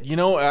 shit. You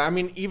know, I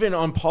mean, even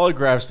on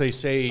polygraphs, they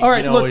say. All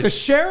right, look, the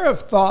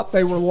sheriff thought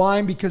they were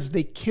lying because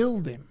they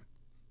killed him.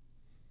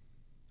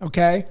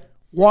 Okay?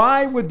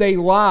 Why would they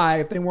lie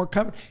if they weren't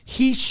covered?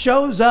 He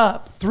shows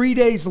up 3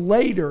 days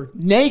later,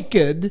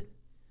 naked,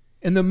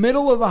 in the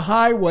middle of a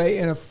highway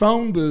in a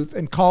phone booth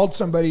and called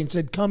somebody and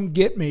said, "Come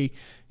get me."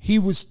 He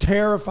was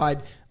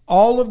terrified.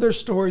 All of their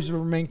stories have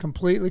remained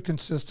completely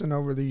consistent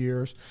over the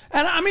years.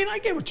 And I mean, I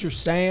get what you're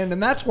saying,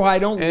 and that's why I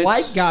don't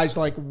like guys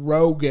like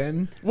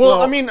Rogan.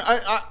 Well, I mean,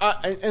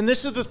 I and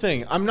this is the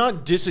thing. I'm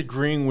not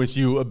disagreeing with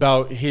you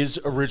about his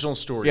original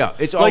story. Yeah,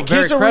 it's all like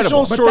very his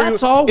original credible. story. But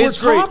that's all we're is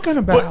great. talking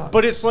about.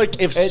 But it's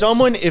like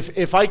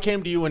if I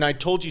came to you and I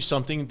told you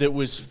something that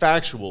was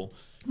factual.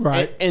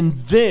 Right. And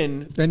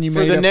then you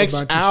for made the up a next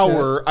bunch of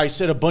hour, shit. I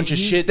said a bunch of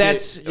shit. For the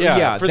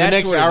that's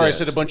next what hour, it I is.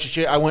 said a bunch of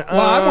shit. I went,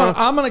 Well,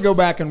 I'm going to go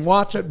back and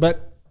watch it,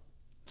 but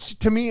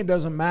to me, it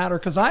doesn't matter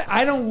because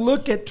I don't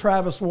look at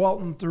Travis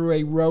Walton through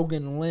a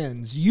Rogan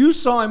lens. You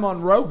saw him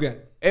on Rogan.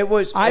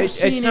 I've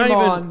seen him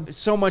on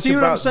so much. See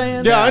about what I'm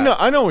saying? Yeah,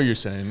 I know what you're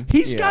saying.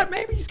 He's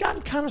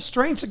gotten kind of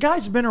strange. The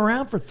guy's been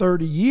around for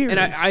 30 years.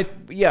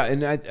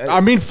 And I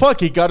mean, fuck,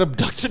 he got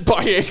abducted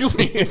by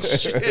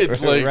aliens.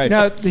 Shit, like, Right.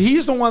 Now,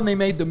 he's the one they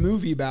made the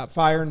movie about,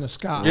 Fire in the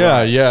Sky.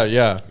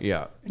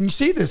 Yeah. And you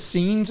see the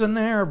scenes in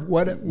there of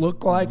what it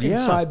looked like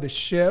inside the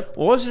ship.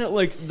 Well, wasn't it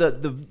like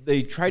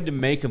they tried to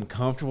make him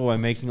comfortable by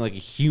making like a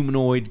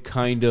humanoid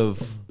kind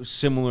of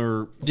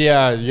similar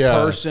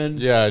person?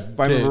 Yeah, if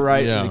I remember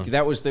right. Yeah. Like,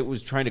 that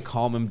was trying to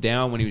calm him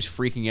down when he was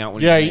freaking out.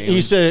 When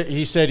He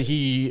said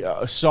he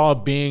saw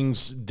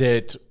beings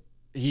that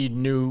he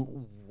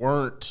knew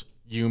weren't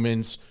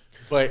humans,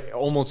 but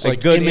almost like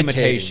good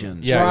imitating.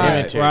 imitations. Yeah,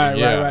 imitating.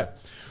 Right.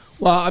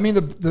 Well, I mean,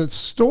 the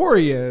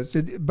story is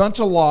a bunch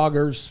of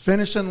loggers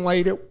finishing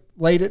late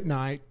at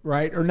night,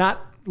 right? Or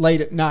not late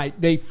at night.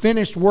 They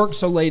finished work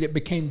so late it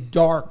became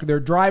dark.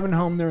 They're driving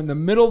home. They're in the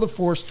middle of the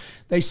forest.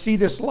 They see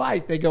this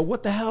light. They go,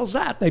 what the hell's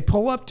that? They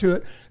pull up to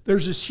it.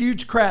 There's this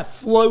huge craft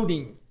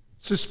floating,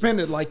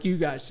 suspended, like you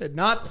guys said.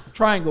 Not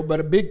triangle,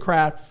 but a big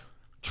craft.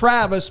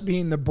 Travis,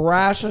 being the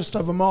brashest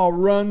of them all,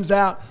 runs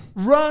up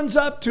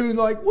to him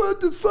like,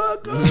 what the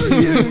fuck are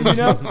you? You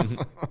know?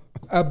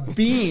 A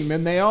beam,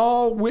 and they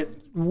all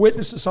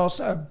witnessed this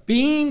also. A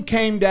beam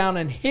came down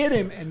and hit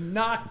him and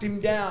knocked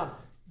him down.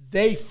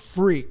 They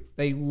freaked.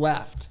 They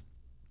left.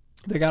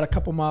 They got a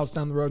couple miles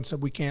down the road and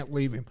said, we can't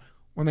leave him.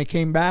 When they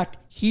came back,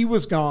 he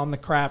was gone. The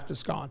craft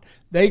is gone.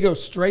 They go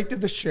straight to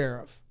the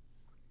sheriff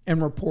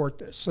and report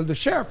this. So the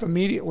sheriff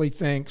immediately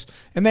thinks,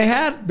 and they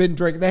had been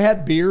drinking. They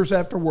had beers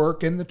after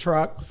work in the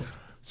truck.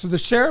 So the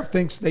sheriff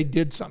thinks they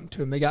did something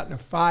to him. They got in a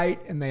fight,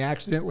 and they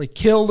accidentally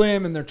killed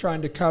him, and they're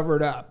trying to cover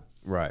it up.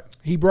 Right.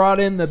 He brought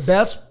in the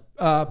best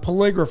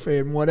polygraphy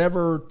in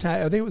whatever,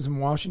 I think it was in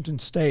Washington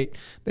State.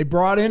 They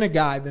brought in a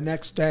guy the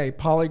next day,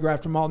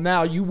 polygraphed them all.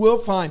 Now, you will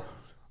find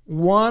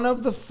one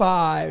of the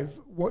 5,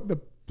 what the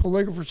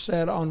polygrapher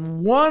said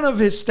on one of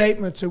his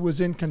statements, it was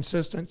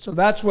inconsistent. So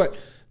that's what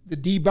the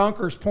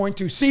debunkers point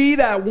to. See,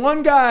 that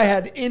one guy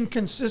had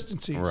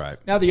inconsistencies. Right.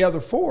 Now, the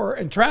other 4,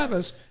 and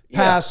Travis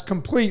passed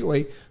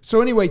completely. So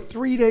anyway,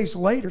 3 days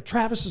later,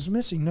 Travis is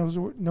missing. No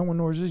one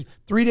knows where he is.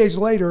 3 days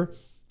later,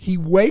 he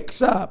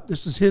wakes up,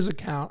 this is his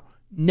account,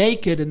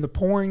 naked in the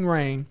pouring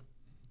rain,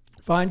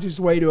 finds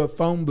his way to a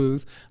phone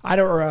booth,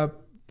 or a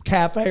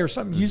cafe or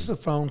something, uses the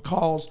phone,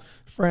 calls,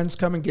 friends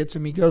come and gets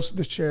him, he goes to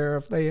the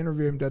sheriff, they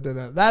interview him,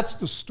 That's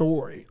the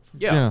story.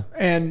 Yeah.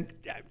 And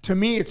to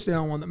me, it's the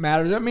only one that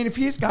matters. I mean, if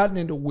he's gotten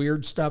into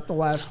weird stuff the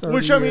last 30 years.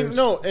 Which, I mean,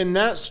 no, and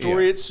that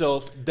story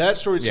itself,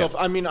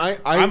 I mean, I'm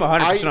 100% on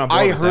board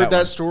I with heard that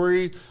one.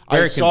 story.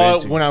 Very I saw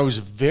convincing. it when I was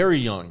very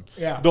young.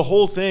 Yeah. The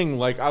whole thing,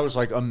 like, I was,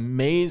 like,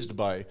 amazed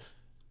by.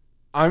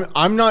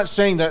 I'm not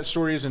saying that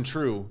story isn't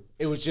true.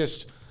 It was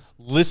just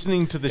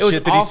listening to the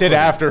shit that he said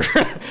after.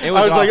 It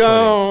was I was like,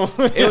 oh.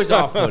 It was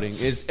off-putting.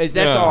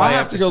 That's all I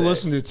have to go say.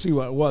 listen to it, see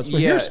what it was.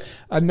 But here's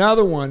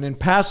another one in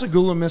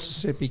Pascagoula,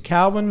 Mississippi.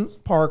 Calvin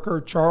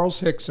Parker, Charles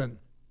Hickson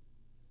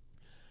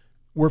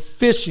were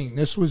fishing.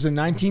 This was in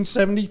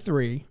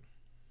 1973.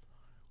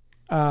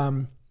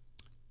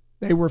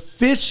 They were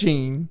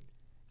fishing,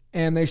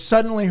 and they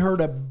suddenly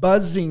heard a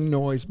buzzing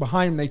noise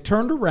behind them. They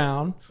turned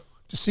around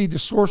to see the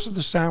source of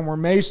the sound. Were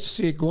amazed to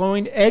see a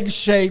glowing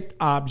egg-shaped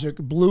object,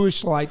 a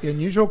bluish light. The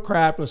unusual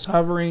craft was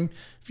hovering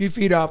a few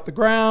feet off the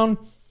ground.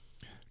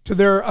 To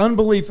their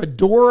unbelief, a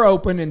door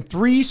opened and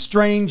 3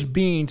 strange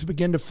beings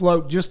began to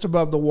float just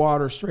above the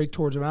water straight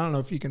towards them. I don't know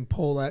if you can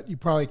pull that. You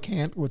probably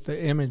can't with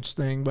the image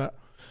thing, but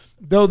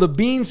though the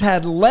beings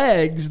had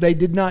legs, they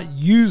did not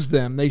use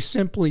them. They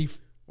simply...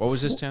 What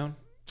was this town?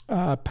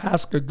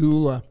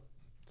 Pascagoula.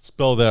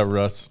 Spell that,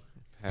 Russ.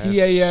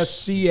 Pascagoula.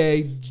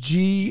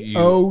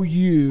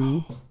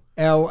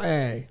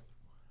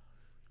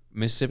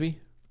 Mississippi?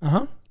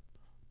 Uh-huh.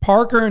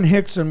 Parker and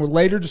Hickson were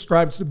later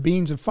described as the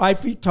beings of 5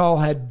 feet tall,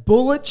 had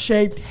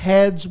bullet-shaped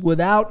heads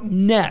without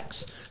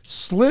necks,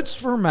 slits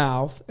for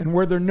mouth, and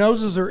where their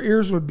noses or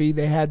ears would be,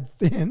 they had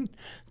thin,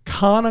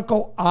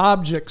 conical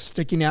objects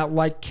sticking out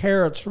like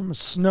carrots from a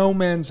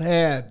snowman's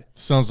head.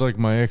 Sounds like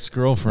my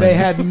ex-girlfriend. They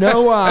had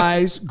no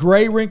eyes,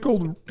 gray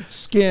wrinkled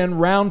skin,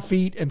 round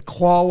feet, and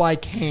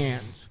claw-like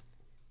hands.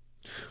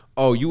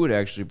 Oh, you would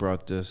actually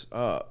brought this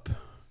up.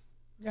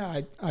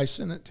 Yeah, I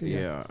sent it to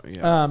you.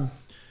 Yeah.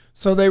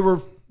 So they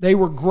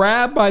were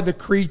grabbed by the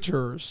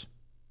creatures,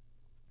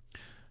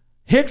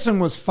 Hickson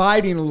was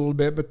fighting a little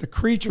bit, but the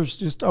creatures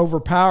just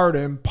overpowered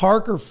him.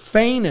 Parker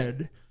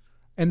fainted,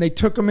 and they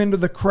took him into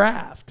the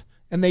craft,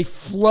 and they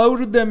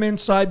floated them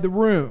inside the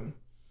room.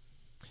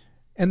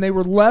 And they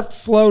were left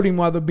floating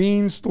while the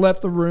beings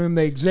left the room.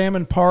 They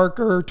examined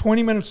Parker.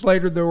 20 minutes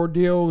later, the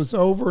ordeal was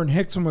over, and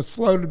Hickson was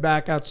floated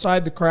back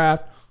outside the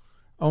craft.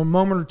 A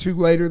moment or two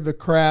later, the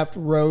craft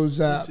rose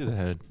up. See the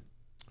head.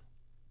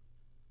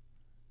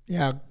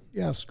 Yeah,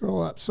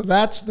 scroll up. So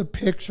that's the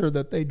picture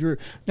that they drew.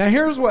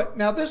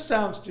 Now this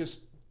sounds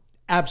just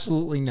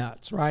absolutely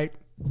nuts, right?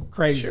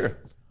 Crazy. Sure.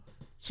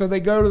 So they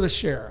go to the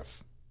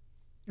sheriff.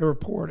 They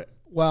report it.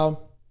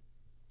 Well,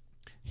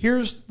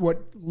 here's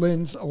what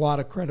lends a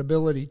lot of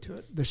credibility to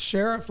it. The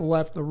sheriff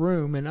left the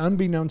room, and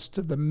unbeknownst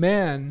to the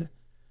men,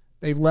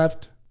 they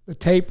left the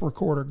tape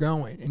recorder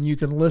going, and you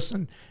can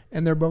listen,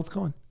 and they're both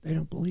going, they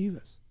don't believe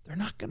us. They're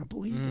not going to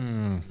believe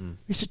us.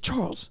 He said,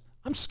 Charles,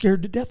 I'm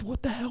scared to death.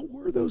 What the hell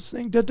were those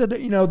things?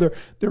 You know, they're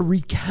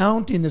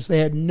recounting this. They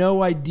had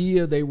no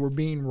idea they were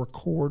being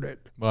recorded.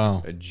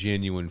 Wow. A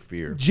genuine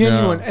fear.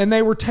 Genuine. Yeah. And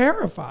they were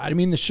terrified. I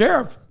mean, the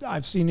sheriff,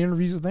 I've seen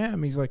interviews with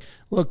him. He's like,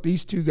 look,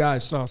 these two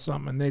guys saw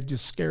something, and they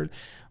just scared.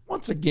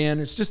 Once again,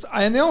 it's just,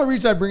 and the only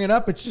reason I bring it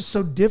up, it's just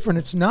so different.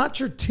 It's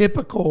not your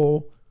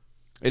typical.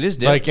 It is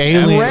different. Like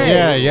alien.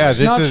 Gray. Yeah.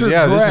 This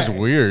is gray.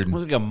 weird. It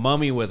was like a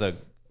mummy with a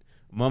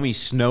mummy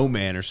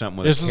snowman or something.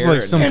 With This a is carrot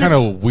like some in it. kind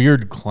of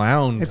weird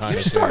clown If kind you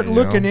of start thing,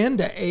 looking you know?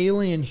 into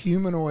alien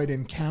humanoid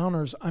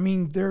encounters, I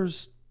mean,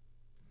 there's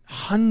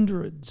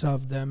hundreds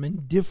of them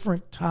in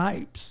different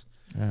types.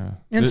 Yeah.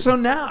 And so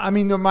now, I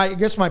mean, I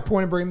guess my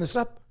point of bringing this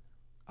up,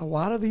 a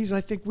lot of these,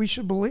 I think we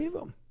should believe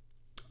them.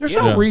 There's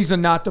no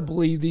reason not to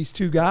believe these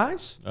two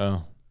guys.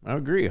 Oh. I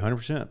agree,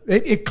 100%.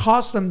 It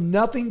cost them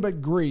nothing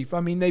but grief.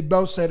 I mean, they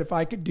both said, if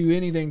I could do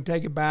anything,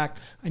 take it back.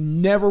 I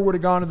never would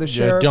have gone to the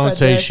sheriff. Don't that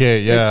say day.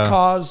 shit, yeah. It's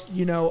caused,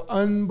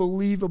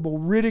 unbelievable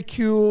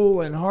ridicule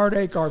and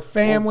heartache. Our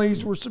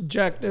families were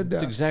subjected to.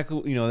 That's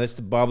exactly, that's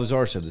the Bob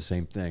Lazar said the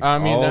same thing. I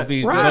mean, all that- of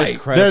these Right.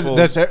 most credible.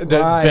 That's Right.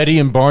 Betty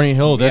and Barney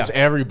Hill. That's Yeah.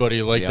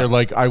 everybody. Like Yeah. they're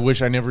like, I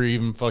wish I never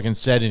even fucking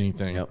said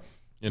anything. Yep.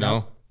 You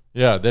know?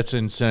 Yeah, that's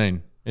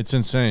insane. It's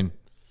insane.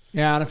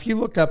 Yeah, and if you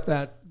look up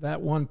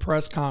that one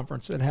press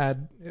conference,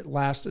 it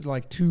lasted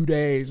like 2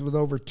 days with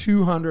over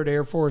 200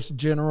 Air Force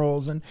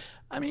generals, and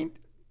I mean,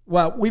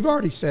 well, we've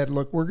already said,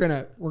 look, we're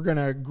gonna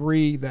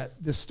agree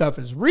that this stuff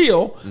is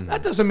real. Mm-hmm.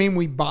 That doesn't mean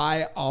we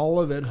buy all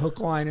of it,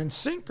 hook, line, and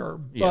sinker,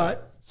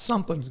 but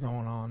something's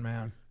going on,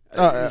 man.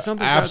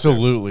 Something's out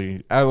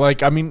Absolutely.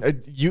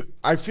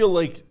 I feel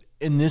like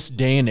in this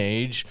day and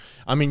age,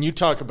 I mean, you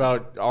talk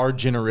about our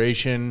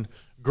generation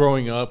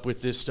growing up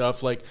with this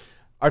stuff, like,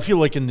 I feel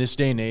like in this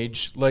day and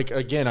age, like,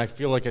 again, I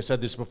feel like I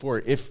said this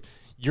before, if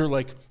you're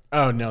like,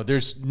 oh no,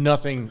 there's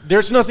nothing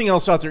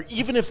else out there,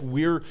 even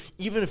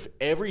if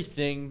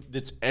everything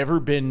that's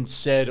ever been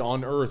said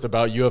on Earth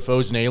about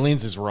UFOs and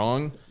aliens is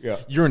wrong,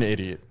 you're an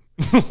idiot.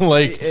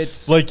 Like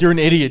you're an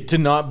idiot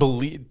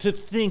to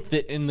think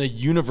that in the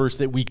universe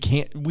that we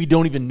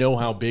don't even know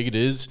how big it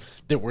is,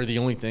 that we're the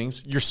only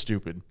things. You're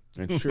stupid.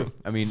 It's true.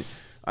 I mean,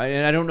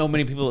 I don't know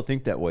many people that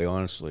think that way,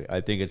 honestly. I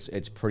think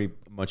it's pretty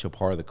much a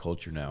part of the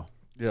culture now.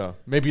 Yeah,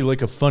 maybe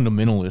like a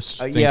fundamentalist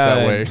thinks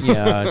that way.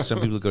 Yeah, some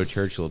people go to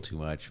church a little too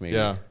much, maybe.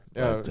 Yeah.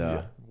 But,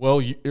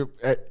 Well,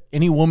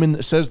 any woman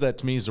that says that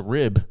to me is a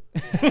rib.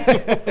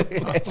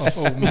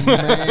 Oh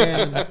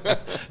man!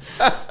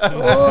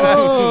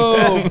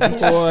 Oh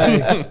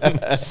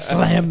boy!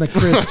 Slam the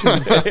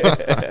Christians.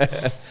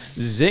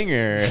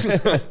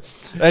 Zinger.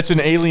 That's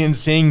an alien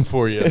saying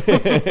for you.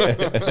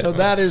 So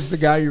that is the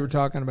guy you were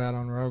talking about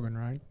on Rogan,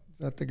 right? Is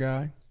that the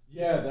guy?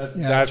 Yeah, that's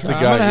the guy.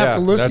 I'm gonna have yeah,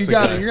 to listen.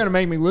 that's You're gonna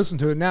make me listen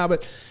to it now,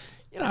 but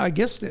I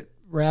guess to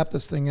wrap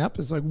this thing up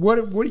is like,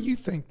 what do you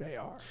think they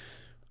are?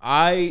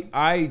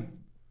 I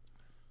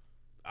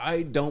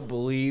don't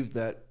believe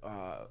that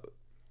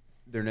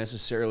they're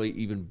necessarily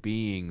even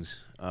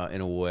beings in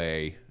a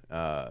way.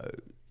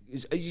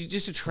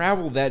 Just to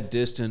travel that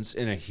distance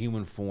in a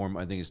human form,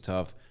 I think is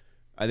tough.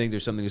 I think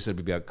there's something to say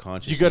about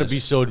consciousness. You got to be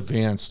so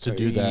advanced to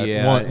do that.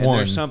 Yeah, and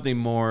there's something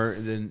more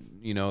than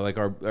like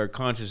our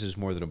consciousness is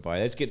more than a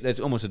body. That's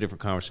almost a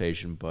different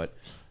conversation, but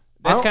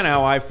that's kind of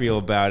how I feel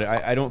about it.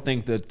 I don't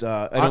think that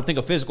I don't think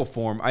a physical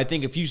form. I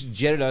think if you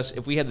jetted us,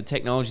 if we had the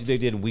technology they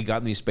did and we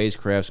got in these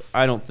spacecrafts,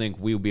 I don't think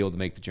we would be able to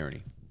make the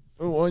journey.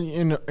 Well,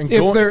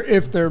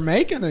 if they're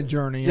making a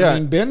journey, I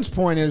mean, Ben's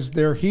point is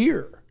they're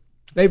here.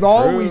 They've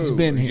always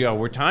been here. Yeah,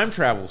 we're time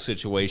travel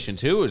situation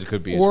too, as it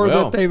could be, or as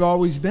well. that they've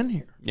always been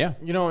here. Yeah,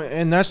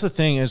 and that's the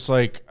thing. It's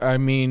like, I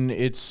mean,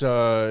 it's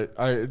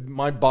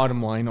my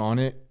bottom line on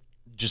it,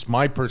 just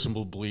my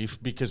personal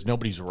belief, because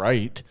nobody's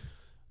right,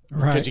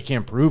 because you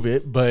can't prove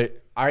it.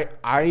 But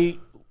I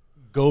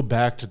go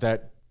back to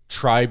that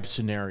tribe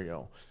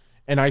scenario,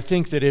 and I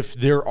think that if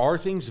there are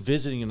things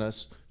visiting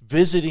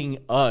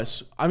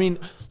us, I mean,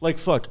 like,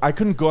 fuck, I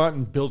couldn't go out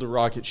and build a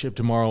rocket ship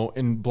tomorrow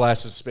and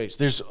blast it to space.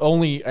 There's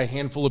only a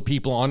handful of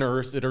people on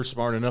Earth that are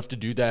smart enough to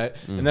do that,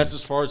 and that's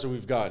as far as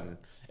we've gotten,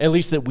 at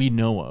least that we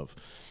know of.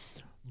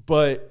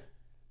 But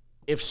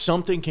if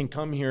something can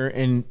come here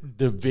and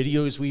the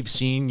videos we've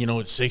seen, you know,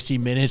 it's 60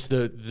 minutes,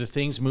 the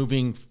thing's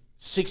moving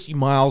 60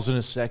 miles in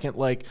a second,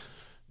 like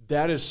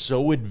that is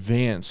so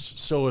advanced.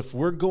 So if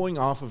we're going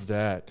off of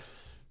that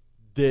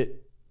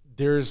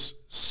there's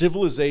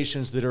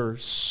civilizations that are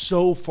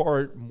so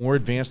far more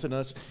advanced than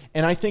us.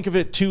 And I think of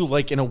it too,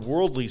 like in a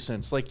worldly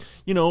sense, like,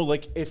 you know,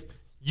 like if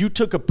you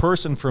took a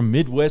person from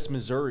Midwest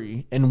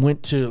Missouri and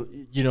went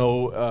to, you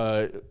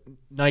know,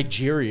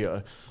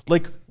 Nigeria,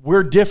 like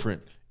we're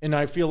different. And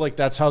I feel like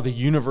that's how the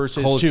universe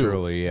is too.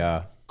 Culturally,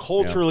 yeah.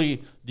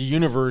 Culturally, the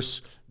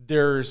universe,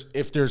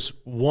 if there's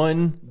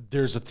one,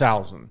 there's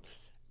 1,000.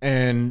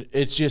 And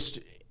it's just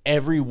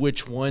every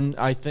which one,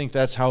 I think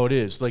that's how it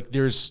is. Like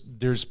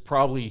there's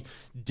probably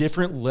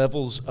different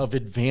levels of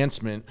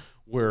advancement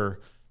where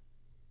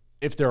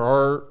if there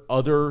are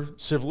other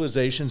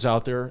civilizations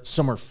out there,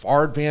 some are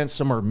far advanced,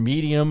 some are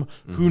medium,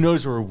 who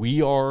knows where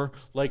we are?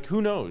 Like,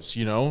 who knows,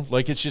 you know?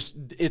 Like,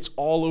 it's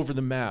all over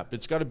the map.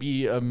 It's got to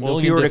be a million. Well,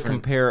 if you were to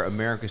compare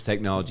America's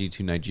technology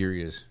to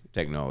Nigeria's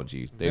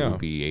technology, they would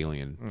be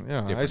alien.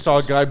 Yeah, I saw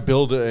a guy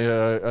build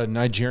a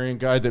Nigerian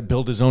guy that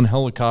built his own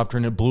helicopter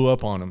and it blew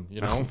up on him,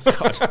 you know?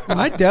 Well,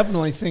 I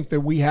definitely think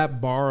that we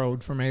have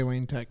borrowed from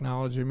alien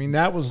technology. I mean,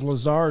 that was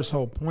Lazar's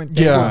whole point.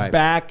 They were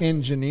back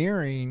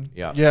engineering.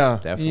 Yeah,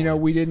 definitely. You know,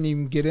 we didn't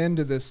even get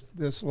into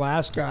this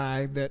last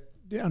guy that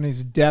on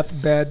his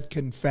deathbed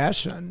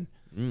confession,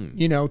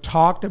 you know,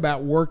 talked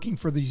about working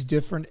for these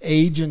different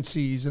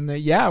agencies and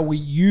that,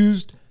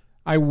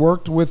 I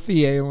worked with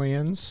the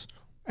aliens.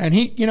 And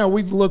he, you know,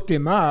 we've looked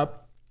him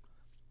up.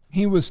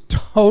 He was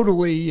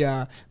totally.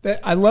 I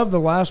love the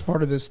last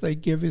part of this.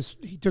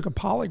 He took a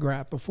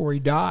polygraph before he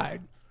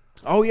died.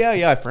 Oh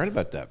yeah, I've heard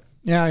about that.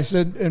 Yeah, I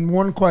said, and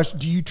one question: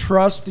 do you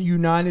trust the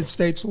United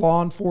States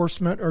law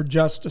enforcement or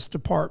Justice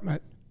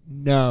Department?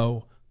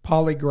 No.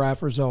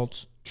 Polygraph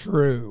results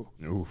true.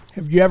 Oof.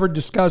 Have you ever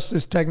discussed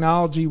this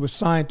technology with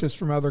scientists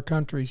from other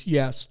countries?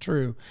 Yes,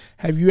 true.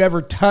 Have you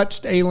ever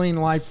touched alien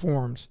life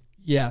forms?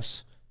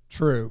 Yes,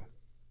 true.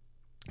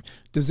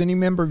 Does any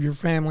member of your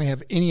family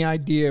have any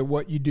idea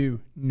what you do?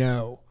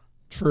 No.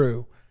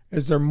 True.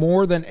 Is there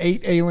more than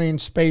 8 alien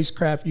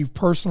spacecraft you've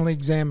personally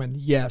examined?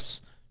 Yes.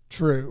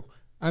 True.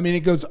 I mean, it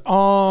goes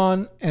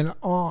on and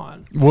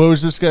on. What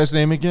was this guy's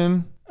name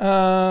again?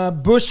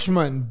 Boyd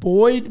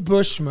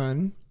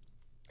Bushman.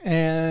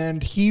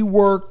 And he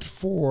worked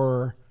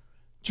for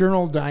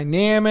General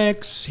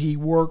Dynamics. He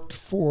worked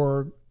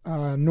for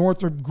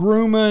Northrop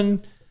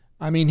Grumman.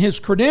 I mean, his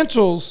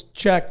credentials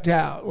checked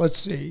out. Let's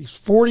see.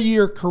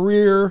 40-year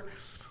career,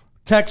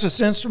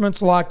 Texas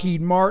Instruments,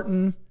 Lockheed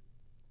Martin.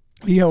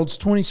 He holds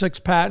 26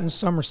 patents.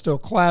 Some are still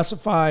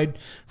classified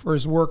for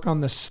his work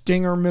on the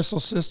Stinger missile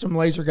system,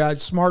 laser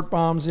guided smart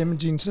bombs,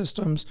 imaging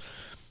systems.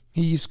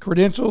 His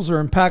credentials are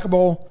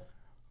impeccable.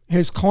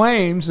 His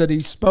claims that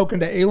he's spoken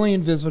to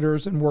alien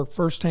visitors and worked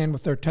firsthand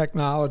with their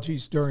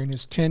technologies during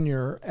his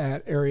tenure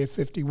at Area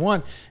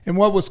 51. And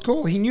what was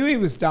cool, he knew he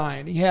was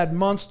dying. He had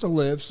months to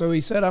live, so he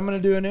said, I'm going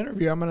to do an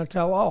interview. I'm going to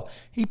tell all.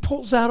 He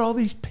pulls out all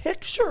these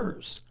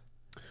pictures.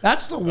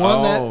 That's the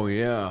one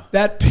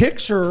that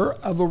picture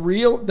of a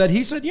real, that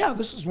he said, yeah,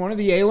 this is one of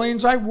the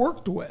aliens I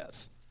worked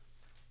with.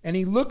 And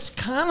he looks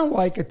kind of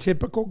like a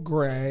typical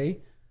gray,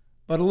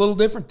 but a little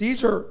different.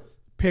 These are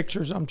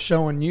pictures I'm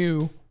showing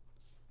you.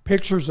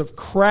 Pictures of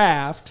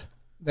craft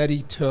that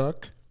he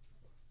took.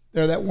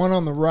 There, that one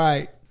on the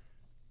right.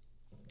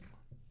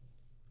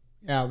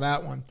 Yeah,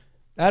 that one.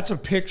 That's a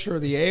picture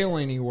of the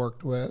alien he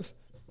worked with.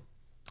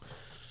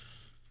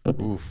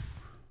 Oof.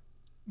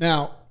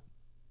 Now,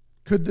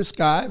 could this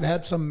guy have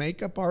had some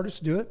makeup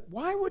artist do it?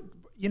 Why would,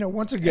 you know,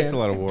 once again, it's a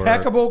lot of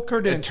impeccable work.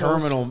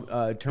 credentials.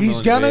 Terminal He's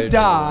going to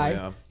die.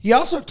 Yeah. He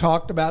also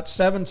talked about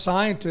 7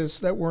 scientists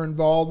that were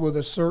involved with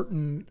a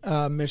certain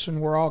mission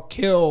were all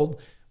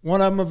killed. One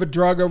of them of a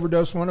drug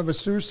overdose, one of a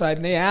suicide.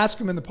 And they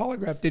asked him in the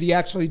polygraph, did he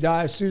actually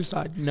die of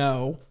suicide?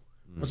 No.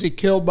 Was he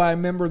killed by a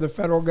member of the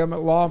federal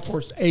government law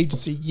enforcement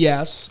agency?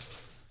 Yes.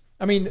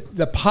 I mean,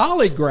 the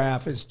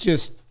polygraph is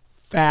just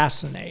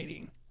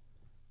fascinating.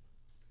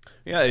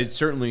 Yeah, it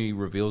certainly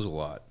reveals a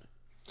lot.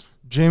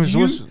 James,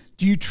 do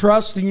you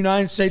trust the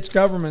United States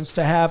governments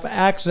to have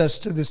access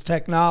to this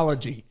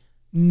technology?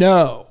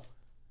 No.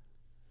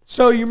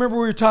 So you remember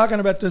we were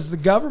talking about, does the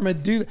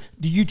government do that?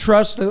 Do you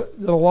trust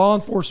the law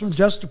enforcement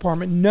Justice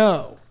Department?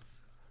 No.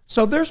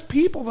 So there's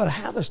people that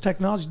have this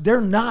technology.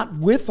 They're not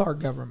with our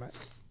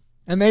government,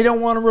 and they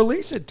don't want to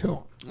release it to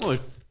them. Well,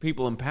 there's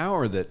people in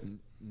power that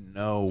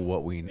know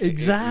what we need.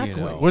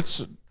 Exactly. You know.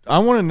 I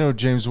want to know,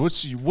 James,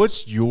 what's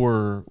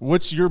your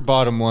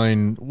bottom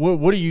line?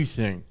 What do you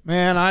think?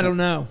 Man, I don't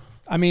know.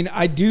 I mean,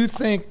 I do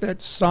think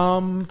that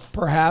some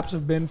perhaps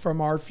have been from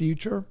our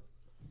future.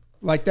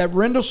 Like that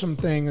Rendlesham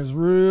thing is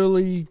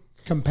really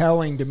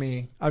compelling to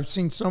me. I've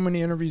seen so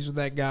many interviews with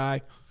that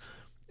guy.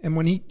 And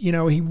when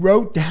he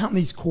wrote down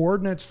these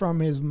coordinates from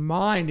his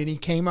mind and he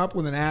came up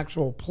with an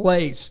actual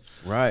place.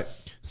 Right.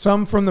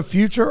 Some from the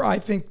future, I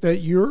think that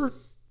your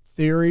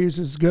theory is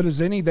as good as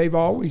any. They've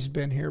always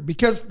been here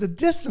because the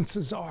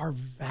distances are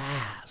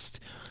vast.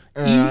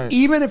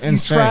 Even if you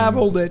insane.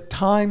 traveled at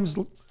times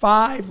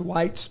 5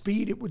 light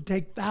speed, it would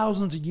take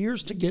thousands of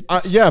years to get.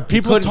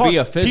 People couldn't talk. be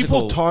a physical-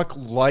 People talk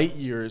light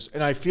years,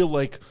 and I feel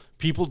like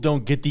people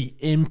don't get the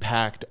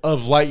impact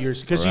of light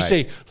years because you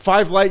say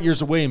 5 light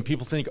years away, and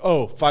people think,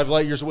 oh, 5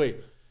 light years away.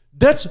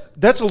 That's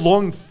a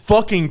long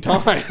fucking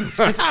time.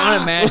 It's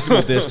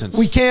unimaginable distance.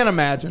 We can't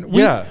imagine.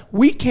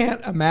 We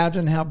can't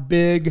imagine how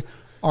big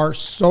our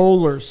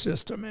solar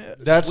system is.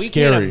 That's we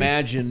scary. can't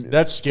imagine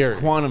That's scary.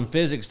 quantum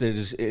physics that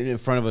is in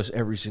front of us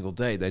every single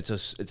day.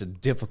 It's a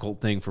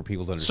difficult thing for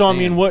people to So understand. I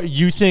mean, what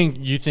you think?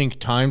 You think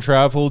time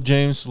travel,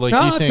 James? Like,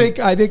 No, you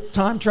I think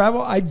time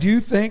travel. I do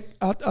think.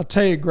 I'll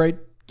tell you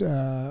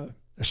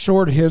a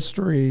short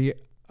history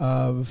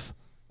of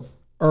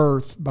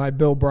Earth by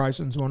Bill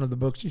Bryson's one of the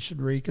books you should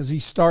read because he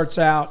starts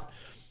out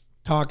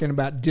talking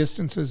about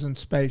distances in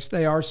space.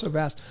 They are so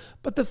vast.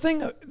 But the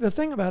thing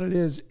about it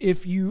is,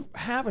 if you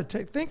have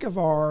think of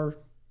our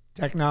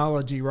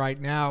technology right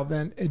now,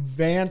 then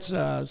advance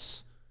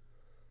us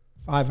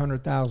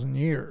 500,000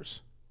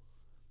 years.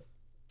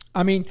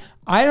 I mean,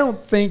 I don't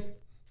think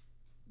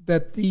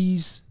that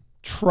these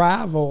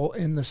travel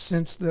in the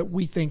sense that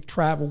we think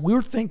travel.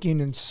 We're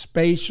thinking in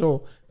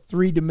spatial,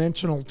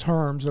 3-dimensional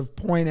terms of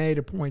point A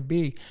to point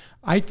B.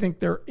 I think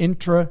they're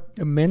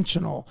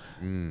intra-dimensional.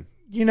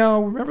 You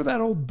know, remember that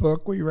old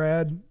book we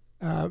read,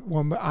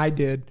 when I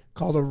did,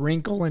 called A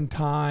Wrinkle in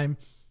Time?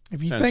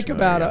 If you think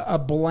about a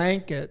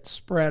blanket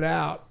spread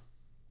out,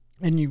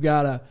 and you've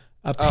got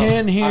a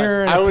pin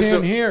here and a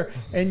pin here,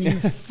 and you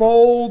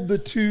fold the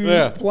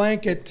two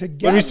blanket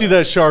together. Let me see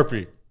that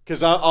Sharpie,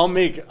 because I'll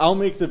make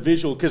the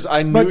visual, because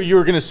I knew you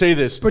were going to say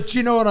this. But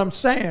you know what I'm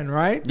saying,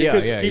 right?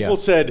 Because people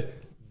said,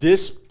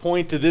 this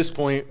point to this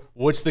point,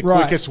 what's the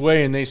quickest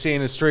way? And they say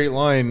in a straight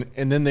line,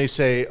 and then they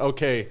say,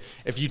 okay,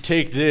 if you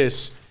take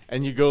this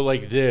and you go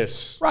like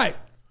this. Right.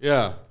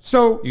 Yeah.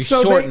 So you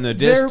shorten the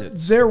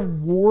distance. They're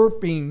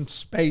warping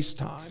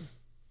space-time.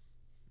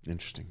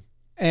 Interesting.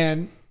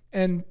 And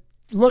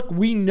look,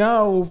 we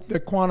know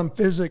that quantum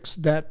physics,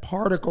 that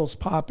particles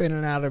pop in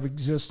and out of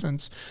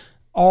existence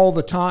all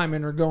the time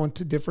and are going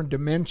to different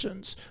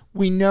dimensions.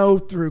 We know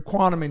through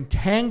quantum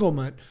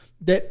entanglement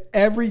that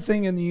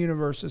everything in the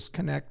universe is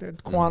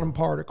connected, quantum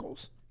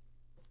particles.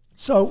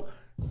 So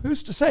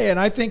who's to say? And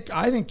I think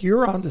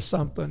you're onto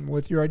something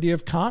with your idea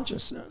of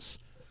consciousness.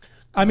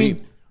 I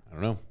mean, I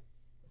don't know.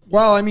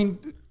 Well, I mean,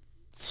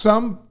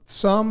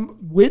 some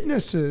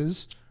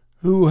witnesses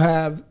who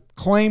have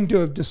claimed to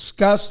have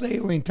discussed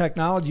alien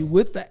technology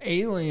with the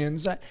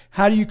aliens,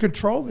 how do you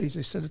control these?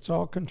 They said it's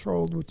all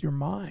controlled with your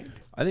mind.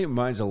 I think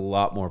mind's a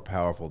lot more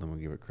powerful than we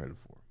give it credit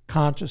for.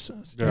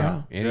 Consciousness,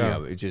 Any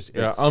of it, it's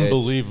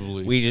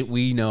unbelievably.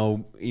 We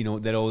know,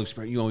 that old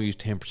expression, you only use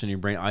 10% of your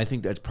brain. I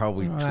think that's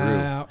probably true.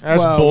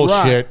 That's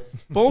bullshit.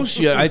 Right.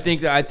 Bullshit. I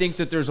think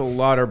that there's a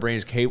lot our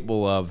brain's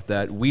capable of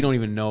that we don't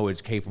even know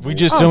it's capable. We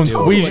just of don't.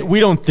 doing.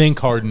 We don't think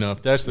hard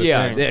enough. That's the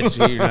thing. That's,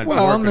 you're not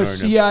well, and the working hard enough.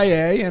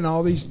 CIA and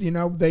all these,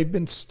 they've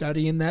been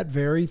studying that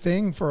very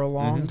thing for a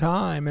long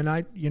time. And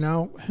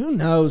who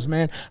knows,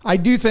 man? I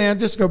do think, I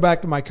just go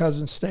back to my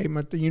cousin's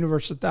statement, the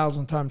universe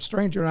 1,000 times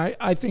stranger. And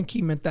I think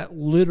he meant that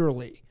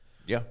literally.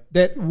 Yeah.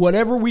 That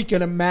whatever we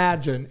can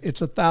imagine, it's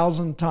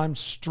 1,000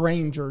 times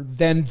stranger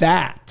than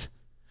that.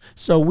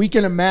 So we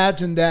can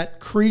imagine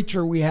that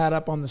creature we had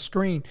up on the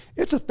screen.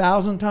 It's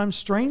 1,000 times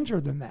stranger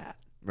than that.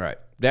 Right.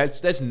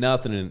 That's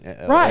nothing.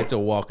 Right. That's a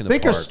walk in the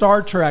Think park. of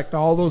Star Trek,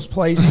 all those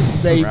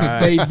places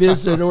they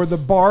visit, or the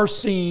bar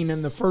scene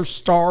in the first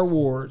Star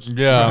Wars.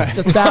 Yeah.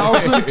 It's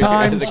 1,000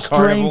 times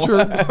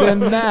stranger than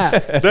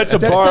that. That's a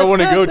bar I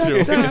want to go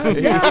to.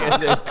 Yeah.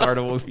 The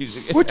carnival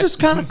music. Which is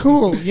kind of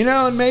cool.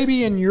 And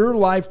maybe in your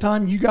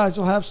lifetime, you guys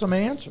will have some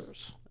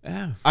answers.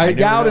 Yeah. I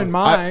doubt in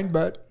mine,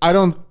 but I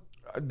don't.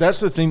 That's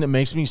the thing that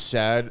makes me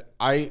sad.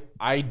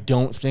 I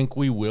don't think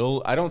we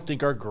will. I don't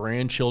think our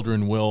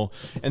grandchildren will.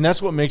 And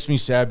that's what makes me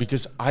sad,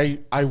 because I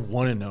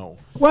want to know.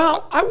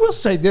 Well, I will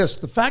say this.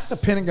 The fact the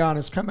Pentagon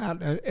has come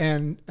out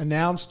and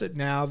announced it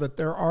now that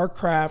there are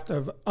craft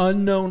of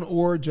unknown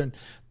origin,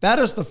 that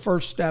is the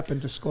first step in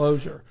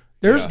disclosure.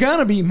 There's going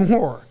to be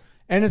more.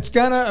 And it's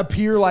going to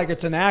appear like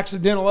it's an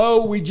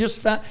accidental, we just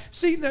found.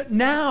 See, that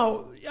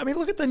now,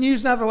 look at the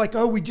news now. They're like,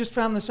 we just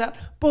found this out.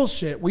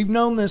 Bullshit. We've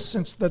known this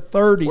since the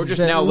 30s. We're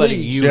just now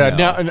letting you know.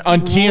 Now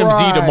on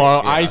TMZ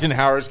tomorrow,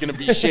 Eisenhower is going to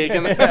be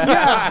shaking.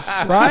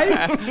 Yeah,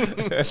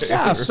 right?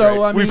 Yeah,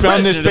 so, we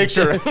found this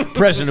picture.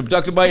 President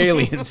abducted by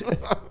aliens.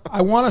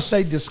 I want to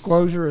say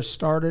disclosure has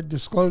started.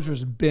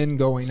 Disclosure's been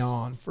going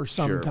on for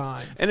some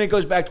time. And it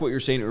goes back to what you were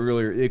saying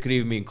earlier. It could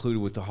even be included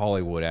with the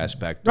Hollywood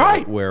aspect.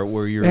 Right.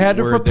 Where you're they had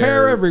to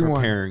prepare everyone.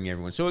 Preparing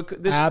everyone. So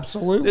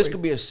absolutely. This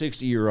could be a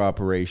 60-year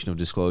operation of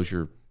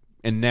disclosure.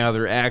 And now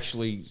they're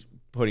actually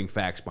putting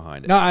facts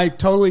behind it. No, I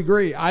totally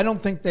agree. I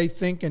don't think they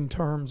think in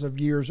terms of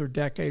years or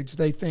decades.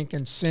 They think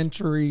in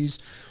centuries.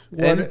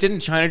 And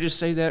didn't China just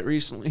say that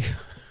recently?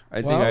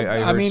 I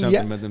heard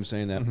something about them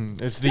saying that.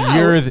 Mm-hmm. It's the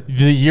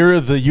year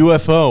of the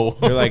UFO.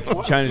 They're like,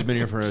 China's been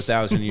here for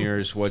 1,000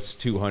 years. What's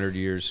 200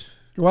 years?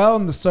 Well,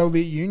 and the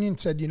Soviet Union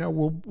said,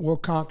 we'll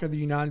conquer the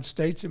United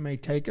States. It may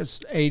take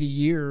us 80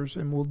 years,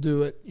 and we'll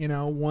do it,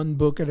 one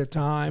book at a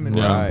time and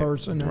one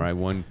person. Right,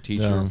 one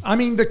teacher. Yeah. I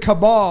mean, the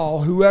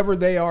cabal, whoever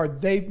they are,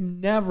 they've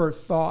never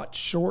thought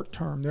short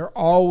term. They're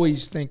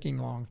always thinking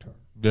long term.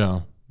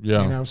 Yeah.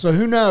 Yeah. So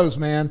who knows,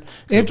 man?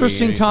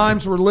 Interesting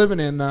times we're living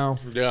in, though.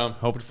 Yeah.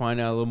 Hope to find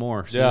out a little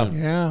more Yeah.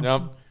 soon. Yeah.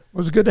 Yep. It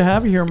was good to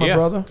have you here, my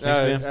brother.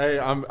 Thanks,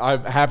 man.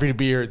 I'm happy to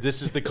be here.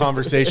 This is the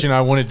conversation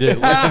I wanted to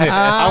listen to.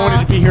 I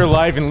wanted to be here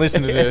live and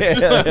listen to this.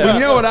 Well, you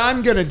know what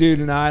I'm going to do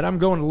tonight? I'm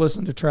going to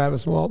listen to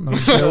Travis Walton on the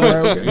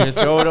show. You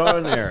throw it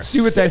on there.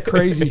 See what that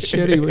crazy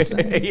shit he was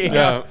saying.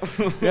 Yeah.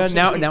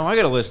 Now I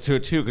got to listen to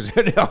it too because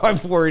now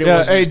I'm worried.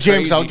 Hey,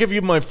 James, crazy. I'll give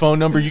you my phone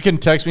number. You can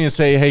text me and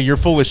say, hey, you're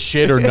full of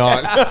shit or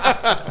not.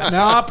 No,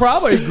 I'll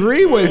probably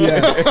agree with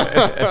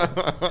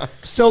you.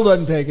 Still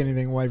doesn't take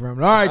anything away from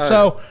it. All right,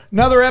 so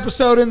another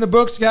episode in the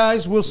books,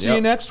 guys. We'll see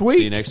you next week.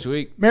 See you next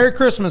week. Merry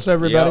Christmas,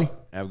 everybody.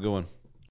 Yep. Have a good one.